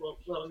experiences will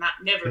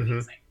never be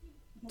the same.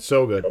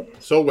 So good.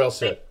 So well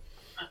said.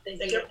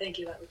 Thank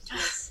you. That was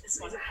nice. It's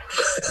wonderful.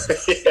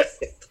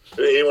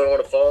 Anyone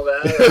want to follow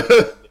that?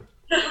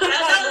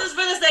 That was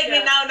for the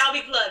segment. Now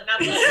we plug. No,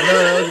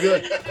 that was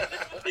good.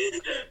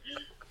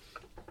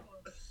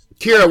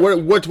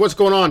 Kira, what's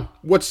going on?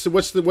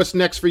 What's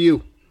next for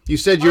you? You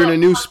said you're in a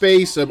new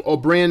space, a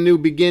brand new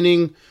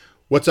beginning.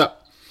 What's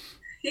up?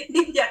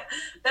 Yeah,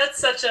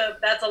 that's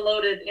a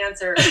loaded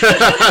answer.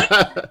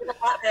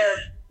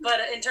 But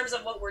in terms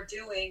of what we're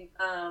doing,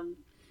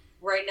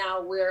 right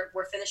now we're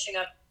finishing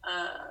up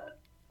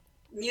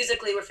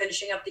musically. We're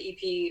finishing up the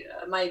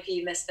EP, my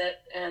EP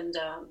Misfit, and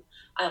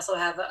I also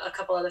have a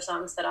couple other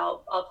songs that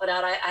I'll put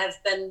out. I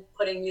have been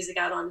putting music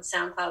out on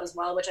SoundCloud as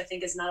well, which I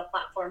think is not a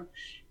platform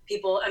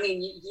people. I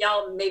mean,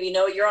 y'all maybe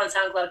know you're on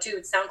SoundCloud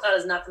too. SoundCloud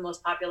is not the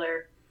most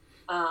popular.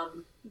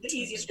 The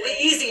easiest. It's not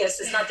the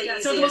easiest. It's not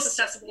the most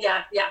accessible.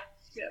 Yeah.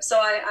 So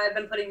I've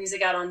been putting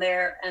music out on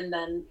there, and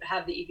then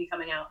have the EP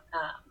coming out.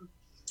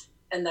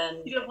 And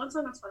then you have one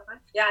song on Spotify.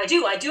 Yeah, I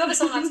do. I do have a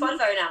song on Spotify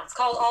right now. It's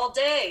called All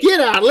Day. Get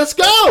out! Let's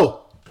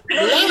go!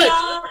 I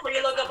love it. Where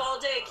you look up All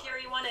Day,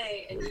 Kiri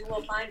 1A, and you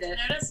will find it.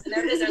 There it is. And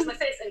there it is. There's my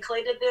face. And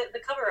Clay did the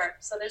cover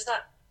art. So there's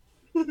that.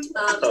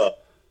 So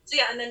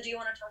yeah, and then do you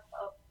want to talk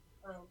about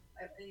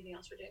anything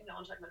else we're doing? No, I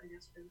want to talk about anything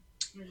else we're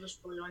doing.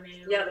 Just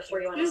 41A. Yeah, the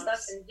 41A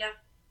stuff. And yeah.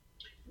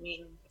 I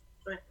mean,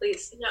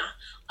 please.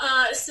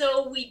 Yeah.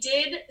 So we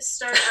did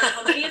start our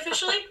company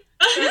officially.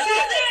 That's it.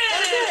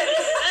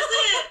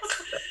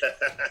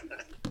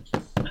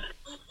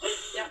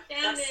 Yeah,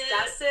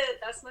 that's it.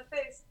 That's my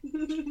face.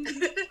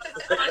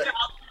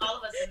 all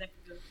of us in there.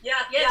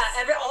 Yeah. Yes.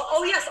 Yeah.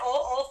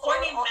 All four.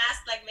 Courtney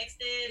masked like mixed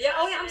it. Yeah.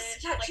 Oh yeah.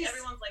 Like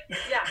everyone's like.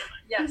 Yeah.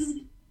 Yes.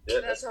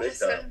 Yeah, that's big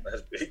time.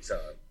 That's big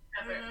time.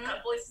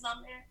 Got voices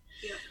on there.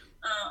 Yeah.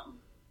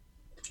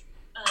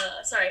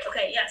 Sorry.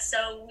 Okay. Yeah.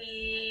 So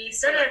we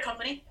started our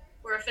company.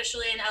 We're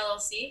officially an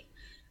LLC.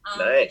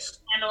 Nice.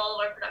 Handle all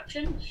of our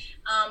production.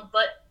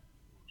 But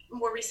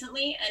more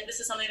recently, and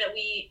this is something that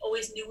we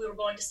always knew we were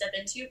going to step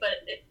into,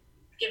 but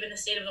given the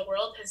state of the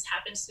world, has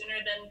happened sooner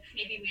than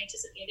maybe we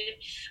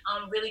anticipated.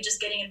 Really just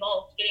getting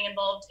involved in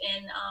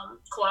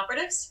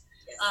cooperatives.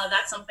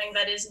 That's something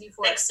that is new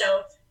for us.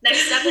 So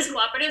next step is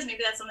cooperatives.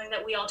 Maybe that's something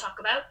that we all talk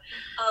about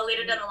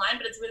later down the line,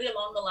 but it's really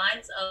along the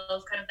lines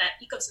of kind of that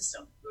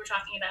ecosystem we were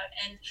talking about,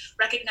 and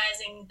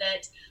recognizing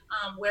that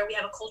where we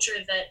have a culture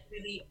that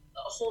really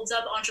holds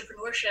up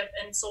entrepreneurship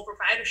and sole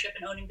proprietorship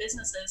and owning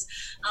businesses,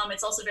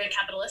 it's also very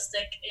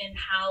capitalistic in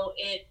how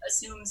it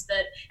assumes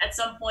that at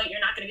some point you're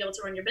not going to be able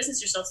to run your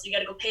business yourself, so you got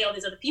to go pay all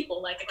these other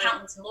people like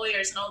accountants and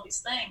lawyers and all these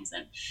things.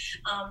 And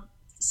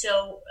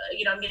so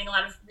I'm getting a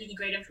lot of really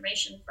great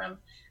information from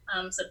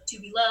so To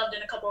Be Loved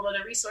and a couple of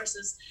other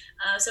resources.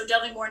 So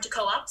delving more into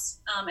co-ops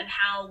and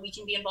how we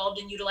can be involved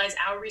and utilize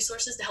our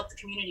resources to help the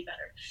community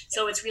better.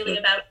 So it's really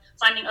about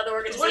finding other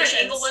organizations. We're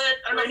in Inglewood.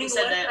 I don't know if you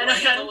said that. We're in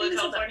Inglewood,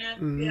 California.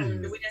 Yeah.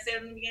 Did we not say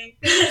it in the beginning?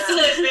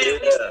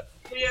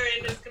 We are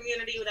in this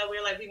community that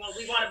we're like, we want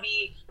to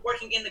be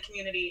working in the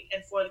community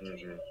and for the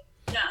community.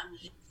 Yeah.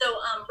 So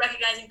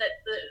recognizing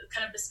that the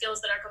kind of the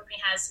skills that our company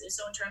has is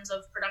so in terms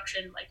of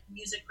production, like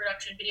music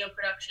production, video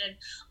production,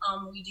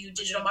 we do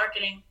digital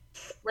marketing,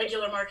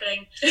 regular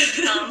marketing,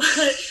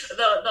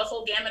 the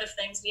whole gamut of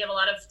things. We have a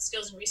lot of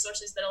skills and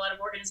resources that a lot of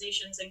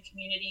organizations and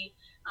community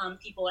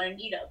people are in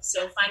need of.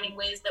 So finding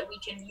ways that we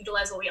can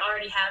utilize what we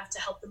already have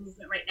to help the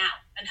movement right now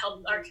and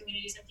help our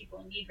communities and people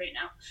in need right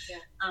now.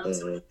 Yeah.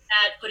 So with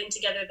that, putting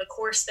together the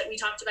course that we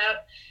talked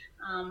about,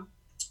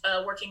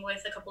 working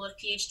with a couple of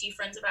PhD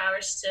friends of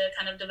ours to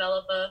kind of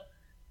develop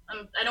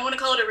I don't want to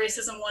call it a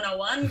racism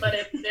 101, but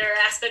there are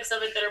aspects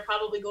of it that are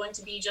probably going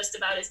to be just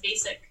about as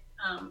basic.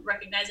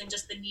 Recognizing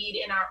just the need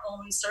in our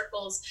own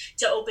circles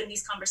to open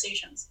these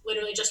conversations.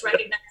 Literally just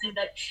recognizing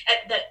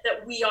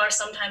that we are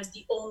sometimes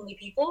the only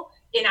people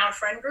in our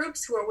friend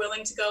groups who are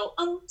willing to go,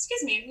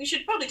 excuse me, we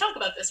should probably talk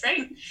about this,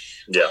 right?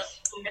 Yeah.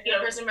 The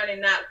person running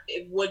that,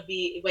 it would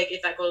be, like,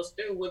 if that goes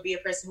through, would be a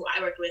person who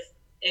I worked with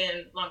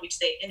in Long Beach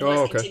State and who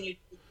has continued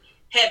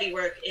heavy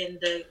work in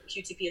the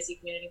QTPSC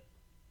community.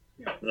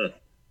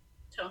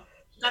 So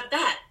got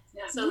that.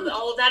 Yeah. So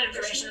all of that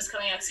information is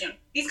coming out soon.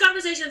 These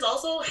conversations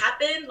also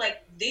happen.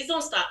 Like, these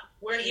don't stop.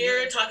 We're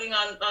here talking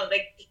on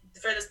like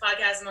for this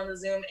podcast and on the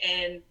Zoom,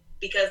 and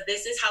because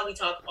this is how we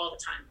talk all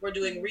the time. We're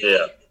doing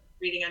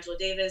reading Angela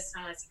Davis,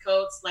 Ta-Nehisi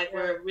Coates. Like,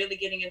 we're really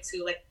getting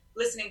into like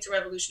listening to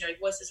revolutionary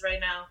voices right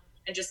now,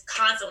 and just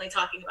constantly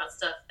talking about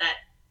stuff that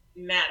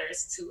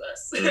matters to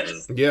us. And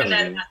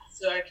that matters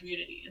to our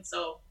community. And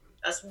so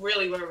that's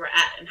really where we're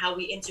at, and how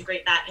we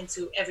integrate that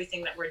into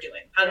everything that we're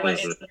doing. How do I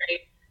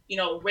integrate,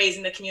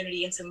 raising the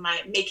community into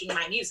making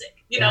my music?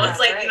 It's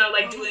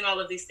like, doing all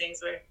of these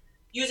things. We're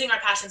using our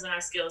passions and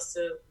our skills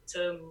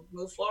to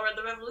move forward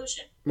the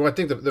revolution. Well, I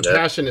think the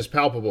passion is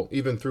palpable,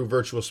 even through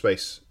virtual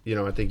space.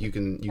 I think you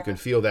can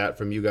feel that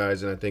from you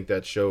guys, and I think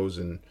that shows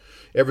in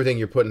everything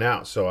you're putting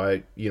out.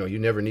 So you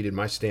never needed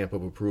my stamp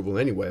of approval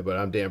anyway, but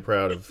I'm damn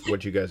proud of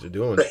what you guys are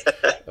doing.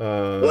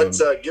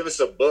 Give us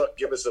a book,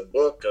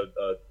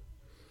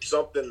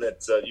 something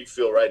that you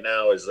feel right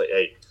now is like,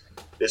 hey,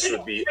 this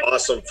would be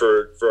awesome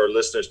for our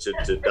listeners to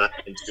dive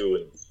into.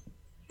 And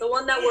the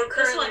one that we're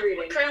currently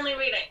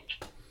reading.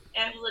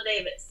 Angela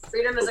Davis.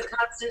 Freedom is a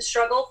constant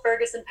struggle.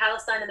 Ferguson,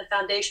 Palestine, and the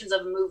foundations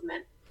of a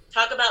movement.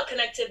 Talk about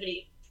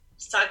connectivity.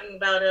 It's talking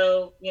about,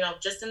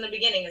 just in the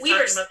beginning, it's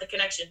talking about the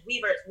connection.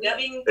 Weaving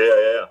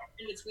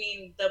in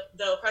between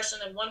the oppression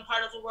in one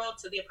part of the world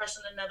to the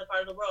oppression in another part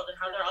of the world, and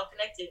how they're all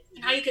connected.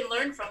 And how you can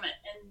learn from it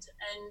and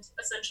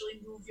essentially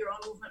move your own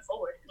movement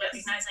forward.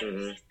 Recognizing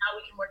how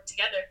we can work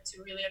together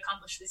to really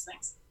accomplish these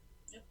things.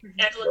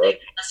 Angela Davis,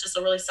 that's just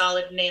a really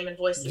solid name and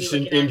voice to be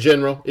looking at. In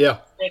general,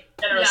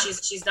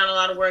 She's done a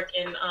lot of work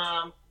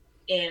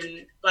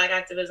in Black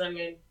activism,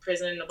 in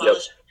prison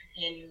abolition.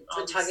 And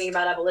talking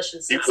about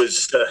abolition. He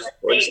was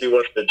one of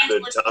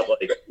the top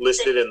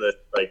listed in the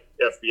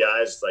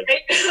FBI's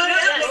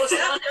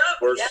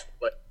worst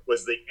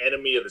was the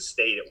enemy of the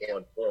state at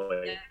one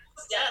point.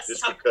 Yes,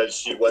 just because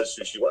she was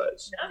who she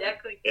was.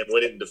 Exactly. And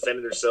went in and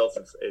defended herself.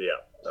 And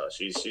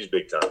she's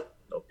big time,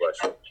 no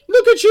question.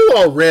 Look at you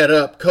all read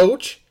up,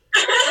 Coach.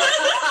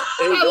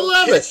 I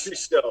love it.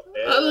 Yourself,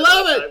 I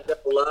love it. I've got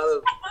a lot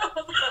of.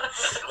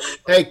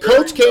 Hey,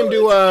 Coach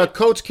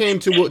came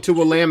to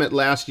Willamette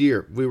last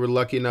year. We were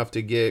lucky enough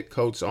to get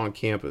Coach on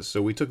campus,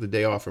 so we took the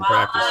day off from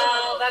practice.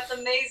 Oh, that's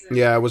amazing.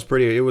 Yeah, it was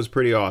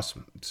pretty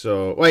awesome.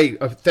 So,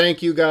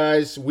 thank you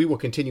guys. We will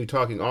continue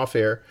talking off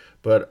air,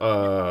 but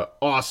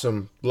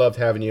awesome. Loved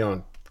having you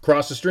on.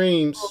 Cross the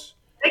streams.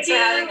 Thanks for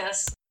having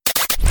us.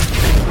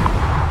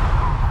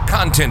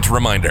 Content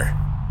reminder.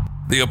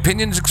 The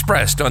opinions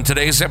expressed on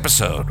today's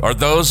episode are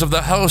those of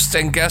the hosts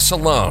and guests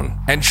alone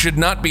and should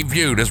not be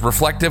viewed as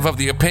reflective of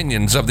the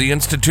opinions of the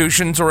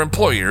institutions or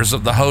employers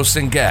of the hosts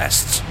and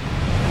guests.